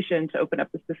invitation to open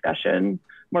up this discussion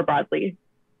more broadly.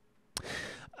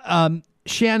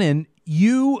 Shannon,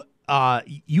 you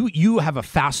have a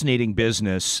fascinating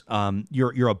business.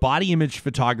 You're a body image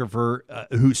photographer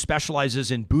who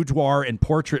specializes in boudoir and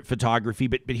portrait photography.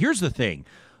 But here's the thing.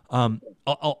 A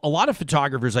lot of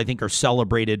photographers, I think, are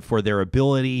celebrated for their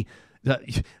ability.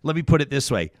 Let me put it this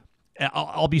way.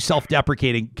 I'll be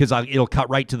self-deprecating because it'll cut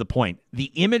right to the point. The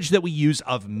image that we use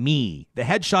of me, the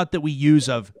headshot that we use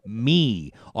of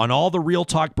me on all the Real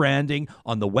Talk branding,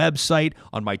 on the website,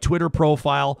 on my Twitter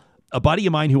profile. A buddy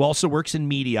of mine who also works in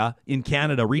media in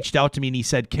Canada reached out to me and he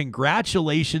said,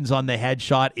 congratulations on the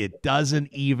headshot. It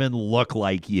doesn't even look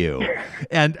like you.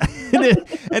 And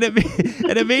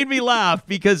it made me laugh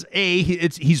because A,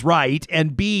 he's right.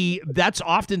 And B, that's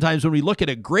oftentimes when we look at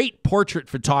a great portrait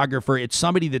photographer, it's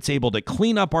somebody that's able to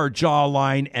clean up our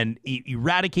jawline and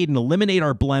eradicate and eliminate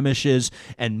our blemishes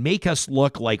and make us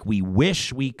look like we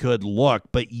wish we could look.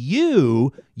 But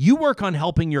you work on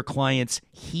helping your clients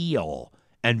heal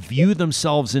and view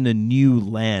themselves in a new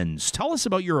lens. Tell us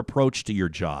about your approach to your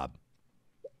job.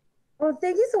 Well,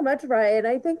 thank you so much, Ryan.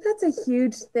 I think that's a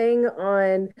huge thing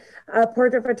on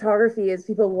portrait photography is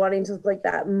people wanting to look like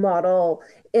that model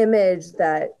image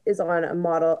that is on a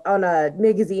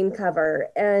magazine cover.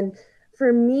 And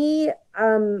for me,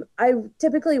 I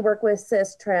typically work with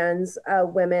cis, trans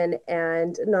women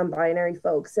and non-binary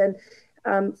folks. And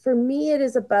for me, it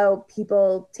is about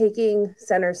people taking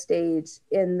center stage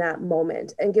in that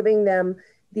moment and giving them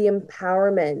the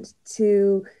empowerment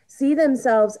to see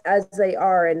themselves as they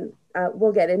are. And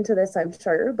we'll get into this, I'm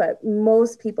sure, but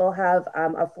most people have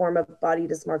a form of body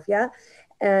dysmorphia,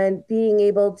 and being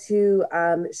able to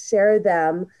share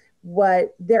them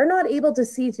what they're not able to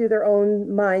see through their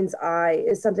own mind's eye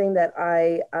is something that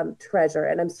I treasure,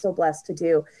 and I'm so blessed to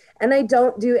do. And I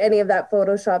don't do any of that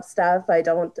Photoshop stuff. I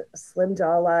don't slim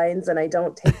jawlines, and I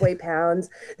don't take away pounds.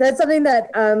 That's something that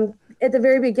at the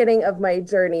very beginning of my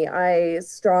journey, I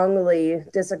strongly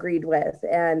disagreed with,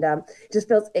 and just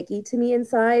feels icky to me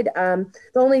inside. The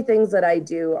only things that I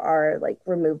do are like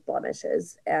remove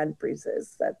blemishes and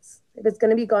bruises. If it's going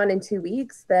to be gone in 2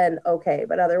 weeks, then okay.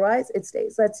 But otherwise, it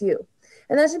stays. That's you.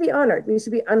 And that should be honored. We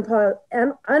should be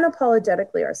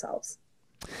unapologetically ourselves.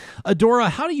 Adora,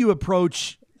 how do you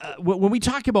approach, when we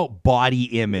talk about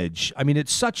body image, I mean,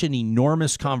 it's such an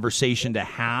enormous conversation to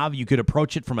have. You could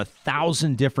approach it from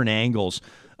 1,000 different angles.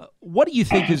 What do you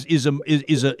think is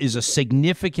a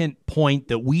significant point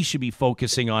that we should be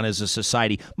focusing on as a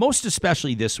society, most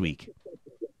especially this week?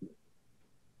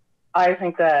 I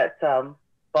think that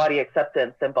body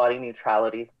acceptance and body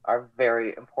neutrality are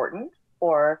very important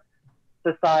for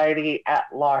society at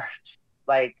large.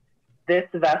 Like, this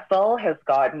vessel has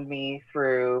gotten me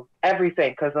through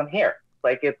everything because I'm here.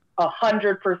 Like, it's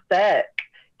 100%.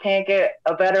 Can't get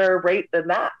a better rate than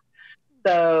that.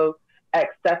 So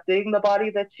accepting the body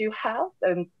that you have.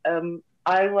 And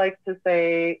I like to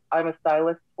say I'm a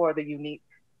stylist for the unique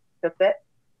to fit,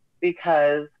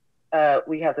 because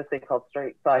we have this thing called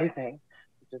straight sizing,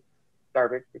 which is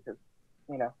garbage because,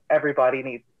 you know, everybody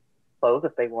needs clothes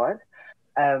if they want.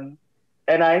 And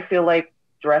I feel like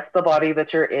dress the body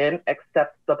that you're in,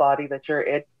 accept the body that you're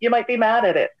in. You might be mad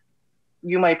at it.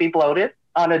 You might be bloated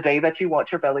on a day that you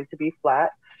want your belly to be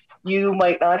flat. You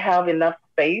might not have enough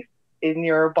space in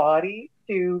your body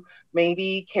to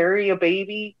maybe carry a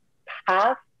baby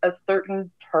past a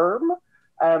certain term.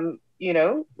 You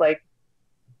know, like,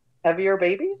 heavier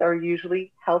babies are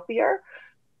usually healthier.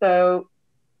 So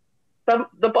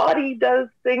the body does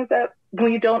things that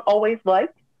we don't always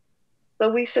like. So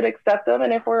we should accept them.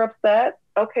 And if we're upset,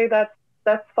 okay, that's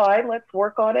fine. Let's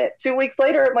work on it. 2 weeks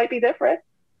later, it might be different.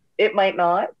 It might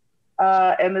not.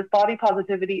 And this body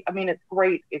positivity, I mean, it's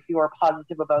great if you are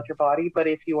positive about your body, but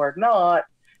if you are not,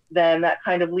 then that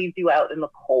kind of leaves you out in the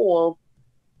cold,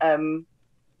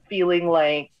 feeling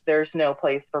like there's no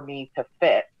place for me to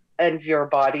fit. And your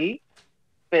body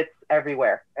fits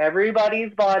everywhere.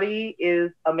 Everybody's body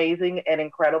is amazing and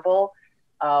incredible,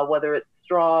 whether it's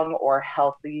strong or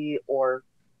healthy or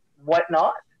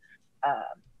whatnot.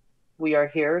 we are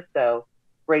here. So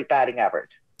great batting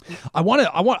average.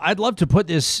 I'd love to put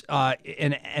this,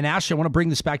 and Ashley, I want to bring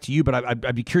this back to you, but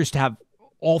I'd be curious to have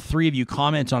all three of you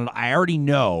comment on it. I already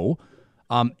know.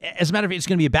 As a matter of fact, it's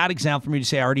going to be a bad example for me to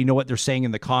say I already know what they're saying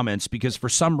in the comments, because for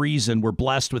some reason we're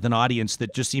blessed with an audience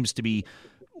that just seems to be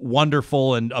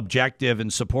wonderful and objective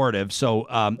and supportive. So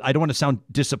I don't want to sound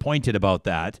disappointed about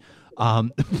that.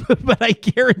 But I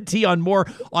guarantee on more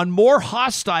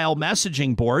hostile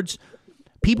messaging boards,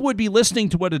 people would be listening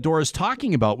to what Adora's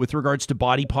talking about with regards to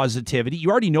body positivity.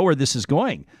 You already know where this is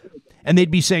going. And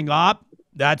they'd be saying,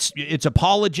 it's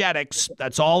apologetics.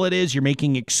 That's all it is. You're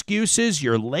making excuses.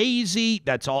 You're lazy.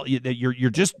 That's all. You're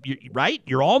right.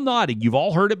 You're all nodding. You've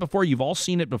all heard it before. You've all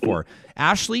seen it before.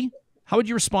 Ashley, how would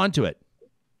you respond to it?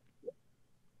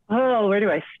 Oh, where do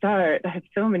I start? I have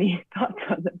so many thoughts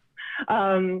on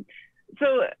this.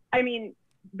 So, I mean,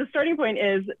 the starting point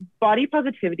is body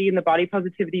positivity, and the body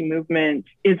positivity movement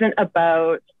isn't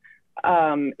about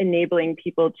enabling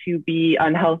people to be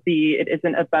unhealthy. It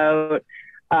isn't about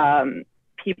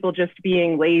people just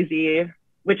being lazy,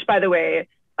 which, by the way,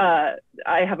 I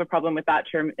have a problem with that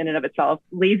term in and of itself.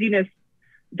 Laziness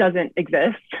doesn't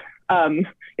exist.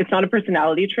 It's not a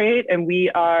personality trait, and we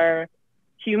are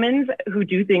humans who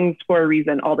do things for a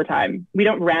reason all the time. We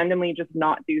don't randomly just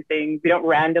not do things. We don't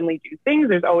randomly do things.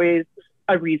 There's always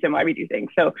a reason why we do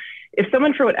things. So if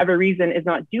someone, for whatever reason, is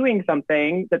not doing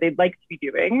something that they'd like to be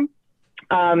doing,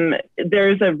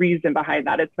 there's a reason behind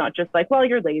that. It's not just like, well,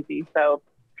 you're lazy. So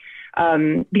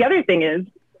the other thing is,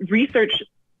 research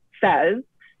says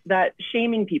that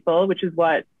shaming people, which is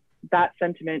what that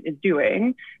sentiment is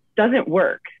doing, doesn't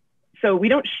work. So we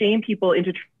don't shame people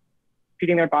into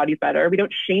treating their bodies better. We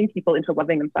don't shame people into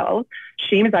loving themselves.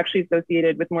 Shame is actually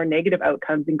associated with more negative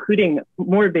outcomes, including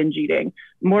more binge eating,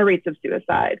 more rates of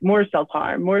suicide, more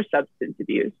self-harm, more substance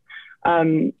abuse.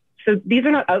 So these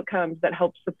are not outcomes that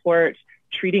help support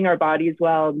treating our bodies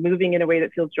well, moving in a way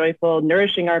that feels joyful,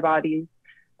 nourishing our bodies.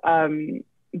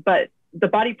 But the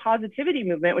body positivity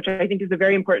movement, which I think is a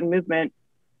very important movement,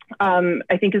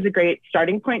 I think is a great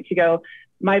starting point to go,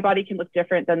 my body can look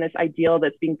different than this ideal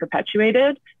that's being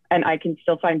perpetuated, and I can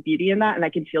still find beauty in that, and I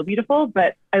can feel beautiful.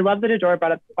 But I love that Adora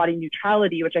brought up body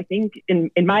neutrality, which I think, in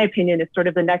my opinion, is sort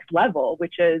of the next level,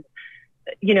 which is,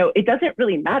 it doesn't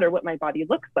really matter what my body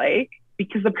looks like,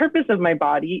 because the purpose of my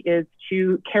body is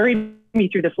to carry me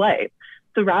through this life.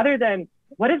 So rather than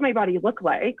what does my body look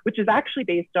like, which is actually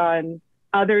based on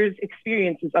others'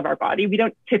 experiences of our body, we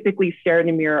don't typically stare in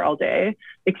a mirror all day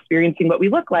experiencing what we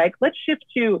look like. Let's shift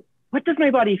to, what does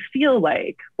my body feel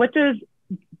like? What does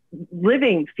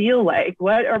living feel like?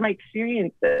 What are my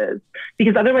experiences?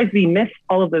 Because otherwise we miss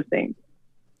all of those things.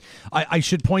 I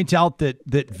should point out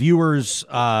that viewers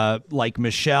like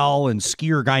Michelle and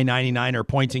Skier Guy 99 are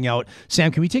pointing out,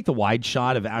 Sam, can we take the wide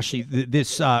shot of Ashley?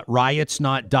 This riots,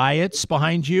 not diets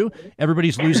behind you.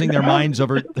 Everybody's losing their minds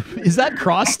over. Is that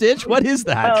cross stitch? What is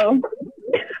that?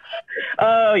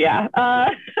 Oh yeah.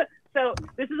 So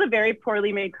this is a very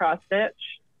poorly made cross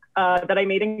stitch that I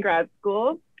made in grad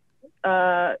school.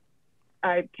 I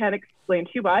can't explain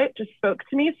to you why. It just spoke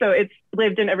to me. So it's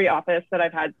lived in every office that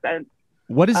I've had since.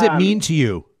 What does it mean to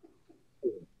you?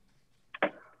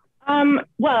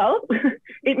 Well,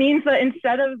 it means that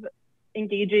instead of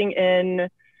engaging in,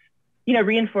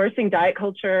 reinforcing diet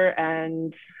culture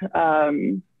and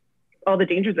all the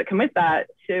dangers that come with that,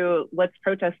 to let's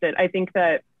protest it. I think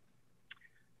that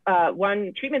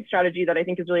one treatment strategy that I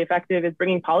think is really effective is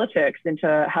bringing politics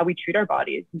into how we treat our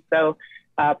bodies. And so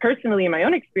personally, in my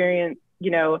own experience,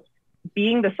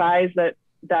 being the size that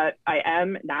I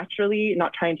am naturally,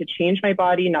 not trying to change my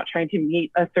body, not trying to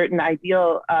meet a certain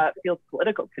ideal, feels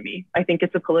political to me. I think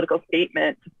it's a political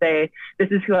statement to say, this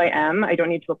is who I am. I don't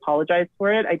need to apologize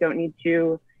for it. I don't need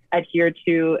to adhere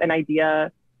to an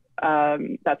idea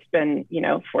that's been,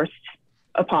 forced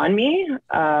upon me.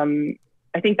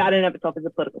 I think that in and of itself is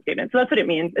a political statement. So that's what it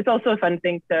means. It's also a fun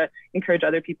thing to encourage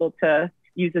other people to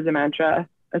use as a mantra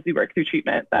as we work through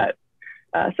treatment, that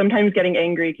sometimes getting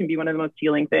angry can be one of the most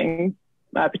healing things.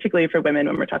 Particularly for women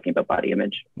when we're talking about body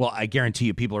image. Well, I guarantee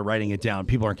you people are writing it down.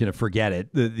 People aren't going to forget it.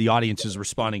 The audience is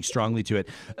responding strongly to it.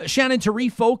 Shannon, to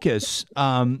refocus,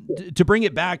 to bring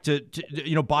it back to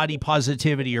body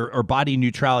positivity or body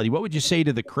neutrality, what would you say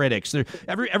to the critics?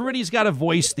 Everybody's got a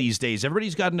voice these days.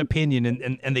 Everybody's got an opinion,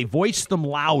 and they voice them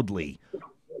loudly.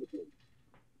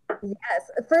 Yes.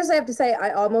 First, I have to say,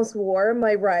 I almost wore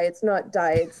my Riots Not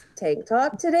Diets tank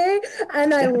top today.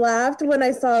 And I laughed when I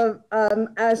saw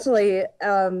Ashley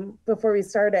before we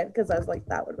started, because I was like,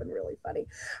 that would have been really funny.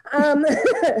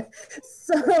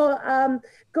 So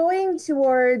going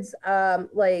towards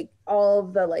all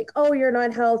of the like, oh, you're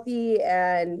not healthy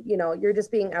and, you know, you're just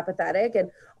being apathetic.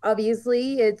 And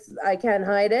obviously I can't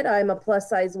hide it. I'm a plus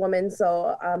size woman,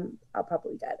 so I'll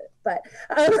probably get it. But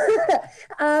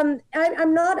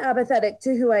I'm not apathetic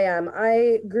to who I am.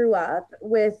 I grew up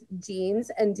with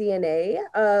genes and DNA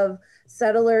of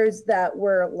settlers that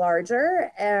were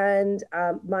larger, and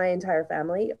my entire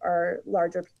family are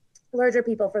larger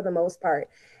people for the most part.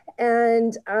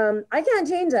 And I can't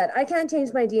change that. I can't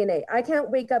change my DNA. I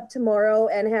can't wake up tomorrow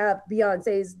and have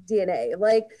Beyonce's DNA.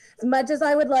 Like, as much as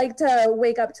I would like to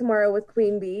wake up tomorrow with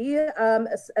Queen Bee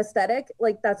aesthetic,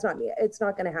 like, that's not me. It's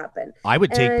not going to happen. I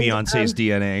would take Beyonce's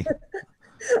DNA.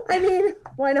 I mean,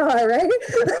 why not, right?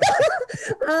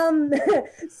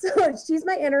 So she's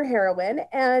my inner heroine.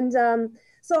 And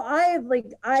so I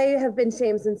have been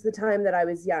shamed since the time that I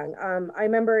was young. I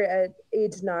remember at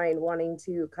age 9 wanting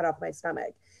to cut off my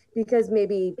stomach because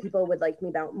maybe people would like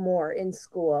me more in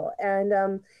school.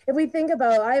 And if we think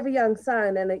about, I have a young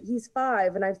son and he's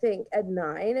 5, and I think at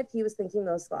 9, if he was thinking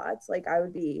those thoughts, like I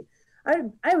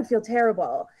would feel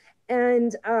terrible.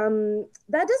 And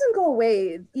that doesn't go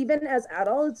away. Even as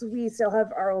adults, we still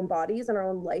have our own bodies and our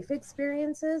own life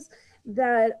experiences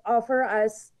that offer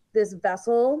us this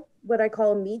vessel, what I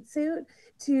call a meat suit,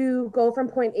 to go from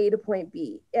point A to point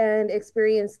B and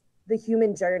experience the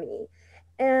human journey.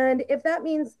 And if that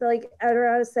means, like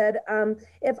Adora said,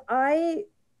 if I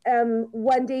am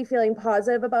one day feeling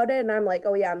positive about it and I'm like,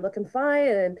 oh yeah, I'm looking fine,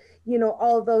 and you know,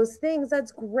 all of those things,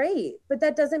 that's great. But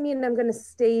that doesn't mean I'm going to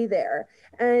stay there.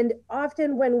 And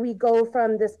often when we go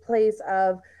from this place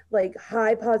of like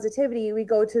high positivity, we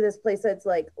go to this place that's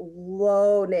like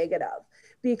low negative,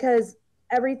 because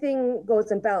everything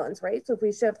goes in balance, right? So if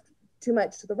we shift too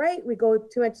much to the right, we go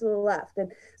too much to the left.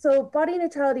 And so body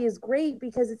neutrality is great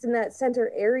because it's in that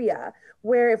center area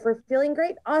where if we're feeling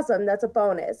great, awesome, that's a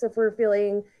bonus. If we're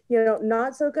feeling, you know,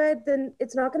 not so good, then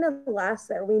it's not going to last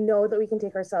there. We know that we can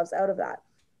take ourselves out of that.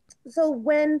 So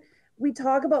when we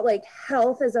talk about like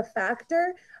health as a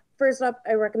factor, first up,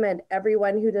 I recommend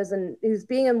everyone who's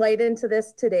being enlightened to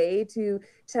this today to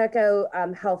check out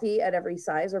Healthy at Every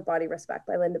Size, or Body Respect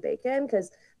by Linda Bacon, because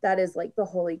that is like the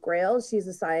holy grail. She's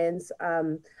a science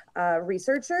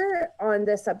researcher on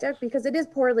this subject because it is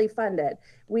poorly funded.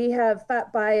 We have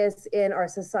fat bias in our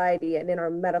society and in our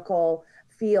medical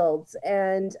fields.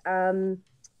 And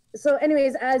so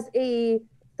anyways, as a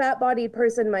fat-bodied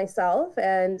person myself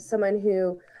and someone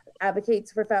who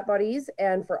advocates for fat bodies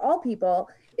and for all people,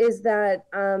 is that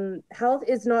health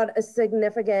is not a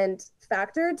significant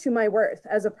factor to my worth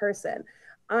as a person.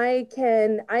 I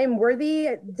am worthy.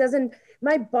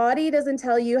 My body doesn't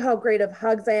tell you how great of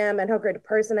hugs I am and how great a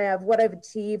person I have, what I've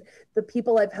achieved, the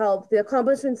people I've helped, the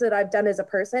accomplishments that I've done as a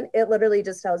person. It literally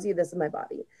just tells you this is my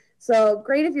body. So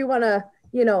great if you want to,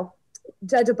 you know,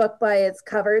 judge a book by its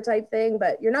cover type thing,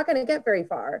 but you're not going to get very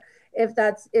far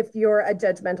if you're a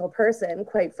judgmental person,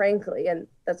 quite frankly. And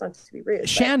that's not to be rude.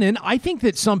 Shannon, I think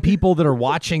that some people that are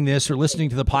watching this or listening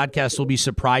to the podcast will be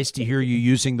surprised to hear you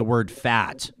using the word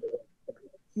fat.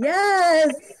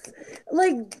 Yes.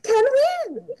 Like, can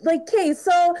we, like, okay,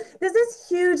 so this is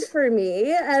huge for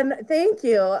me, and thank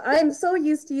you. I'm so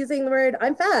used to using the word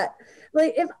I'm fat.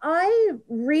 Like, if I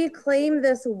reclaim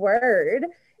this word,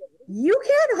 you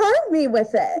can't harm me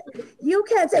with it. You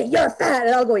can't say you're fat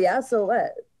and I'll go, yeah, so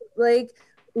what? Like,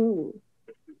 ooh,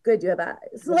 good, you have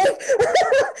eyes. Like,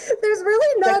 there's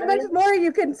really not much more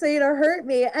you can say to hurt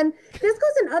me. And this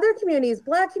goes in other communities,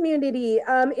 Black community,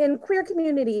 in queer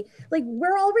community. Like,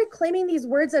 we're all reclaiming these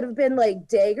words that have been like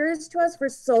daggers to us for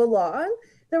so long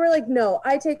that we're like, no,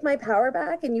 I take my power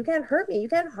back and you can't hurt me. You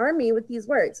can't harm me with these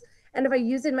words. And if I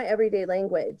use it in my everyday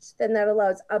language, then that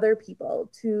allows other people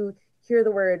to hear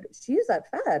the word, she used that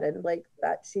fat, and like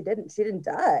that she didn't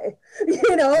die,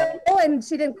 you know, and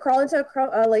she didn't crawl into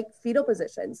a like fetal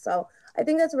position. So I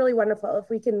think that's really wonderful if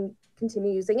we can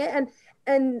continue using it.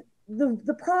 And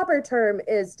the proper term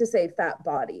is to say fat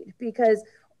bodied, because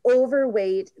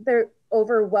overweight, they're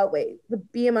over what weight? The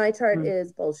BMI chart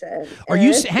is bullshit. Are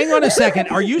you hang on a second?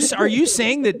 Are you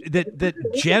saying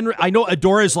that Jen? I know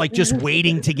Adora is like just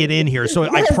waiting to get in here, so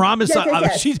yes, I promise.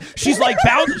 Yes. She's like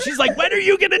bound. She's like, when are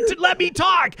you gonna let me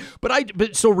talk?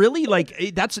 But so really,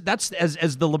 like that's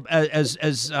as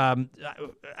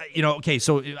you know. Okay,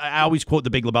 so I always quote the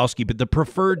Big Lebowski, but the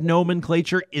preferred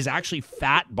nomenclature is actually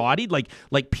fat bodied.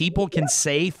 Like people can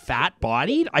say fat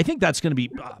bodied. I think that's gonna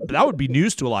be that would be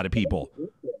news to a lot of people.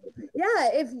 Yeah,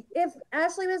 if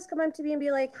Ashley was to come up to me and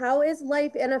be like, how is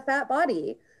life in a fat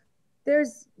body?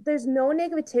 There's no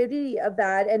negativity of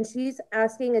that, and she's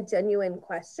asking a genuine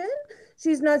question.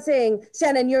 She's not saying,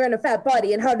 Shannon, you're in a fat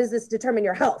body, and how does this determine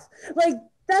your health? Like,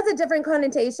 that's a different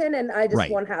connotation, and I just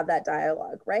Right. won't have that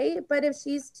dialogue, right? But if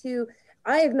she's to,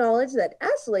 I acknowledge that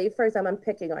Ashley, for example, I'm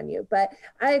picking on you, but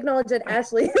I acknowledge that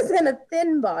Ashley is in a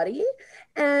thin body,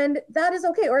 and that is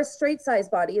okay, or a straight size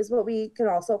body is what we can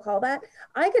also call that.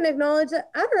 I can acknowledge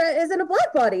that Adora is in a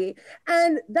black body,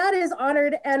 and that is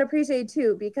honored and appreciated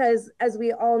too, because as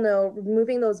we all know,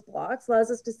 removing those blocks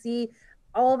allows us to see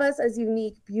all of us as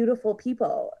unique, beautiful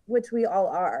people, which we all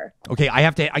are. Okay,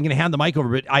 I'm going to hand the mic over,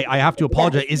 but I have to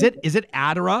apologize. Yes. Is it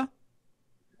Adora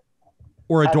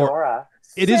or Adora? Adora.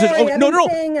 It is. Sorry, Oh, I've no, been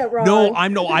saying it wrong. no. I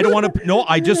don't want to. No,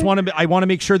 I just want to. I want to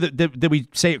make sure that we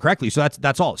say it correctly. So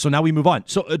that's all. So now we move on.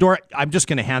 So Adora, I'm just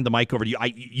going to hand the mic over to you.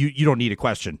 You don't need a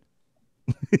question.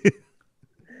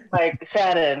 Like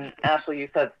Shannon, Ashley, you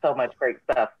said so much great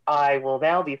stuff. I will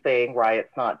now be saying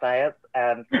riots, not diets,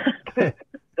 and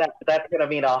that's going to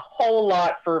mean a whole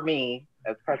lot for me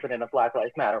as president of Black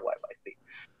Lives Matter YYC.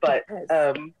 But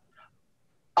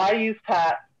I use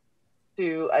fat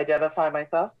to identify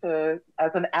myself as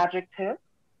an adjective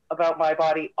about my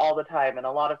body all the time, and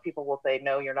a lot of people will say,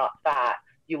 "No, you're not fat.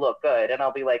 You look good," and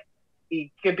I'll be like,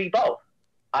 "It could be both.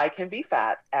 I can be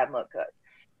fat and look good."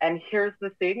 And here's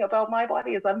the thing about my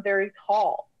body is I'm very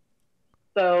tall.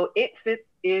 So it fits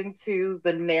into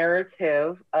the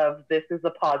narrative of this is a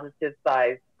positive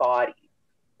size body,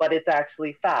 but it's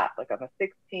actually fat. Like I'm a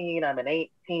 16, I'm an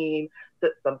 18,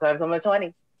 sometimes I'm a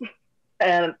 20.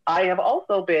 And I have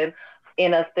also been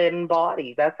in a thin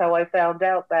body. That's how I found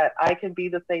out that I can be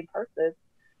the same person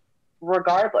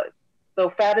regardless. So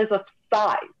fat is a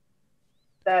size.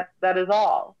 That is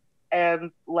all. And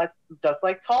just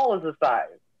like tall is a size.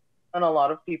 And a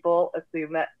lot of people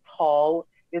assume that tall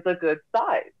is a good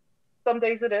size. Some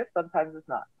days it is, sometimes it's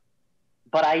not.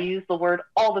 But I use the word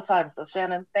all the time. So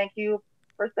Shannon, thank you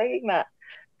for saying that.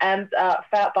 And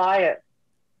fat bias.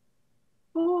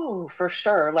 Ooh, for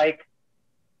sure. Like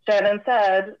Shannon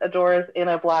said, Adora's in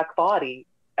a black body,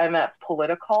 and that's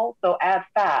political. So add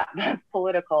fat, that's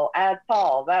political. Add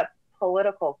tall, that's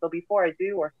political. So before I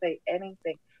do or say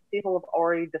anything, people have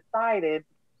already decided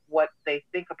what they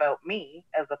think about me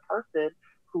as a person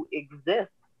who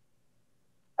exists,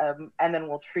 and then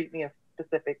will treat me a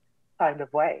specific kind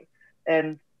of way.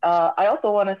 And I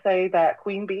also want to say that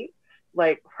Queen Bee,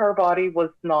 like her body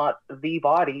was not the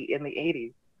body in the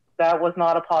 80s. That was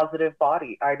not a positive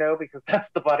body. I know because that's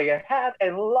the body I had,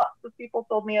 and lots of people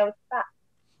told me I was fat,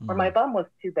 or my bum was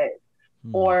too big,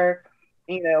 or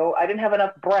I didn't have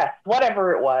enough breasts,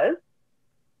 whatever it was.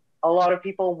 A lot of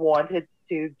people wanted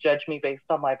to judge me based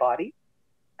on my body.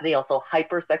 They also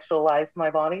hypersexualized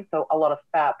my body. So a lot of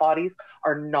fat bodies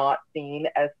are not seen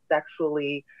as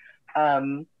sexually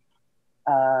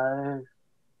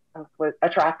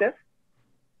attractive,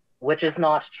 which is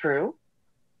not true.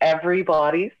 Every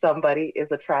body somebody is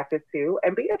attracted to,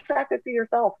 and be attracted to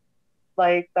yourself.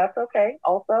 Like, that's okay.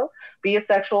 Also, be a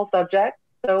sexual subject,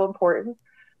 so important.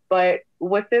 But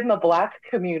within the Black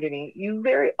community, you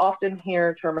very often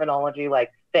hear terminology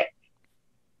like thick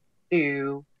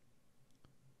to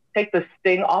take the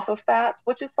sting off of fat,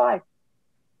 which is fine.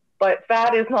 But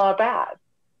fat is not bad.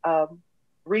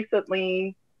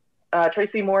 Recently,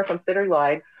 Tracy Moore from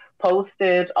Citterline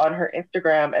posted on her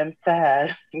Instagram and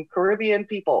said, Caribbean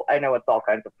people, I know it's all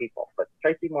kinds of people, but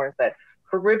Tracy Moore said,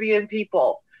 Caribbean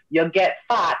people, you get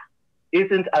fat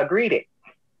isn't a greeting.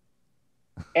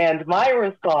 And my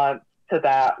response to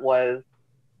that was,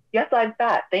 yes, I'm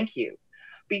fat, thank you.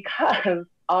 Because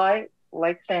I,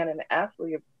 like Shannon and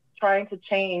Ashley, am trying to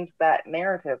change that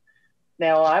narrative.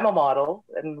 Now, I'm a model,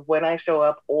 and when I show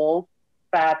up old,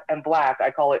 fat, and Black, I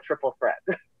call it triple threat.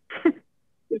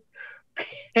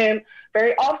 And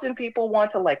very often people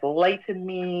want to lighten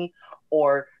me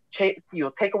or take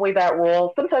away that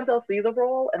role. Sometimes I'll see the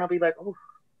role and I'll be like, oh,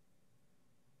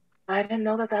 I didn't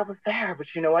know that was there, but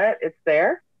you know what? It's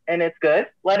there and it's good.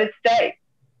 Let it stay.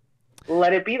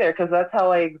 Let it be there, because that's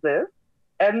how I exist.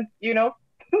 And,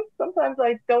 sometimes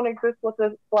I don't exist with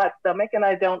a flat stomach, and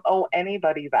I don't owe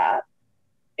anybody that,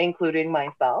 including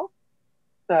myself.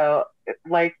 So,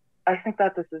 I think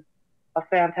that this is a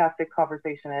fantastic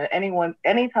conversation. And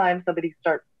anytime somebody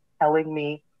starts telling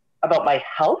me about my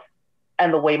health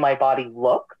and the way my body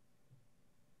looks,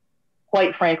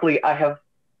 quite frankly, I have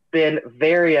been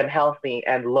very unhealthy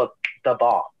and looked the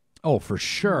bomb. Oh, for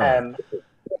sure.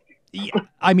 Yeah,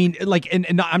 I mean,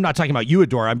 and I'm not talking about you,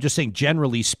 Adora. I'm just saying,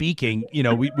 generally speaking,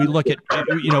 we look at,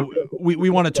 we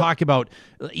want to talk about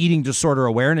Eating Disorder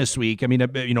Awareness Week. I mean,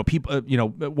 people,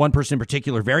 one person in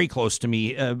particular, very close to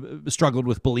me, struggled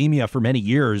with bulimia for many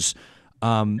years.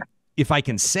 If I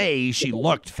can say, she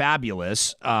looked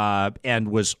fabulous and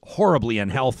was horribly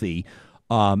unhealthy.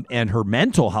 and her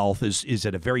mental health is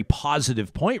at a very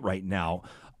positive point right now.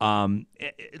 Can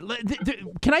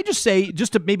I just say,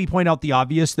 just to maybe point out the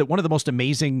obvious, that one of the most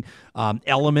amazing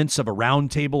elements of a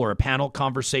roundtable or a panel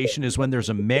conversation is when there's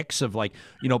a mix of, like,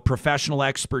 professional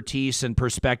expertise and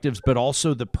perspectives, but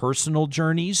also the personal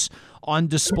journeys on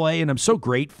display. And I'm so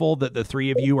grateful that the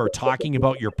three of you are talking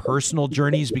about your personal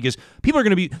journeys, because there's going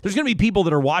to be people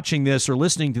that are watching this or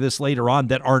listening to this later on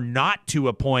that are not to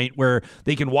a point where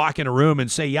they can walk in a room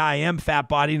and say, yeah, I am fat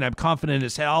bodied and I'm confident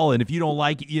as hell. And if you don't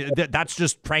like it, that's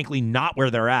just frankly not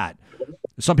where they're at.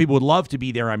 Some people would love to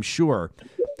be there, I'm sure.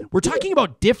 We're talking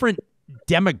about different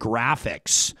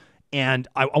demographics. And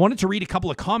I wanted to read a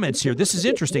couple of comments here. This is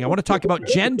interesting. I want to talk about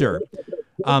gender.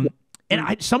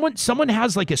 And someone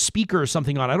has like a speaker or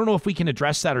something on. I don't know if we can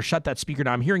address that or shut that speaker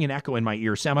down. I'm hearing an echo in my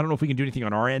ear. Sam, I don't know if we can do anything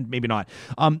on our end. Maybe not.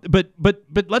 But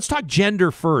let's talk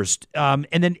gender first. And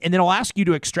then I'll ask you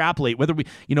to extrapolate whether we,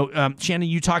 Shannon,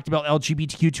 you talked about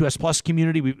LGBTQ2S+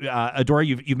 community. Adora,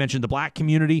 you've mentioned the Black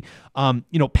community.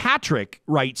 Patrick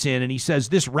writes in and he says,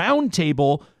 this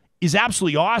roundtable is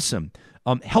absolutely awesome.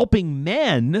 Helping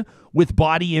men with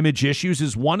body image issues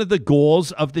is one of the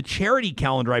goals of the charity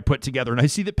calendar I put together. And I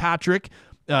see that Patrick,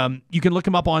 you can look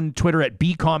him up on Twitter at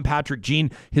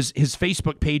 @BcomPatrickGean. His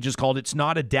Facebook page is called It's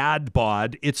Not a Dad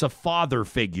Bod, It's a Father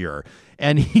Figure.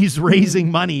 And he's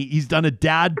raising money. He's done a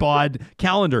dad bod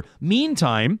calendar.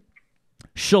 Meantime,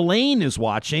 Shalane is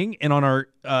watching, and on our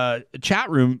chat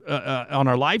room, on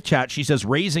our live chat, she says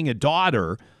raising a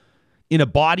daughter in a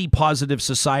body-positive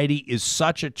society is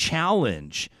such a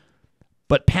challenge,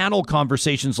 but panel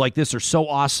conversations like this are so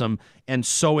awesome and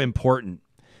so important.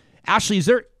 Ashley, is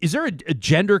there a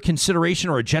gender consideration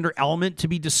or a gender element to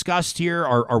be discussed here?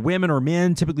 Are women or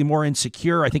men typically more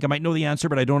insecure? I think I might know the answer,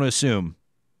 but I don't assume.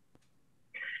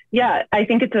 Yeah, I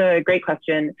think it's a great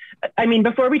question. I mean,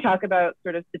 before we talk about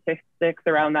sort of statistics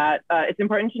around that, it's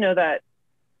important to know that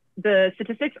the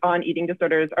statistics on eating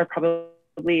disorders are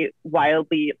probably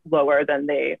wildly lower than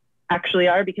they actually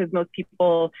are, because most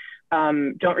people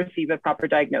don't receive a proper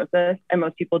diagnosis and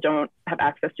most people don't have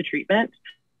access to treatment.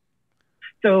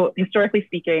 So historically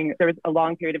speaking, there was a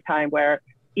long period of time where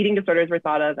eating disorders were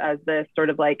thought of as this sort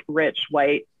of like rich,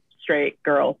 white, straight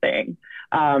girl thing.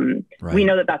 Right. We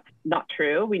know that that's not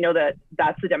true. We know that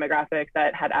that's the demographic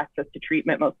that had access to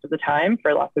treatment most of the time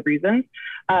for lots of reasons.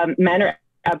 Men are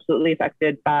absolutely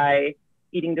affected by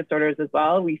eating disorders as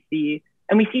well. We see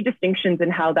distinctions in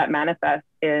how that manifests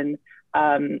in,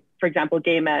 for example,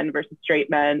 gay men versus straight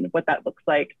men. What that looks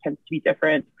like tends to be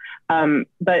different.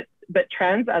 But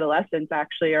trans adolescents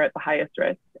actually are at the highest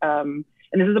risk. And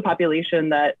this is a population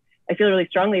that I feel really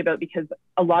strongly about, because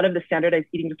a lot of the standardized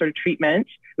eating disorder treatment,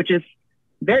 which is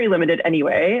very limited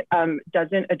anyway,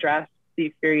 doesn't address the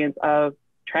experience of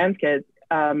trans kids.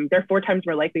 They're 4 times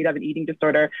more likely to have an eating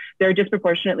disorder. They're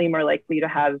disproportionately more likely to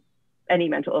have any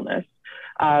mental illness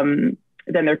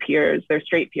than their peers, their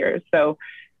straight peers, so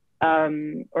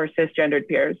or cisgendered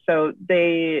peers. So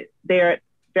they are at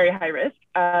very high risk.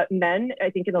 Men, I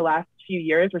think in the last few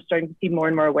years, we're starting to see more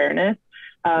and more awareness.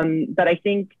 But I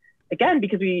think, again,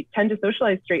 because we tend to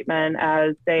socialize straight men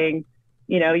as saying,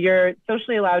 you're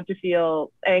socially allowed to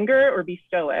feel anger or be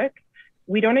stoic,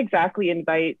 we don't exactly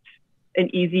invite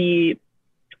an easy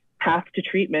path to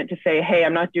treatment to say, hey,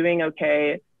 I'm not doing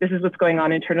okay. This is what's going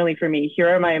on internally for me. Here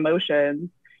are my emotions.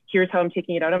 Here's how I'm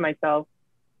taking it out on myself,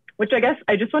 which I guess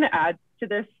I just want to add to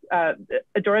this.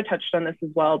 Adora touched on this as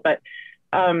well, but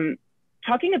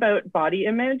talking about body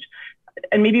image,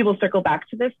 and maybe we'll circle back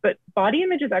to this, but body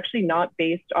image is actually not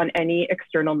based on any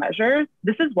external measures.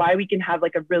 This is why we can have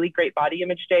like a really great body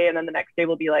image day, and then the next day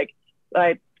we'll be like,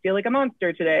 I feel like a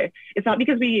monster today. It's not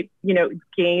because we,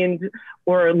 gained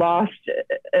or lost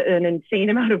an insane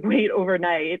amount of weight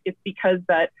overnight. It's because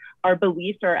that our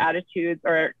beliefs, our attitudes,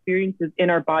 our experiences in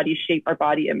our body shape our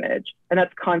body image, and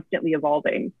that's constantly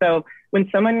evolving. So when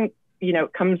someone,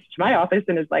 comes to my office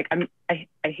and is like, I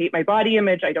hate my body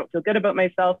image, I don't feel good about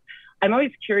myself, I'm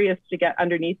always curious to get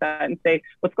underneath that and say,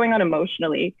 what's going on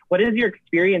emotionally? What is your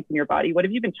experience in your body? What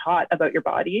have you been taught about your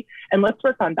body? And let's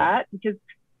work on that, because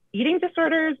eating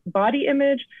disorders, body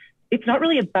image, it's not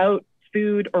really about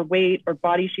food or weight or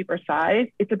body shape or size.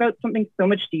 It's about something so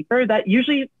much deeper that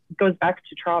usually goes back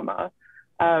to trauma.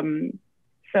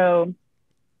 So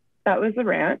that was a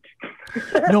rant.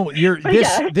 No,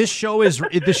 this show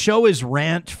is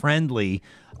rant friendly.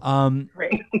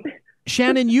 Great.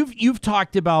 Shannon, you've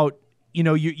talked about,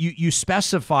 you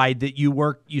specified that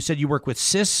you said you work with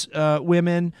cis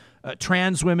women,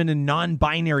 trans women, and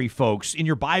non-binary folks. In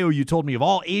your bio, you told me of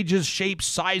all ages, shapes,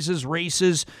 sizes,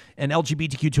 races, and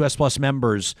LGBTQ2S+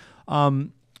 members.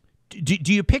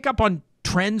 Do you pick up on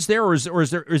trends there, or is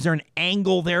there an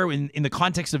angle there in the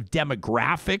context of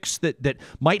demographics that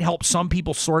might help some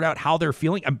people sort out how they're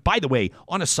feeling? And by the way,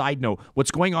 on a side note,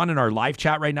 what's going on in our live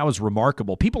chat right now is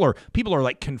remarkable. People are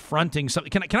like confronting something.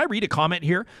 Can I read a comment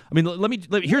here? I mean,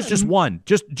 here's just one.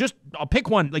 Just I'll pick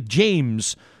one. Like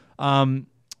James.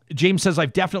 James says,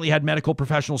 I've definitely had medical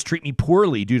professionals treat me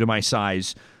poorly due to my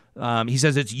size. He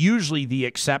says it's usually the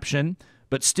exception,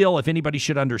 but still, if anybody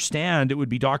should understand, it would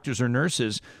be doctors or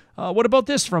nurses. What about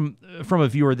this from a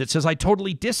viewer that says, I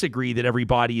totally disagree that every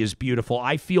body is beautiful.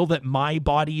 I feel that my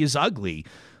body is ugly.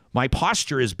 My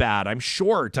posture is bad. I'm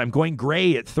short. I'm going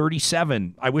gray at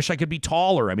 37. I wish I could be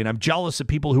taller. I mean, I'm jealous of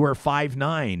people who are 5'9".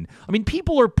 I mean,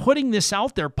 people are putting this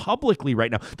out there publicly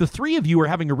right now. The three of you are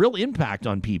having a real impact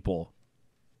on people.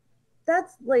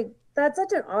 That's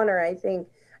such an honor, I think.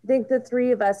 I think the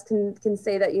three of us can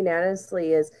say that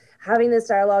unanimously, is having this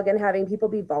dialogue and having people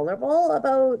be vulnerable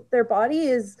about their body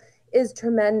is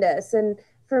tremendous. And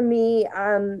for me,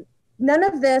 none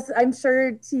of this, I'm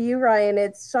sure to you, Ryan,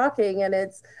 it's shocking and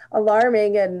it's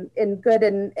alarming and good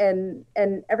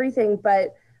and everything,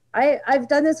 but I've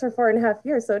done this for 4.5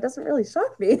 years, so it doesn't really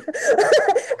shock me.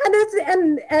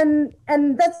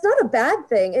 and that's not a bad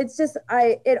thing. It's just,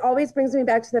 it always brings me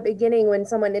back to the beginning when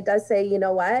someone does say, you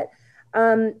know what,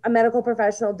 a medical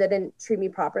professional didn't treat me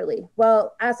properly.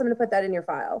 Well, ask them to put that in your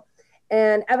file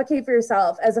and advocate for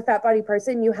yourself. As a fat body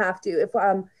person, you have to.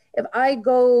 If I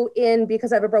go in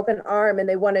because I have a broken arm and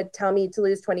they want to tell me to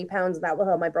lose 20 pounds, that will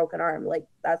help my broken arm. Like,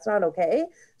 that's not okay.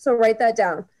 So write that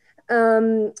down.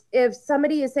 If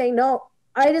somebody is saying, no,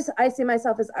 I see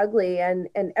myself as ugly and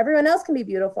everyone else can be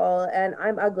beautiful and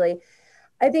I'm ugly,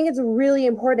 I think it's really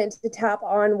important to tap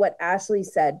on what Ashley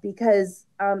said, because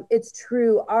it's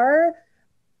true.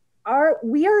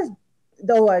 We are,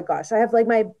 oh my gosh, I have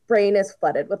my brain is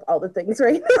flooded with all the things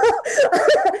right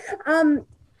now.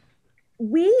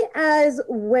 We as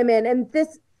women, and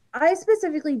this, I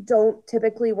specifically don't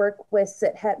typically work with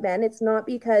sit-het men. It's not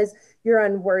because you're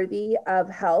unworthy of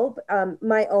help.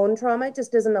 My own trauma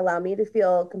just doesn't allow me to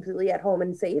feel completely at home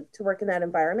and safe to work in that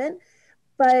environment.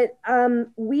 But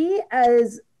we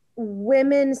as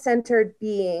women-centered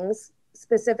beings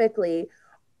specifically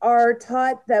are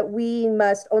taught that we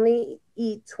must only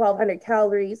eat 1,200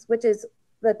 calories, which is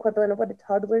the equivalent of what a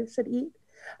toddler should eat.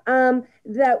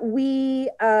 That we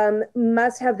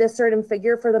must have this certain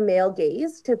figure for the male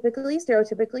gaze,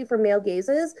 stereotypically for male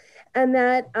gazes, and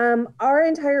that our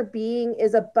entire being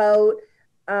is about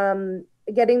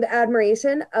getting the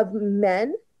admiration of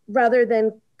men rather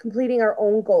than completing our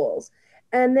own goals.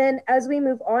 And then as we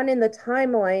move on in the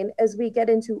timeline, as we get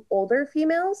into older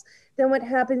females, then what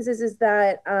happens is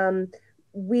that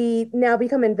we now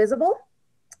become invisible.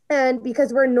 And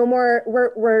because we're no more,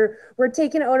 we're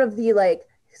taken out of the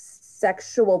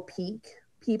sexual peak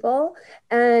people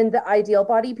and the ideal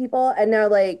body people, and now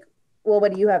well,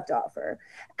 what do you have to offer?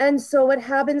 And so what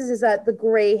happens is that the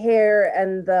gray hair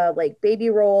and the baby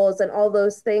rolls and all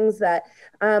those things that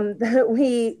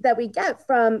we get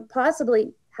from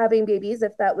possibly having babies,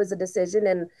 if that was a decision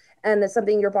and it's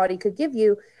something your body could give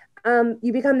you,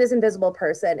 you become this invisible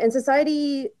person. And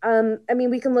society,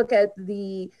 we can look at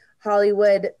the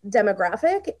Hollywood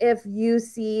demographic. If you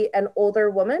see an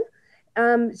older woman,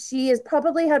 she has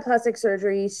probably had plastic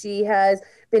surgery. She has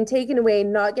been taken away,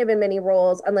 not given many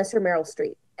roles unless you're Meryl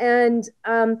Streep. And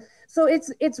so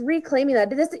it's reclaiming that.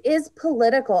 This is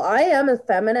political. I am a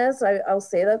feminist. I'll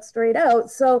say that straight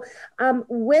out. So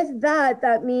with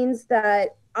that means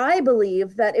that I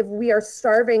believe that if we are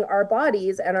starving our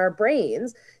bodies and our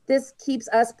brains, this keeps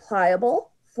us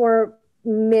pliable for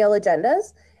male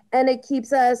agendas, and it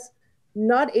keeps us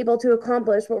not able to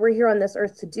accomplish what we're here on this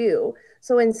earth to do.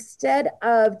 So instead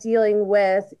of dealing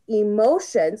with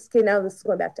emotions, okay, now this is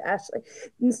going back to Ashley,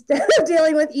 instead of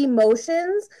dealing with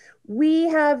emotions, we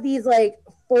have these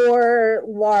 4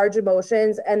 large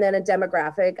emotions and then a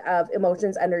demographic of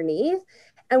emotions underneath.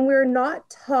 And we're not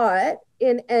taught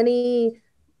in any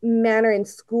manner in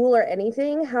school or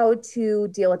anything how to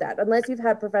deal with that, unless you've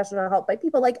had professional help by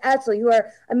people like Ashley, who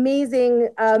are amazing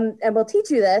and will teach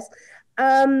you this.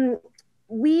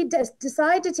 We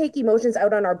decide to take emotions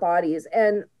out on our bodies,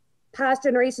 and past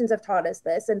generations have taught us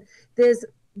this. And this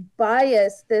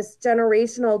bias, this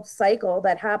generational cycle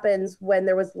that happens when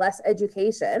there was less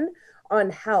education on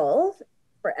health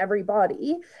for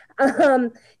everybody,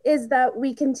 is that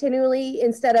we continually,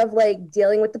 instead of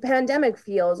dealing with the pandemic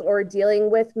feels or dealing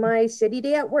with my shitty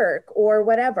day at work or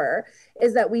whatever,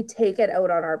 is that we take it out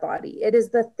on our body. It is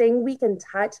the thing we can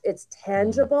touch. It's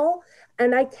tangible.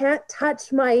 And I can't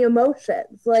touch my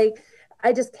emotions.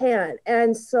 I just can't.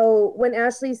 And so when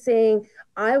Ashley's saying,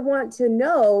 I want to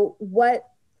know what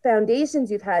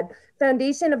foundations you've had.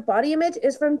 Foundation of body image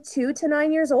is from 2 to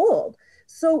 9 years old.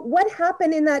 So what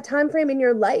happened in that time frame in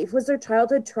your life? Was there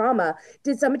childhood trauma?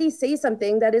 Did somebody say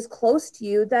something that is close to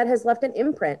you that has left an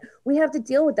imprint? We have to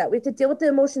deal with that. We have to deal with the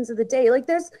emotions of the day. Like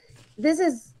this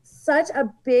is such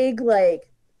a big like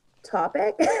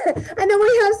topic. And then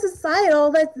we have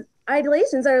societal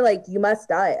idolations that are like, you must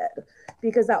diet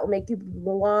because that will make you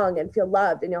belong and feel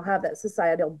loved and you'll have that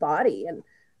societal body. And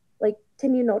like,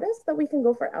 can you notice that we can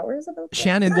go for hours about that?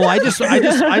 Shannon, well, I just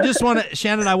want to,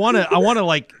 Shannon, I want to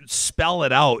like spell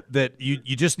it out that you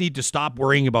just need to stop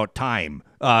worrying about time.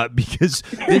 Because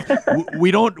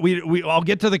I'll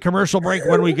get to the commercial break.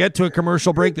 When we get to a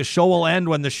commercial break, the show will end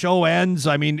when the show ends.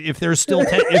 I mean, if there's still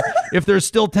 10, if there's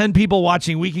still 10 people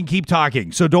watching, we can keep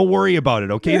talking. So don't worry about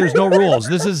it. Okay. There's no rules.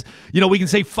 This is, we can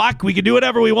say, fuck, we can do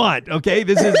whatever we want. Okay.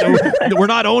 We're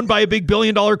not owned by a big $1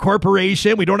 billion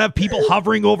corporation. We don't have people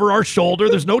hovering over our shoulder.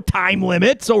 There's no time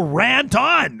limit. So rant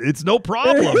on. It's no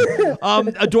problem.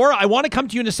 Adora, I want to come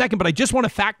to you in a second, but I just want to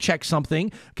fact check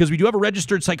something because we do have a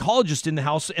registered psychologist in the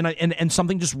house. And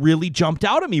something just really jumped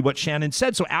out at me, what Shannon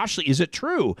said. So, Ashley, is it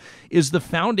true? Is the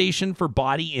foundation for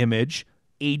body image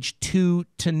age 2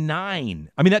 to 9?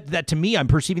 I mean, that to me, I'm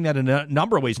perceiving that in a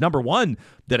number of ways. Number one,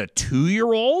 that a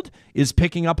 2-year-old is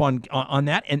picking up on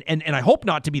that. And I hope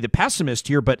not to be the pessimist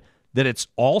here, but that it's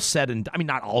all said and, I mean,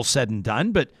 not all said and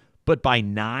done, but by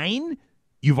 9,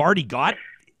 you've already got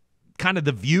kind of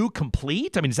the view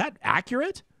complete. I mean, is that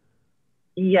accurate?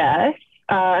 Yes.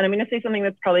 And I'm going to say something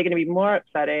that's probably going to be more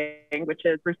upsetting, which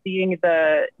is we're seeing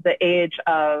the age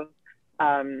of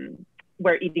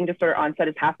where eating disorder onset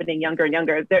is happening younger and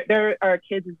younger. There are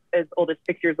kids as old as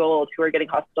 6 years old who are getting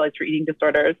hospitalized for eating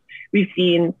disorders. We've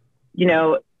seen,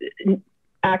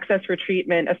 access for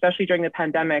treatment, especially during the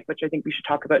pandemic, which I think we should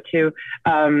talk about too,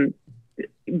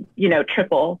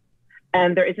 triple.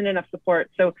 And there isn't enough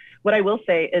support. So what I will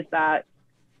say is that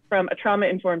from a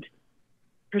trauma-informed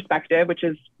perspective, which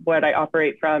is what I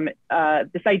operate from,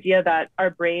 this idea that our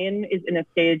brain is in a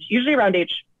stage, usually around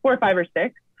age 4, 5, or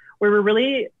 6, where we're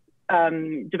really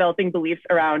developing beliefs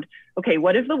around, okay,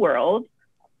 what is the world?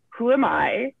 Who am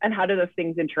I? And how do those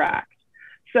things interact?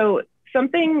 So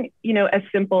something, as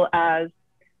simple as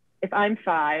if I'm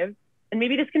 5, and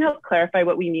maybe this can help clarify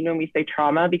what we mean when we say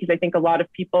trauma, because I think a lot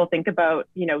of people think about,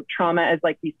 trauma as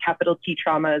like these capital T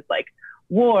traumas, like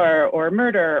war or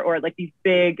murder or like these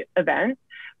big events.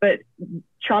 But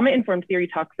trauma-informed theory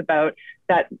talks about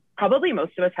that probably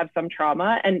most of us have some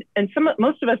trauma, and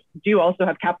most of us do also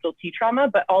have capital T trauma,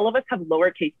 but all of us have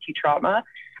lowercase t trauma.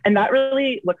 And that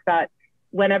really looks at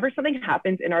whenever something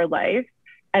happens in our life,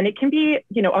 and it can be,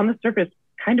 on the surface,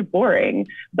 kind of boring,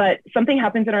 but something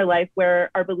happens in our life where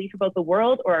our belief about the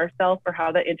world or ourself or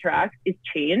how that interacts is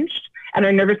changed, and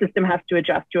our nervous system has to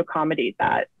adjust to accommodate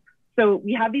that. So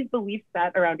we have these beliefs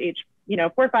set around age,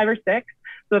 4, 5, or 6.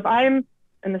 So if I'm,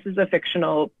 and this is a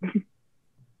fictional,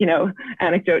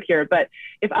 anecdote here, but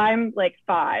if I'm like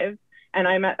 5 and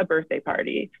I'm at a birthday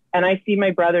party and I see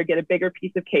my brother get a bigger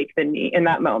piece of cake than me in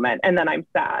that moment, and then I'm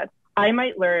sad, I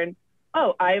might learn,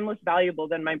 oh, I am less valuable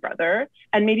than my brother.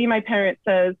 And maybe my parent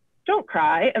says, don't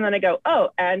cry. And then I go, oh,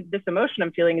 and this emotion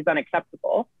I'm feeling is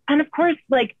unacceptable. And of course,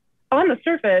 like on the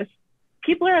surface,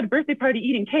 people are at a birthday party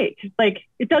eating cake. Like,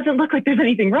 it doesn't look like there's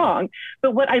anything wrong.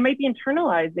 But what I might be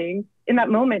internalizing in that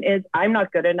moment is I'm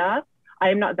not good enough. I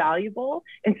am not valuable.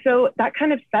 And so that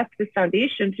kind of sets this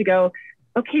foundation to go,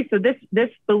 okay, so this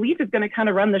belief is going to kind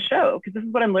of run the show, because this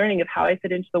is what I'm learning of how I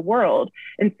fit into the world.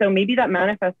 And so maybe that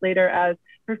manifests later as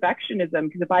perfectionism,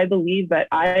 because if I believe that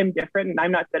I'm different and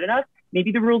I'm not good enough,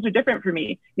 maybe the rules are different for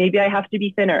me. Maybe I have to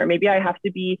be thinner. Maybe I have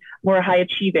to be more high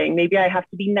achieving. Maybe I have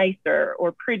to be nicer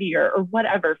or prettier or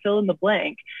whatever, fill in the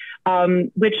blank,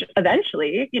 which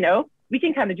eventually, we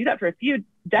can kind of do that for a few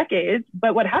decades.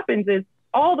 But what happens is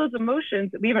all those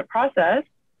emotions that we haven't processed,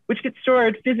 which get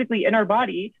stored physically in our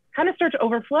body, kind of start to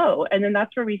overflow. And then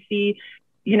that's where we see,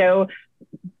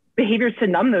 behaviors to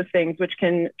numb those things, which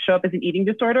can show up as an eating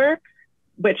disorder,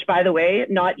 which, by the way,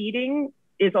 not eating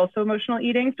is also emotional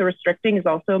eating. So restricting is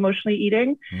also emotionally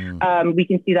eating. We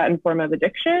can see that in form of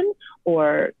addiction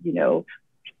or,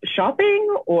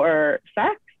 shopping or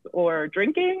sex or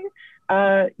drinking.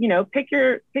 Pick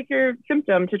your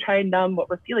symptom to try and numb what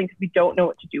we're feeling, because we don't know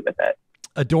what to do with it.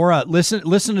 Adora,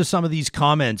 listen to some of these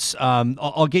comments.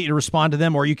 I'll get you to respond to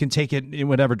them, or you can take it in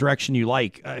whatever direction you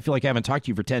like. I feel like I haven't talked to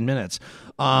you for 10 minutes.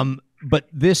 But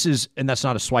this is, and that's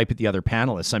not a swipe at the other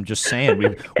panelists. I'm just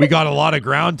saying we got a lot of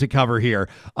ground to cover here.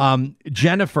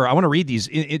 Jennifer, I want to read these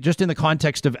just in the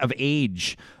context of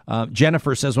age.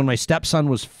 Jennifer says, when my stepson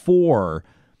was 4,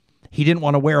 he didn't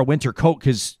want to wear a winter coat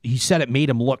because he said it made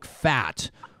him look fat.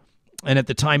 And at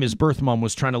the time, his birth mom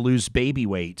was trying to lose baby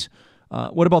weight.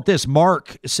 What about this?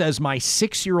 Mark says, my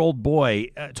 6-year-old boy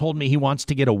told me he wants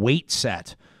to get a weight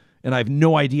set, and I have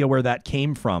no idea where that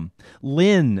came from.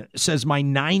 Lynn says, my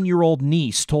 9-year-old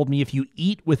niece told me if you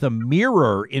eat with a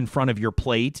mirror in front of your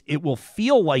plate, it will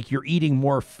feel like you're eating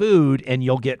more food and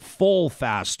you'll get full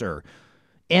faster.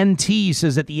 NT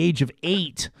says, at the age of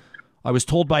 8, I was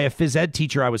told by a phys ed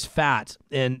teacher I was fat,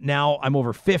 and now I'm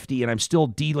over 50 and I'm still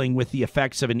dealing with the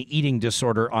effects of an eating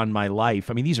disorder on my life.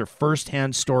 I mean, these are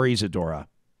firsthand stories, Adora.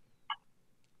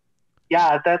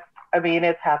 Yeah,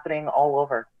 it's happening all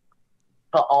over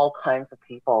to all kinds of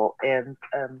people. And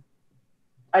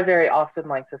I very often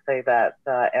like to say that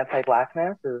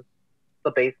anti-Blackness is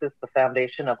the basis, the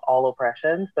foundation of all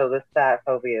oppression. So this fat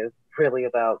phobia is really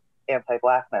about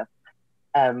anti-Blackness.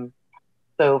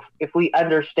 So if we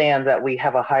understand that we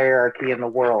have a hierarchy in the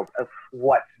world of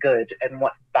what's good and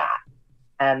what's bad,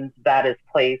 and that is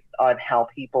placed on how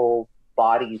people's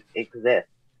bodies exist,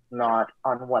 not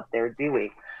on what they're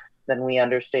doing, then we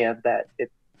understand that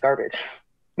it's garbage.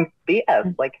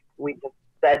 BS, like we just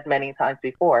said many times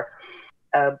before.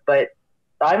 But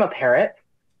I'm a parent,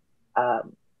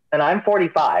 and I'm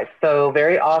 45, so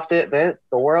very often the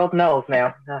world knows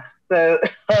now. So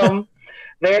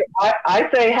I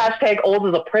say hashtag old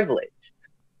is a privilege,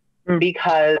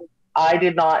 because I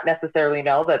did not necessarily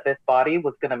know that this body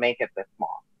was going to make it this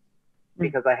small,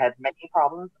 because I had many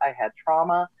problems. I had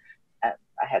trauma, and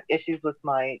I had issues with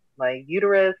my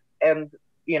uterus, and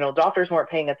doctors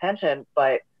weren't paying attention,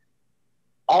 but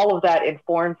all of that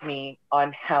informed me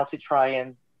on how to try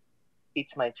and teach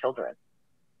my children.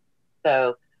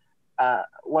 So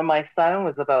when my son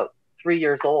was about 3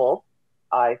 years old,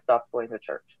 I stopped going to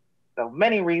church. So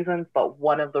many reasons, but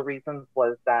one of the reasons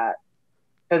was that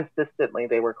consistently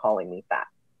they were calling me fat.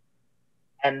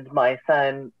 And my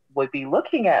son would be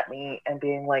looking at me and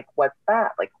being like, what's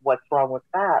that? Like, what's wrong with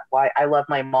that? Why? I love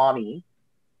my mommy.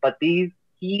 But he's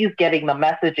getting the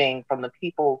messaging from the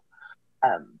people's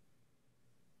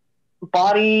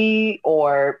body,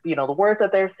 or, the words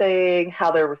that they're saying,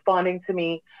 how they're responding to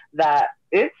me, that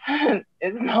it's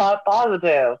not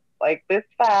positive. Like, this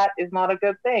fat is not a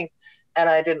good thing. And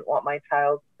I didn't want my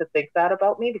child to think that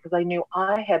about me, because I knew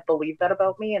I had believed that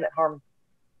about me, and it harmed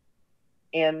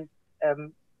me. And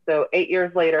so 8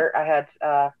 years later, I had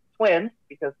twins,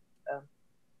 because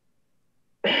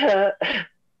I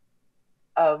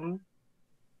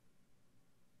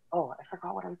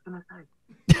forgot what I was going to say.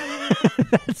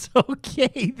 That's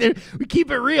okay. We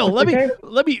keep it real. Let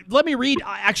me read.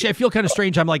 Actually, I feel kind of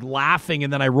strange. I'm like laughing,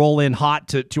 and then I roll in hot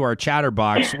to our chatter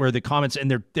box where the comments,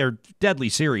 and they're deadly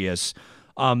serious.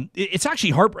 It's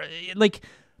actually like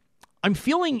I'm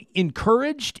feeling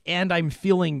encouraged and I'm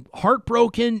feeling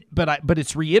heartbroken, but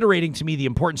it's reiterating to me the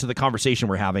importance of the conversation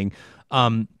we're having.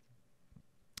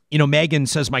 Megan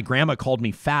says my grandma called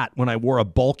me fat when I wore a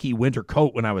bulky winter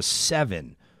coat when I was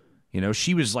 7.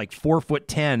 She was like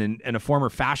 4'10" and a former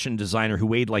fashion designer who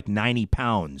weighed like 90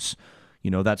 pounds.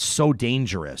 That's so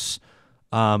dangerous.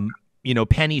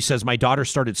 Penny says my daughter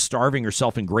started starving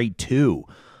herself in grade 2.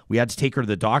 We had to take her to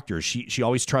the doctors. She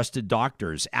always trusted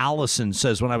doctors. Allison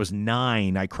says when I was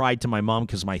 9, I cried to my mom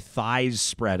because my thighs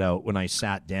spread out when I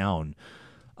sat down.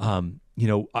 I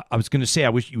was going to say,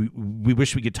 we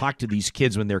wish we could talk to these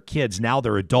kids when they're kids. Now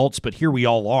they're adults, but here we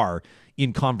all are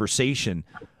in conversation.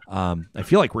 I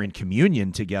feel like we're in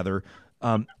communion together.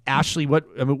 Ashley,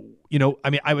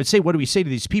 I would say, what do we say to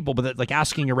these people? But like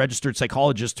asking a registered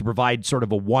psychologist to provide sort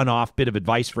of a one-off bit of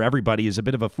advice for everybody is a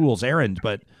bit of a fool's errand.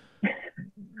 But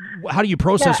how do you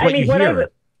process what you hear?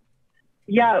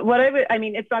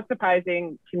 It's not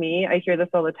surprising to me. I hear this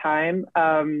all the time,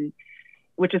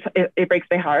 which is, it breaks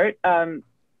my heart.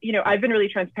 I've been really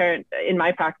transparent in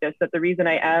my practice that the reason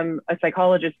I am a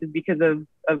psychologist is because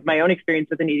of my own experience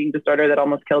with an eating disorder that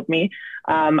almost killed me.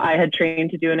 I had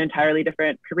trained to do an entirely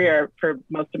different career for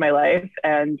most of my life.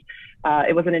 And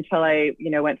it wasn't until I,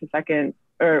 went to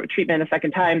treatment a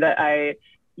second time that I,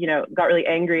 got really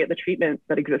angry at the treatments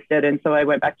that existed. And so I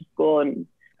went back to school and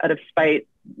out of spite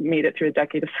made it through a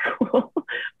decade of school.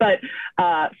 But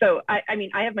so I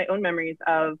have my own memories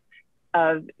of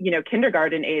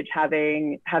kindergarten age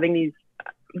having these,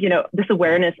 this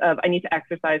awareness of I need to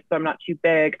exercise so I'm not too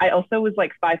big. I also was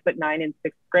like 5'9" in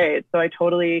 6th grade. So I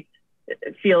totally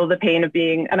feel the pain of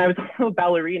being, and I was also a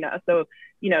ballerina. So,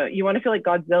 you want to feel like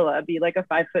Godzilla, be like a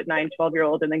 5'9",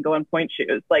 12-year-old and then go on point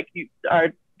shoes. Like you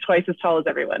are twice as tall as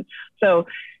everyone. So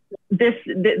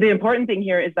the important thing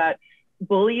here is that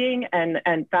bullying and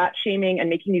fat shaming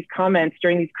and making these comments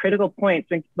during these critical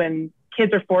points when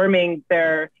kids are forming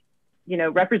their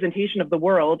representation of the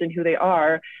world and who they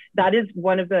are, that is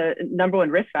one of the number one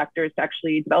risk factors to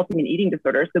actually developing an eating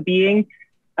disorder. So being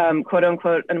quote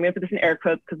unquote, and I'm going to put this in air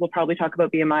quotes because we'll probably talk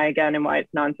about BMI again and why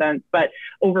it's nonsense, but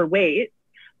overweight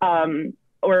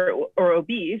or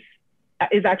obese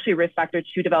is actually a risk factor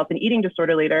to develop an eating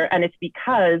disorder later. And it's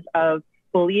because of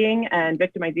bullying and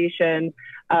victimization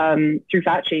through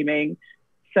fat shaming.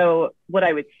 So what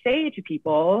I would say to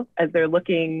people as they're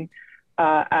looking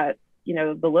at,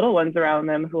 the little ones around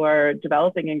them who are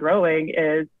developing and growing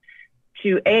is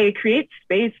to create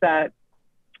space that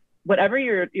whatever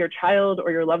your child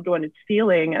or your loved one is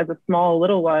feeling as a small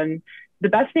little one, the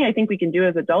best thing I think we can do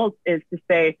as adults is to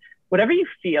say, whatever you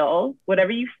feel,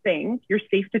 whatever you think, you're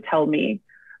safe to tell me.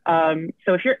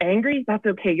 So if you're angry, that's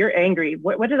okay. You're angry.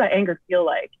 What does that anger feel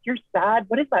like? If you're sad,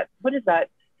 what does that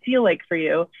feel like for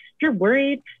you? If you're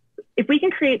worried, if we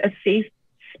can create a safe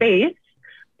space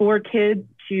for kids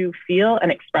to feel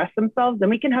and express themselves, then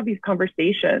we can have these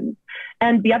conversations.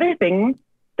 And the other thing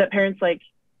that parents like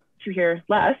to hear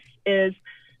less is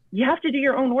you have to do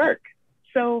your own work.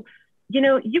 So,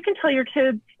 you can tell your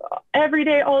kids every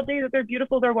day, all day that they're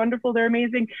beautiful, they're wonderful, they're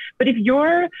amazing. But if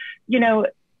you're,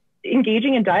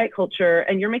 engaging in diet culture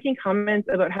and you're making comments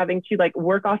about having to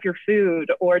work off your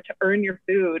food or to earn your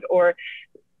food, or,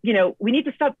 we need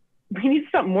to stop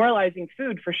moralizing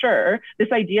food for sure.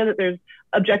 This idea that there's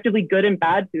objectively good and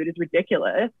bad food is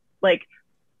ridiculous.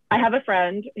 I have a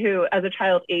friend who, as a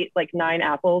child, ate 9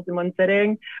 apples in one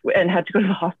sitting and had to go to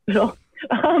the hospital.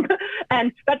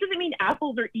 And that doesn't mean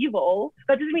apples are evil.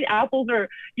 That doesn't mean apples are,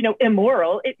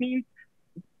 immoral. It means,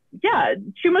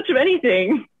 too much of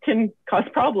anything can cause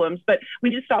problems. But we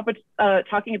need to stop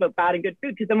talking about bad and good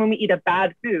food, because then when we eat a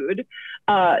bad food,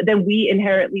 then we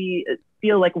inherently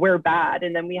feel like we're bad,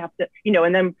 and then we have to,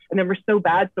 and then we're so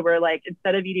bad. So we're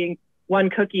instead of eating one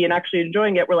cookie and actually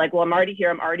enjoying it, we're like, well, I'm already here.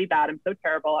 I'm already bad. I'm so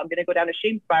terrible. I'm going to go down a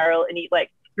shame spiral and eat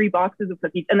 3 boxes of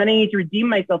cookies. And then I need to redeem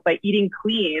myself by eating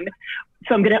clean.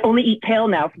 So I'm going to only eat kale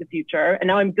now for the future. And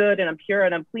now I'm good and I'm pure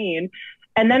and I'm clean.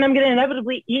 And then I'm going to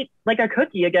inevitably eat a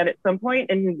cookie again at some point,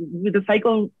 and the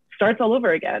cycle starts all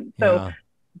over again. So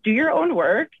do your own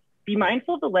work, be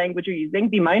mindful of the language you're using,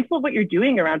 be mindful of what you're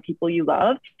doing around people you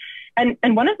love. And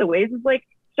one of the ways is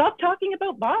stop talking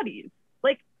about bodies.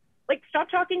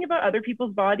 Stop talking about other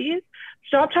people's bodies.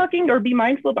 Stop talking, or be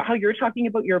mindful about how you're talking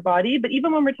about your body. But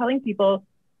even when we're telling people,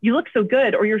 you look so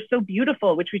good, or you're so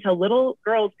beautiful, which we tell little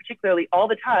girls particularly all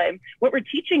the time, what we're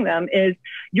teaching them is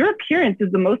your appearance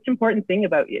is the most important thing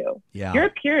about you. Yeah. Your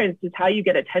appearance is how you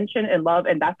get attention and love,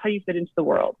 and that's how you fit into the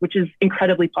world, which is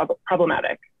incredibly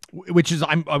problematic. Which is,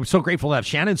 I'm so grateful to have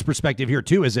Shannon's perspective here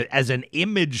too, as an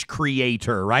image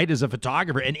creator, right? As a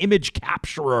photographer, an image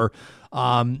capturer.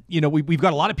 We've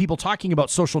got a lot of people talking about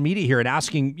social media here and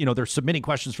asking, they're submitting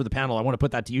questions for the panel. I want to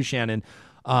put that to you, Shannon.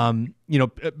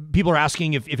 People are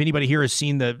asking if anybody here has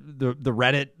seen the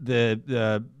Reddit,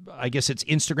 the I guess it's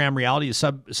Instagram reality, a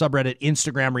subreddit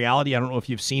Instagram reality. I don't know if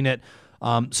you've seen it.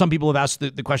 Some people have asked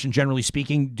the question, generally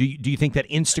speaking, do you think that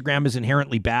Instagram is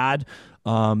inherently bad?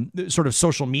 Sort of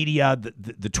social media,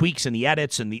 the tweaks and the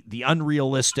edits and the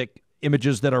unrealistic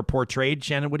images that are portrayed.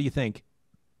 Shannon, what do you think?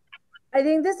 I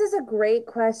think this is a great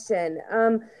question.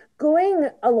 Going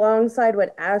alongside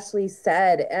what Ashley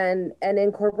said and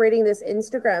incorporating this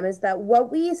Instagram is that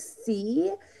what we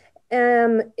see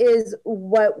is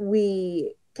what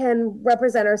we can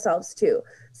represent ourselves to.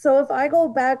 So if I go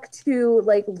back to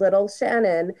little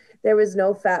Shannon, there was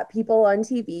no fat people on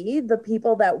TV. The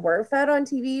people that were fat on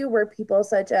TV were people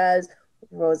such as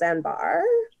Roseanne Barr,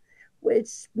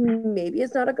 which maybe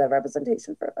is not a good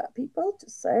representation for fat people,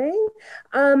 just saying.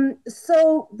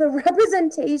 So the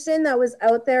representation that was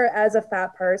out there as a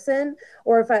fat person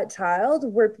or a fat child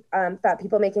were fat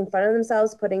people making fun of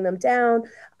themselves, putting them down,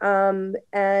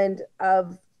 and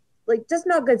of just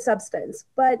not good substance.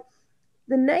 But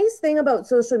the nice thing about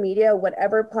social media,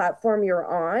 whatever platform you're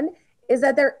on, is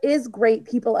that there is great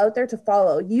people out there to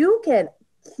follow. You can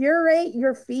curate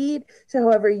your feed to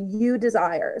however you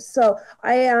desire. So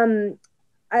I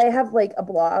have a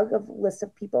blog of list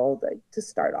of people to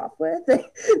start off with,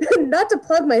 not to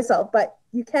plug myself, but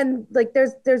you can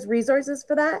there's resources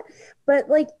for that. But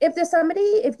if there's somebody,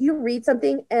 if you read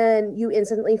something and you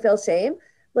instantly feel shame,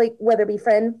 whether it be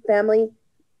friend, family,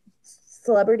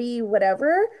 celebrity,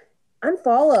 whatever,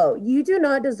 unfollow. You do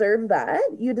not deserve that.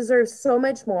 You deserve so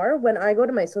much more. When I go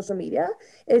to my social media,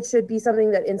 it should be something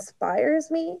that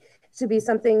inspires me. It should be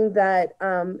something that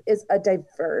is a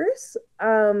diverse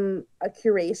a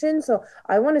curation. So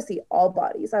I want to see all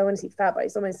bodies. I want to see fat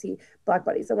bodies. I want to see Black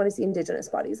bodies. I want to see Indigenous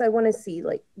bodies. I want to see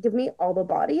give me all the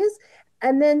bodies.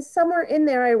 And then somewhere in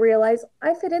there, I realized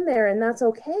I fit in there, and that's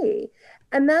okay.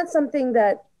 And that's something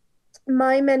that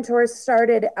my mentors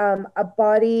started a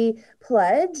body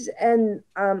pledge, and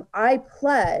I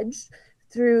pledged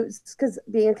through, because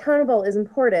being accountable is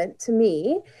important to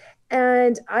me.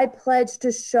 And I pledged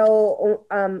to show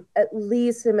at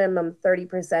least a minimum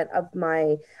 30% of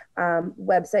my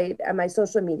website and my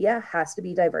social media has to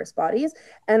be diverse bodies.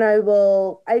 And I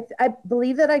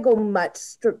believe that I go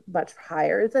much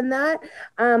higher than that,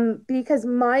 because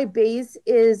my base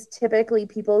is typically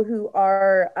people who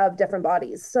are of different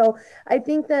bodies. So I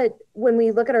think that when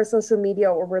we look at our social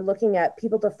media, or we're looking at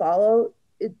people to follow,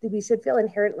 we should feel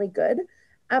inherently good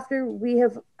after we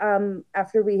have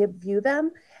viewed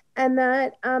them. And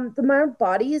that the more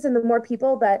bodies and the more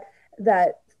people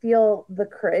that feel the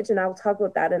courage, and I'll talk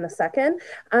about that in a second,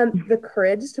 the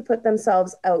courage to put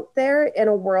themselves out there in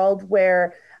a world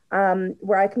where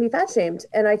I can be fat shamed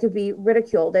and I could be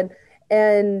ridiculed,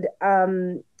 and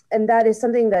that is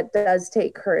something that does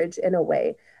take courage in a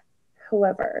way.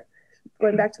 However,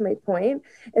 going back to my point,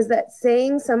 is that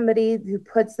saying somebody who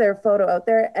puts their photo out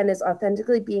there and is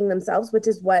authentically being themselves, which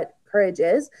is what courage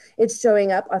is, it's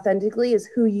showing up authentically as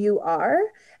who you are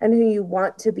and who you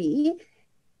want to be.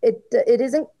 It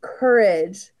isn't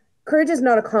courage. Courage is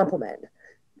not a compliment.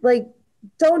 Like,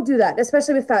 don't do that,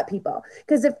 especially with fat people.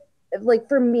 Because if like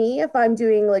for me, if I'm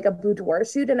doing like a boudoir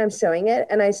shoot and I'm showing it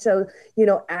and I show,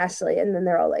 Ashley, and then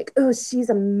they're all like, oh, she's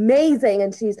amazing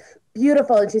and she's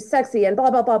beautiful and she's sexy and blah,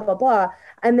 blah, blah, blah, blah.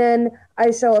 And then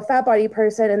I show a fat body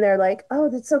person and they're like, oh,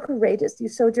 that's so courageous. You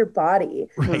showed your body.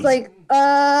 Right. It's like,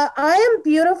 I am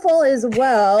beautiful as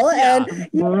well. Yeah.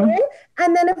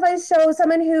 And then if I show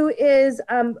someone who is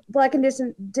Black,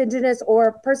 Indigenous,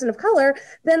 or person of color,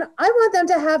 then I want them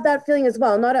to have that feeling as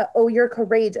well. Not oh, you're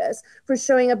courageous for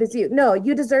showing up as you. No,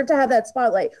 you deserve to have that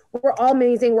spotlight. We're all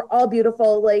amazing. We're all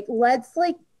beautiful.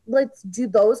 Let's do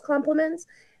those compliments.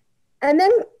 And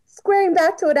then squaring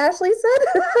back to what Ashley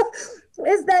said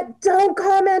is that don't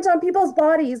comment on people's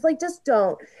bodies. Just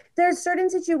don't. There's certain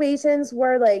situations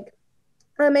where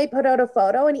I may put out a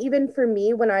photo, and even for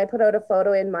me, when I put out a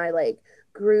photo in my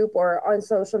group or on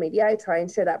social media, I try and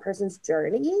share that person's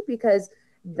journey, because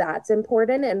that's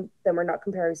important. And then we're not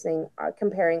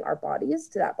comparing our bodies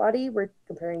to that body. We're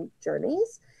comparing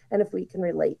journeys, and if we can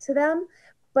relate to them.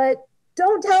 But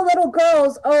don't tell little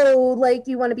girls, oh,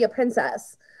 you want to be a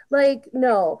princess.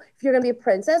 No, if you're going to be a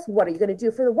princess, what are you going to do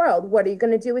for the world? What are you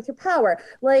going to do with your power?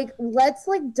 Let's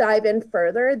dive in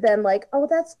further than oh,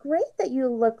 that's great that you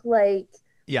look like.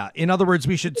 Yeah. In other words,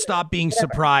 we should stop being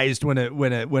surprised when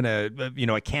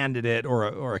a candidate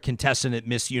or a contestant at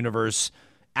Miss Universe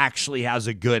actually has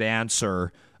a good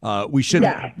answer. We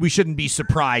shouldn't be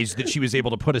surprised that she was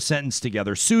able to put a sentence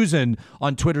together. Susan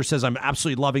on Twitter says, I'm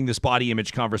absolutely loving this body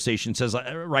image conversation. Says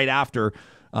right after,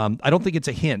 I don't think it's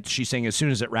a hint. She's saying as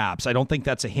soon as it wraps. I don't think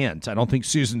that's a hint. I don't think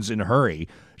Susan's in a hurry.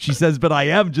 She says, but I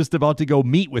am just about to go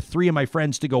meet with 3 of my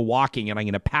friends to go walking, and I'm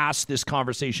going to pass this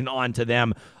conversation on to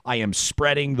them. I am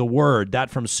spreading the word. That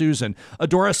from Susan.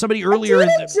 Adora, somebody earlier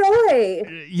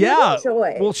Yeah.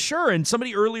 Well, sure. And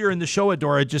somebody earlier in the show,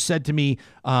 Adora, just said to me,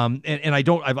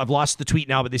 I've lost the tweet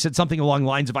now, but they said something along the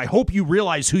lines of, I hope you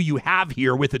realize who you have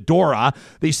here with Adora.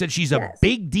 They said she's a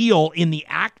big deal in the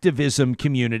activism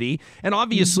community. And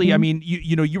obviously, I mean,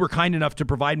 you were kind enough to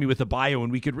provide me with a bio,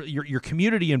 and we could, your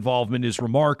community involvement is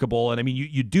remarkable. And I mean,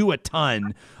 you do a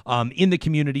ton in the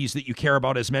communities that you care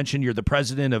about. As mentioned, you're the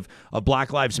president of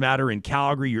Black Lives Matter in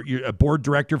Calgary. You're a board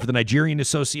director for the Nigerian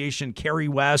Association, Kerry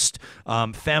West,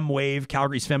 FemWave,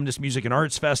 Calgary's Feminist Music and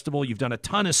Arts Festival. You've done a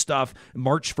ton of stuff,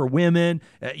 March for Women.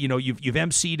 You've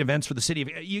emceed events for the city.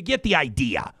 You get the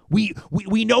idea. We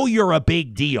know you're a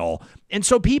big deal. And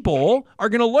so people are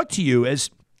going to look to you as,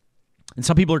 and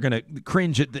some people are going to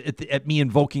cringe at me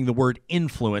invoking the word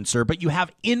influencer, but you have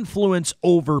influence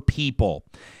over people.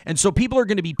 And so people are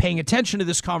going to be paying attention to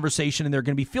this conversation, and they're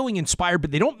going to be feeling inspired,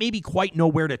 but they don't maybe quite know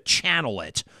where to channel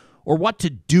it or what to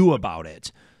do about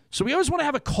it. So we always want to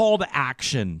have a call to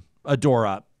action,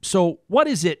 Adora. So what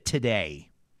is it today?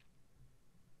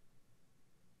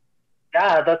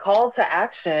 Yeah, the call to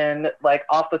action,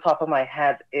 off the top of my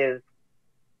head, is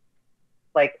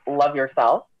love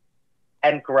yourself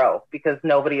and grow, because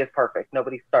nobody is perfect.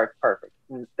 Nobody starts perfect.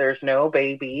 There's no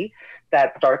baby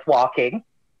that starts walking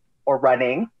or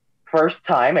running first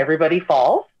time. Everybody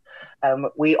falls.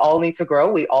 We all need to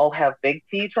grow. We all have big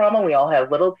T trauma. We all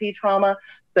have little T trauma.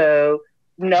 So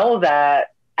know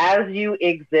that as you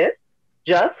exist,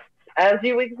 just as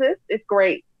you exist, is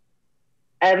great.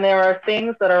 And there are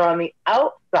things that are on the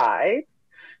outside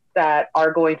that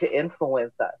are going to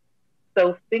influence us.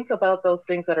 So think about those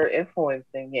things that are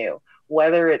influencing you,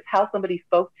 whether it's how somebody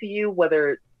spoke to you, whether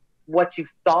it's what you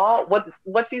saw,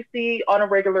 what you see on a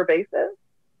regular basis.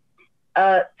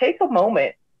 Take a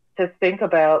moment to think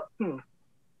about,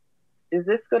 is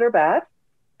this good or bad?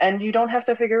 And you don't have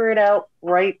to figure it out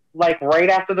right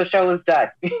after the show is done.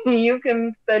 You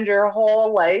can spend your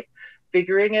whole life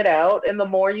figuring it out, and the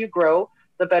more you grow,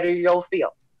 the better you'll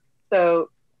feel. So,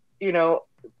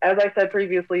 as I said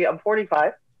previously, I'm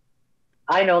 45.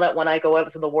 I know that when I go out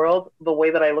into the world, the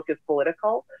way that I look is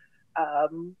political.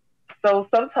 So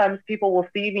sometimes people will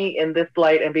see me in this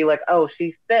light and be like, oh,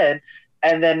 she's thin.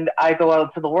 And then I go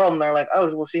out to the world and they're like,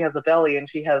 oh, well, she has a belly and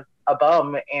she has a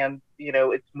bum and,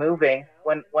 it's moving.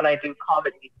 When I do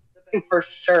comedy, for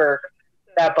sure,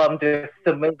 that bum is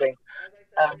still moving.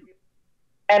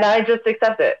 And I just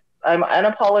accept it. I'm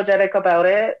unapologetic about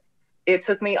it. It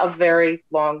took me a very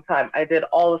long time. I did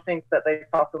all the things that they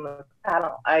talked on this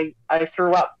panel. I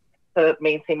threw up to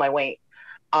maintain my weight.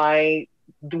 I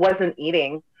wasn't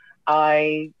eating.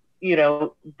 I,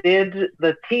 did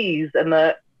the teas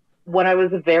when I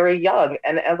was very young.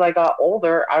 And as I got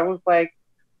older, I was like,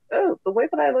 oh, the way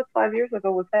that I looked 5 years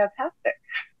ago was fantastic.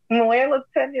 And the way I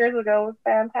looked 10 years ago was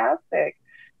fantastic.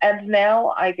 And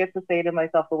now I get to say to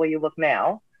myself, the way you look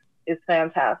now is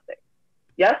fantastic.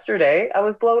 Yesterday, I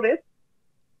was bloated.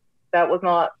 That was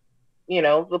not,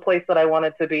 the place that I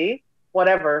wanted to be.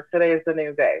 Whatever, today is the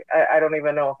new day. I don't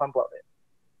even know if I'm bloated.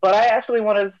 But I actually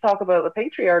wanted to talk about the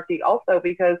patriarchy also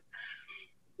because,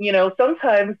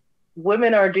 sometimes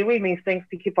women are doing these things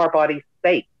to keep our bodies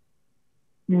safe.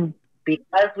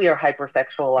 Because we are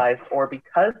hypersexualized or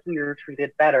because we are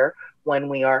treated better when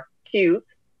we are cute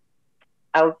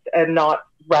out and not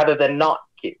rather than not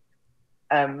cute.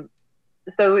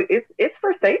 So it's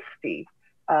for safety.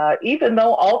 Even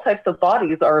though all types of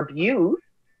bodies are abused,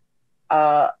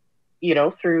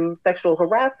 through sexual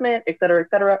harassment, et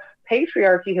cetera,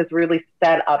 patriarchy has really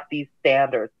set up these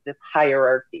standards, this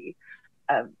hierarchy.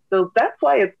 So that's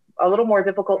why it's a little more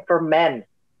difficult for men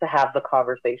to have the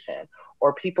conversation,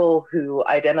 or people who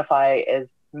identify as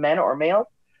men or males.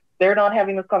 They're not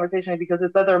having this conversation because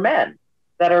it's other men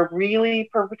that are really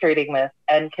perpetrating this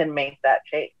and can make that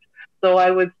change. So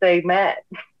I would say, men,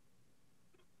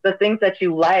 the things that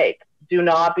you like, do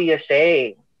not be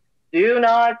ashamed. Do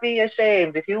not be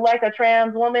ashamed. If you like a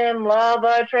trans woman, love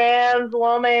a trans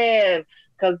woman,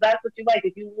 because that's what you like.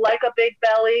 If you like a big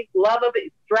belly, love a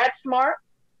big stretch mark.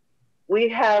 We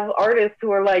have artists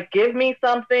who are like, give me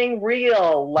something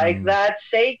real, like that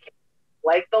shake,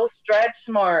 like those stretch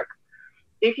marks.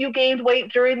 If you gained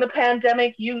weight during the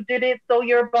pandemic, you did it so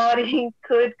your body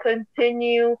could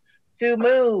continue to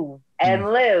move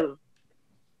and live.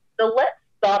 So let's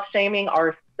stop shaming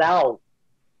ourselves.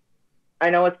 I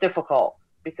know it's difficult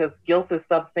because guilt is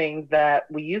something that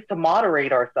we use to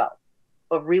moderate ourselves.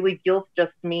 But really, guilt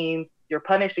just means you're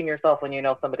punishing yourself when you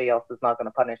know somebody else is not going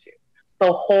to punish you.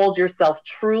 So hold yourself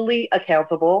truly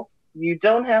accountable. You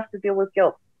don't have to deal with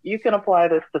guilt. You can apply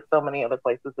this to so many other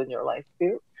places in your life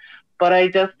too. But I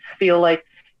just feel like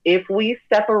if we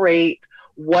separate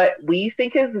what we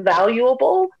think is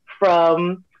valuable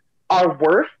from our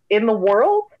worth in the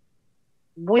world,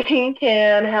 we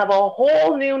can have a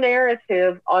whole new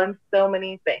narrative on so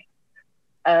many things.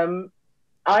 I'm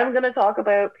going to talk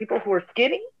about people who are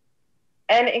skinny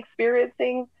and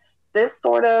experiencing this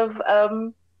sort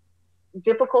of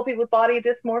difficulty with body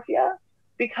dysmorphia,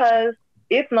 because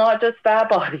it's not just fat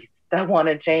bodies that want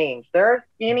to change. There are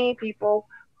skinny people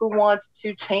who want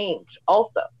to change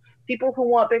also. People who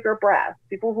want bigger breasts,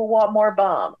 people who want more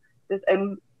bum.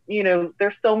 And,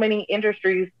 there's so many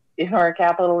industries in our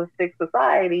capitalistic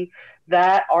society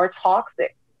that are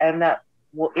toxic and that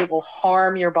it will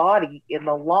harm your body in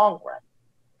the long run.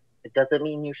 It doesn't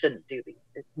mean you shouldn't do these.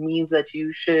 It means that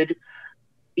you should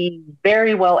be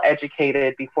very well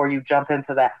educated before you jump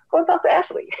into that. Go and talk to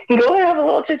Ashley. Go and have a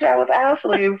little chit chat with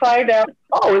Ashley and find out,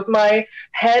 is my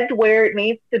head where it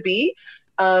needs to be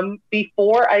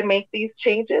before I make these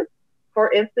changes?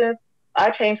 For instance,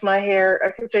 I changed my hair.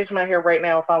 I could change my hair right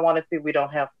now if I wanted to. We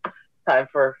don't have time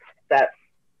for that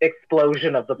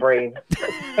explosion of the brain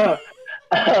for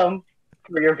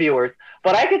your viewers.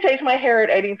 But I could change my hair at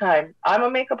any time. I'm a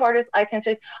makeup artist. I can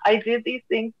change. I did these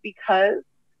things because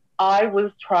I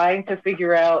was trying to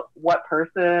figure out what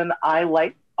person I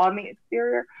liked on the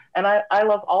exterior. And I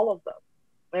love all of them.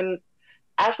 And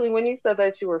Ashley, when you said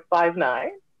that you were 5'9"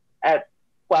 at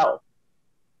 12,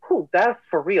 that's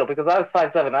for real, because I was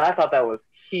 5'7" and I thought that was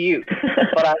cute.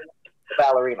 But I was a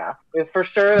ballerina. For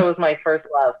sure, it was my first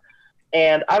love.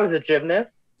 And I was a gymnast.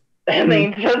 And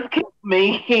they just keep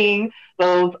making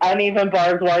those uneven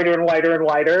bars wider and wider and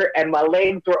wider. And my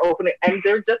legs were opening, and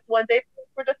they're just one day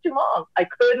were just too long. I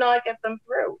could not get them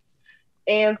through.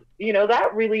 And, you know,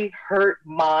 that really hurt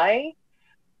my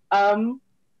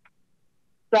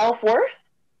self-worth,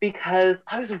 because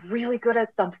I was really good at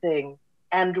something,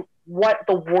 and what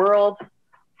the world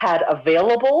had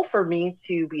available for me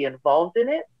to be involved in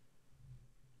it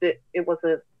was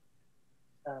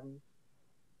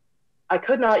I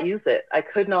could not use it.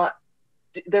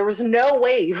 There was no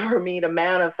way for me to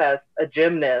manifest a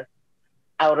gymnast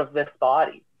out of this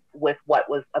body with what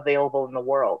was available in the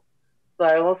world. So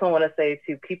I also want to say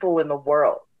to people in the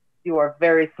world, you are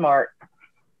very smart.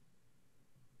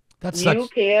 You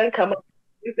can come up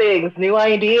with new things, new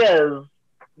ideas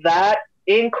that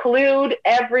include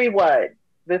everyone.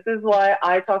 This is why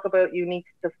I talk about unique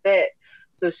to fit.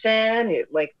 So Shannon,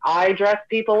 like, I dress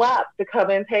people up to come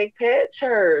and take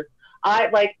pictures.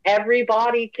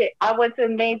 Everybody I went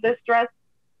and made this dress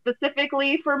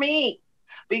specifically for me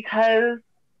because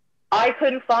I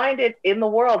couldn't find it in the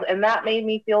world, and that made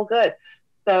me feel good.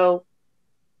 So,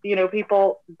 you know,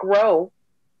 people grow.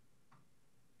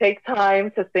 Take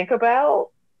time to think about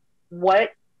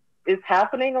what is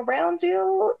happening around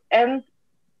you, and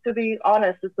to be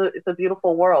honest, it's a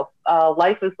beautiful world.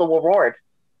 Life is the reward,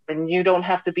 and you don't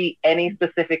have to be any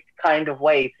specific kind of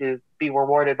way to be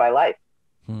rewarded by life.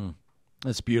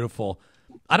 That's beautiful.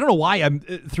 I don't know why I'm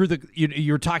through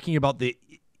you're talking about the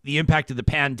impact of the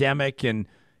pandemic and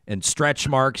stretch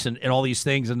marks and all these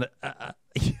things, and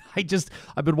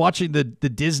I've been watching the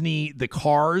Disney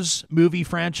Cars movie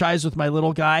franchise with my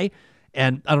little guy,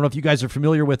 and I don't know if you guys are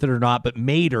familiar with it or not, but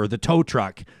Mater, the tow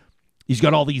truck, he's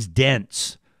got all these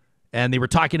dents, and they were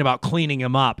talking about cleaning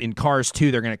him up in Cars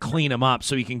 2. They're going to clean him up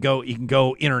so he can go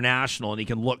international and he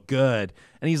can look good.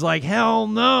 And he's like, hell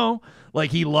no.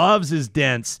 Like, he loves his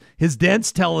dents. His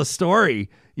dents tell a story,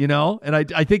 you know? And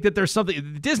I think that there's something,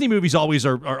 the Disney movies always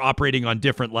are operating on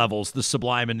different levels, the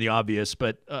sublime and the obvious,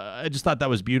 but I just thought that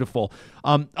was beautiful.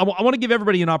 I want to give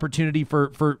everybody an opportunity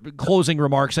for closing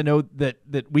remarks. I know that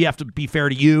we have to be fair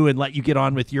to you and let you get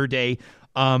on with your day.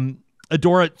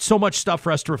 Adora, so much stuff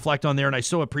for us to reflect on there, and I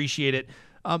so appreciate it.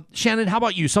 Shannon, how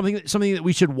about you? Something that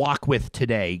we should walk with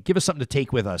today. Give us something to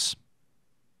take with us.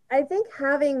 I think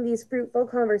having these fruitful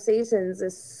conversations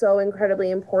is so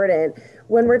incredibly important.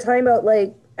 When we're talking about,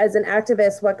 like, as an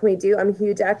activist, what can we do? I'm a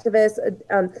huge activist.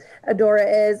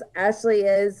 Adora is, Ashley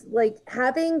is. Like,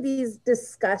 having these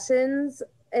discussions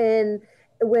and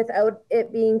without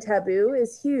it being taboo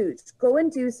is huge. Go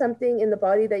and do something in the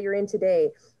body that you're in today.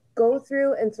 Go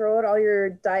through and throw out all your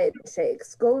diet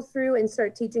shakes. Go through and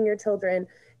start teaching your children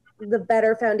the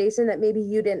better foundation that maybe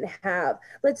you didn't have.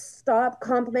 Let's stop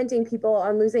complimenting people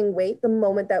on losing weight the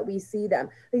moment that we see them.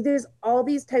 Like, there's all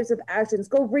these types of actions.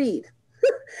 Go read.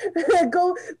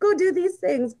 go do these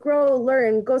things. Grow,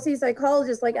 learn. Go see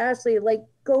psychologists like Ashley. Like,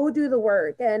 go do the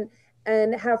work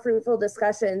and have fruitful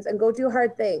discussions and go do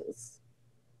hard things.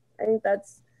 I think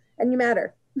and you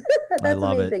matter. That's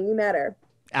the main thing. You matter.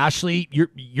 Ashley,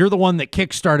 you're the one that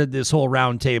kickstarted this whole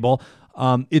roundtable.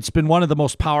 It's been one of the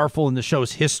most powerful in the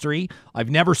show's history. I've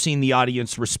never seen the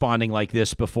audience responding like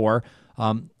this before.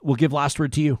 We'll give last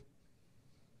word to you.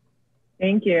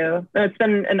 Thank you. It's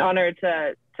been an honor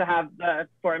to have the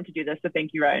forum to do this. So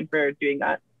thank you, Ryan, for doing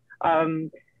that.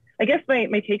 I guess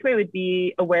my takeaway would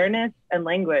be awareness and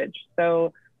language.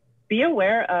 So be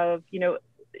aware of, you know,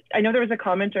 I know there was a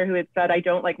commenter who had said, I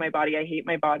don't like my body, I hate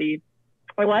my body.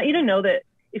 I want you to know that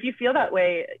if you feel that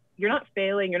way, you're not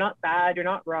failing, you're not bad, you're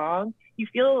not wrong. You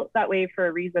feel that way for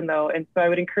a reason, though. And so I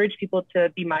would encourage people to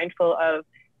be mindful of,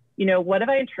 you know, what have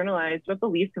I internalized? What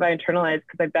beliefs have I internalized?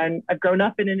 Because I've grown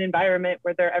up in an environment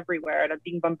where they're everywhere and I'm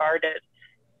being bombarded.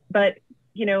 But,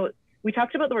 you know, we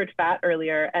talked about the word fat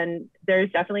earlier, and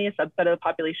there's definitely a subset of the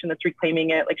population that's reclaiming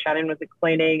it, like Shannon was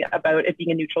explaining about it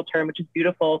being a neutral term, which is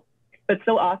beautiful. But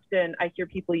so often I hear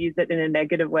people use it in a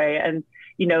negative way. And,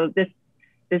 you know, this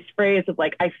phrase of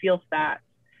like, I feel fat,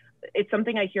 it's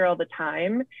something I hear all the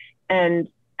time. And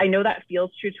I know that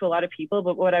feels true to a lot of people,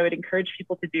 but what I would encourage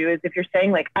people to do is if you're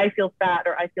saying like, I feel fat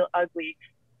or I feel ugly,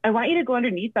 I want you to go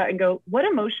underneath that and go, what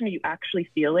emotion are you actually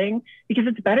feeling? Because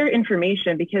it's better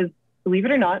information, because believe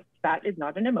it or not, fat is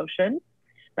not an emotion,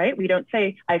 right? We don't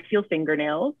say, I feel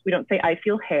fingernails. We don't say, I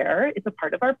feel hair. It's a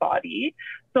part of our body.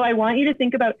 So I want you to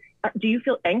think about, do you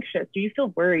feel anxious? Do you feel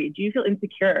worried? Do you feel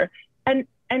insecure? And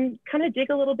kind of dig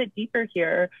a little bit deeper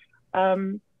here.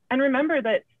 And remember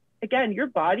that, again, your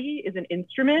body is an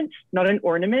instrument, not an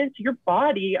ornament. Your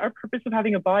body, our purpose of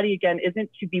having a body, again, isn't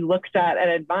to be looked at and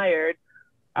admired.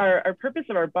 Our purpose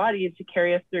of our body is to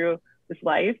carry us through this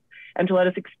life and to let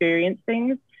us experience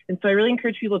things. And so I really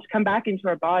encourage people to come back into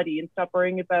our body and stop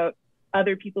worrying about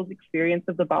other people's experience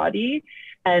of the body,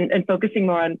 and focusing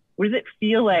more on what does it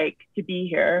feel like to be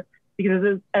here?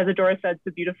 Because as Adora said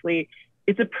so beautifully,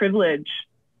 it's a privilege,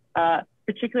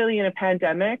 particularly in a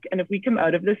pandemic. And if we come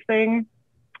out of this thing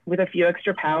with a few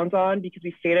extra pounds on because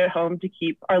we stayed at home to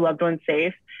keep our loved ones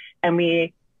safe, and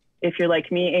we, if you're like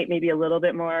me, ate maybe a little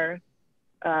bit more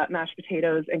mashed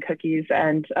potatoes and cookies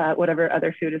and whatever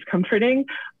other food is comforting,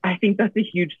 I think that's a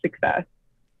huge success.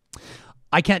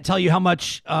 I can't tell you how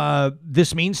much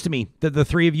this means to me that the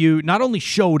three of you not only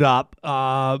showed up,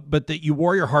 but that you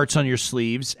wore your hearts on your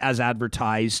sleeves as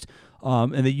advertised,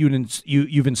 and that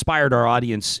you've inspired our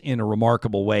audience in a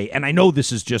remarkable way. And I know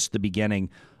this is just the beginning.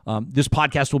 This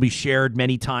podcast will be shared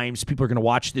many times. People are going to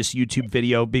watch this YouTube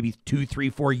video maybe 2,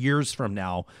 3, 4 years from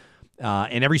now.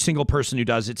 And every single person who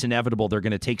does, it's inevitable they're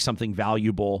going to take something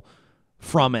valuable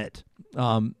from it.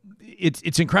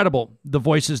 It's incredible, the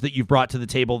voices that you've brought to the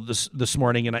table this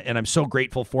morning, and I'm so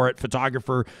grateful for it.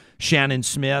 Photographer Shannon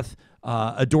Smith,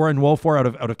 Adora Nwofor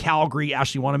out of Calgary,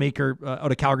 Ashley Wanamaker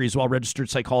out of Calgary as well, registered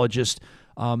psychologist,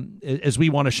 as we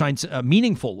want to shine a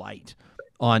meaningful light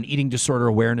on Eating Disorder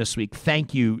Awareness Week.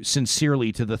 Thank you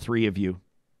sincerely to the three of you.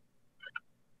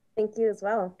 Thank you as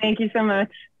well. Thank you so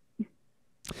much.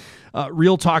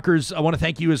 Real Talkers, I want to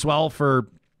thank you as well for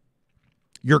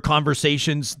your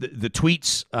conversations, the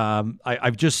tweets.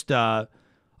 I've just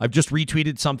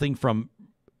retweeted something from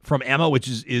Emma, which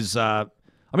is I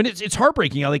mean, it's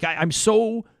heartbreaking. I'm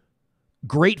so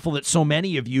grateful that so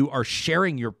many of you are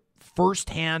sharing your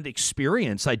firsthand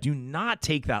experience. I do not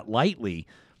take that lightly.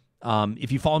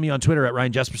 If you follow me on Twitter at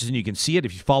Ryan Jesperson, you can see it.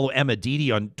 If you follow Emma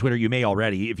Didi on Twitter, you may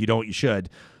already. If you don't, you should.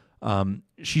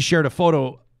 She shared a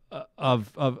photo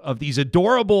of these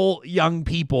adorable young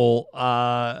people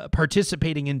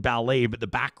participating in ballet, but the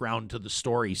background to the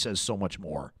story says so much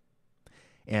more.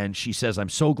 And she says, I'm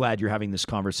so glad you're having this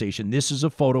conversation. This is a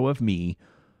photo of me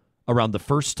around the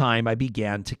first time I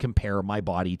began to compare my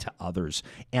body to others.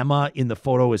 Emma in the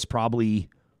photo is probably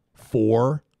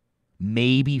 4,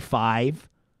 maybe 5.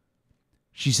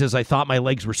 She says, I thought my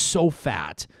legs were so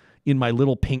fat in my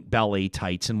little pink ballet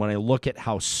tights, and when I look at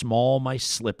how small my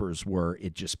slippers were,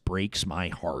 it just breaks my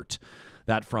heart.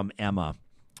 That from Emma.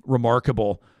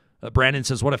 Remarkable. Brandon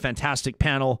says, what a fantastic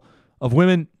panel of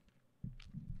women.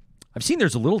 I've seen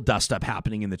there's a little dust-up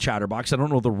happening in the chatterbox. I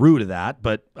don't know the root of that,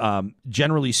 but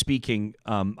generally speaking,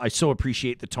 I so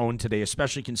appreciate the tone today,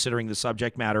 especially considering the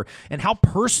subject matter and how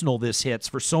personal this hits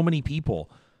for so many people,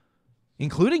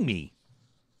 including me.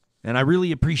 And I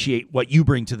really appreciate what you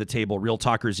bring to the table, Real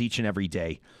Talkers, each and every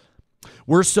day.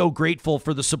 We're so grateful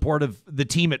for the support of the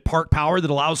team at Park Power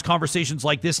that allows conversations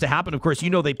like this to happen. Of course,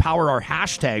 you know they power our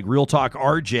hashtag,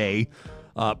 RealTalkRJ.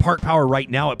 Park Power right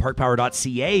now at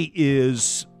parkpower.ca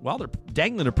is, well, they're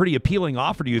dangling a pretty appealing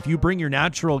offer to you. If you bring your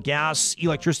natural gas,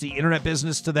 electricity, internet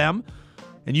business to them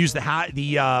and use the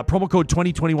promo code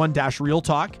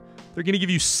 2021-RealTalk, they're going to give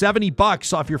you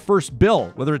 $70 off your first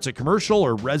bill, whether it's a commercial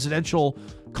or residential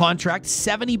contract.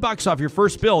 $70 off your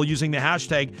first bill using the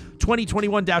hashtag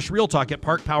 2021-RealTalk at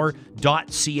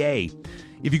parkpower.ca.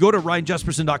 If you go to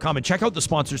ryanjesperson.com and check out the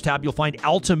sponsors tab, you'll find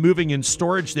Alta Moving and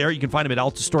Storage there. You can find them at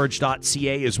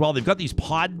altastorage.ca as well. They've got these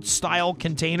pod-style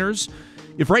containers.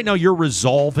 If right now you're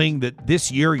resolving that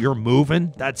this year you're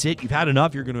moving, that's it, you've had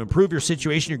enough, you're going to improve your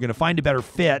situation, you're going to find a better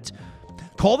fit,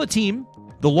 call the team,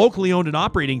 the locally owned and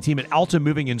operating team at Alta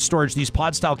Moving and Storage. These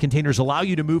pod-style containers allow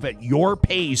you to move at your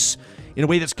pace in a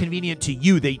way that's convenient to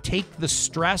you. They take the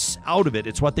stress out of it.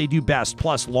 It's what they do best,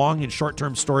 plus long and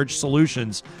short-term storage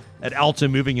solutions at Alta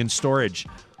Moving and Storage.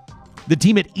 The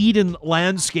team at Eden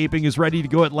Landscaping is ready to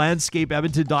go at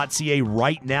landscapeedmonton.ca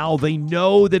right now. They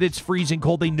know that it's freezing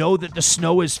cold. They know that the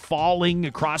snow is falling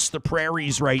across the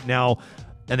prairies right now.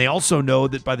 And they also know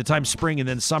that by the time spring and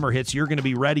then summer hits, you're going to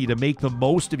be ready to make the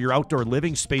most of your outdoor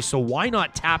living space. So why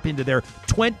not tap into their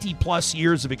 20-plus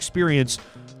years of experience,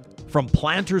 from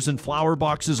planters and flower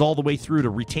boxes all the way through to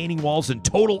retaining walls and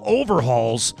total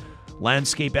overhauls?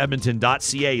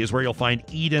 Landscapeedmonton.ca is where you'll find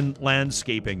Eden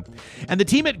Landscaping. And the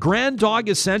team at Grand Dog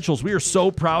Essentials, we are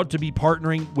so proud to be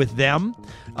partnering with them.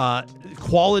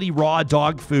 Quality raw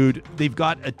dog food. They've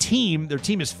got a team. Their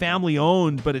team is family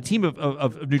owned, but a team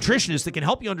of nutritionists that can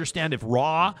help you understand if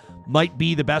raw might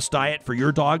be the best diet for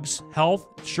your dog's health.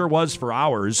 It sure was for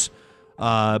ours.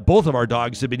 Both of our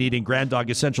dogs have been eating Grand Dog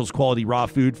Essentials quality raw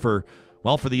food for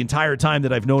the entire time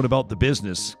that I've known about the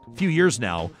business. A few years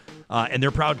now. and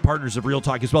they're proud partners of Real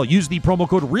Talk as well. Use the promo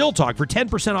code REALTALK for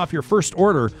 10% off your first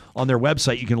order on their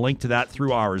website. You can link to that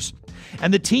through ours.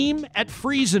 And the team at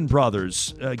Friesen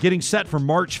Brothers getting set for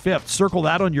March 5th. Circle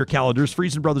that on your calendars.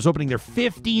 Friesen Brothers opening their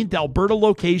 15th Alberta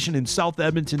location in South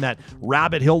Edmonton, that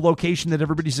Rabbit Hill location that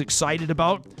everybody's excited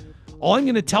about. All I'm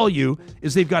going to tell you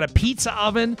is they've got a pizza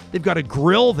oven, they've got a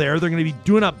grill there, they're going to be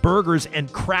doing up burgers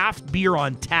and craft beer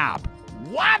on tap.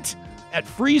 What? At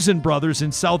Friesen Brothers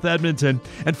in South Edmonton.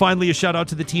 And finally, a shout out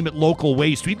to the team at Local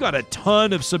Waste. We've got a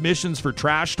ton of submissions for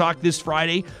Trash Talk this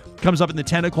Friday. Comes up in the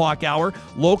 10 o'clock hour.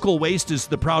 Local Waste is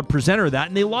the proud presenter of that,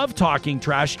 and they love talking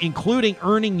trash, including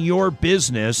earning your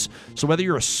business. So whether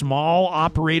you're a small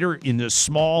operator in a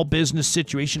small business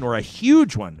situation or a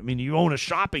huge one, I mean, you own a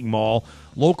shopping mall,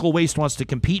 Local Waste wants to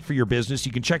compete for your business.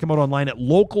 You can check them out online at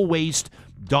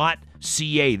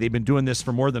localwaste.ca. They've been doing this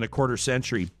for more than a quarter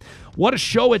century. What a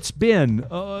show it's been.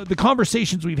 The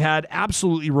conversations we've had,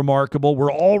 absolutely remarkable.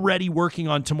 We're already working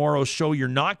on tomorrow's show. You're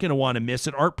not going to want to miss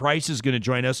it. Art Price is going to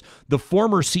join us. The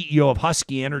former CEO of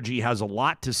Husky Energy has a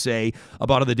lot to say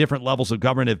about how the different levels of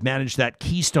government have managed that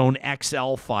Keystone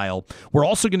XL file. We're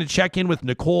also going to check in with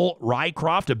Nicole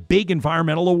Rycroft, a big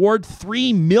environmental award,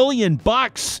 $3 million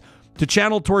to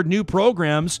channel toward new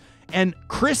programs. And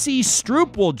Chrissy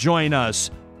Stroop will join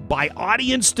us by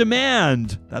audience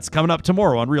demand. That's coming up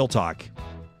tomorrow on Real Talk.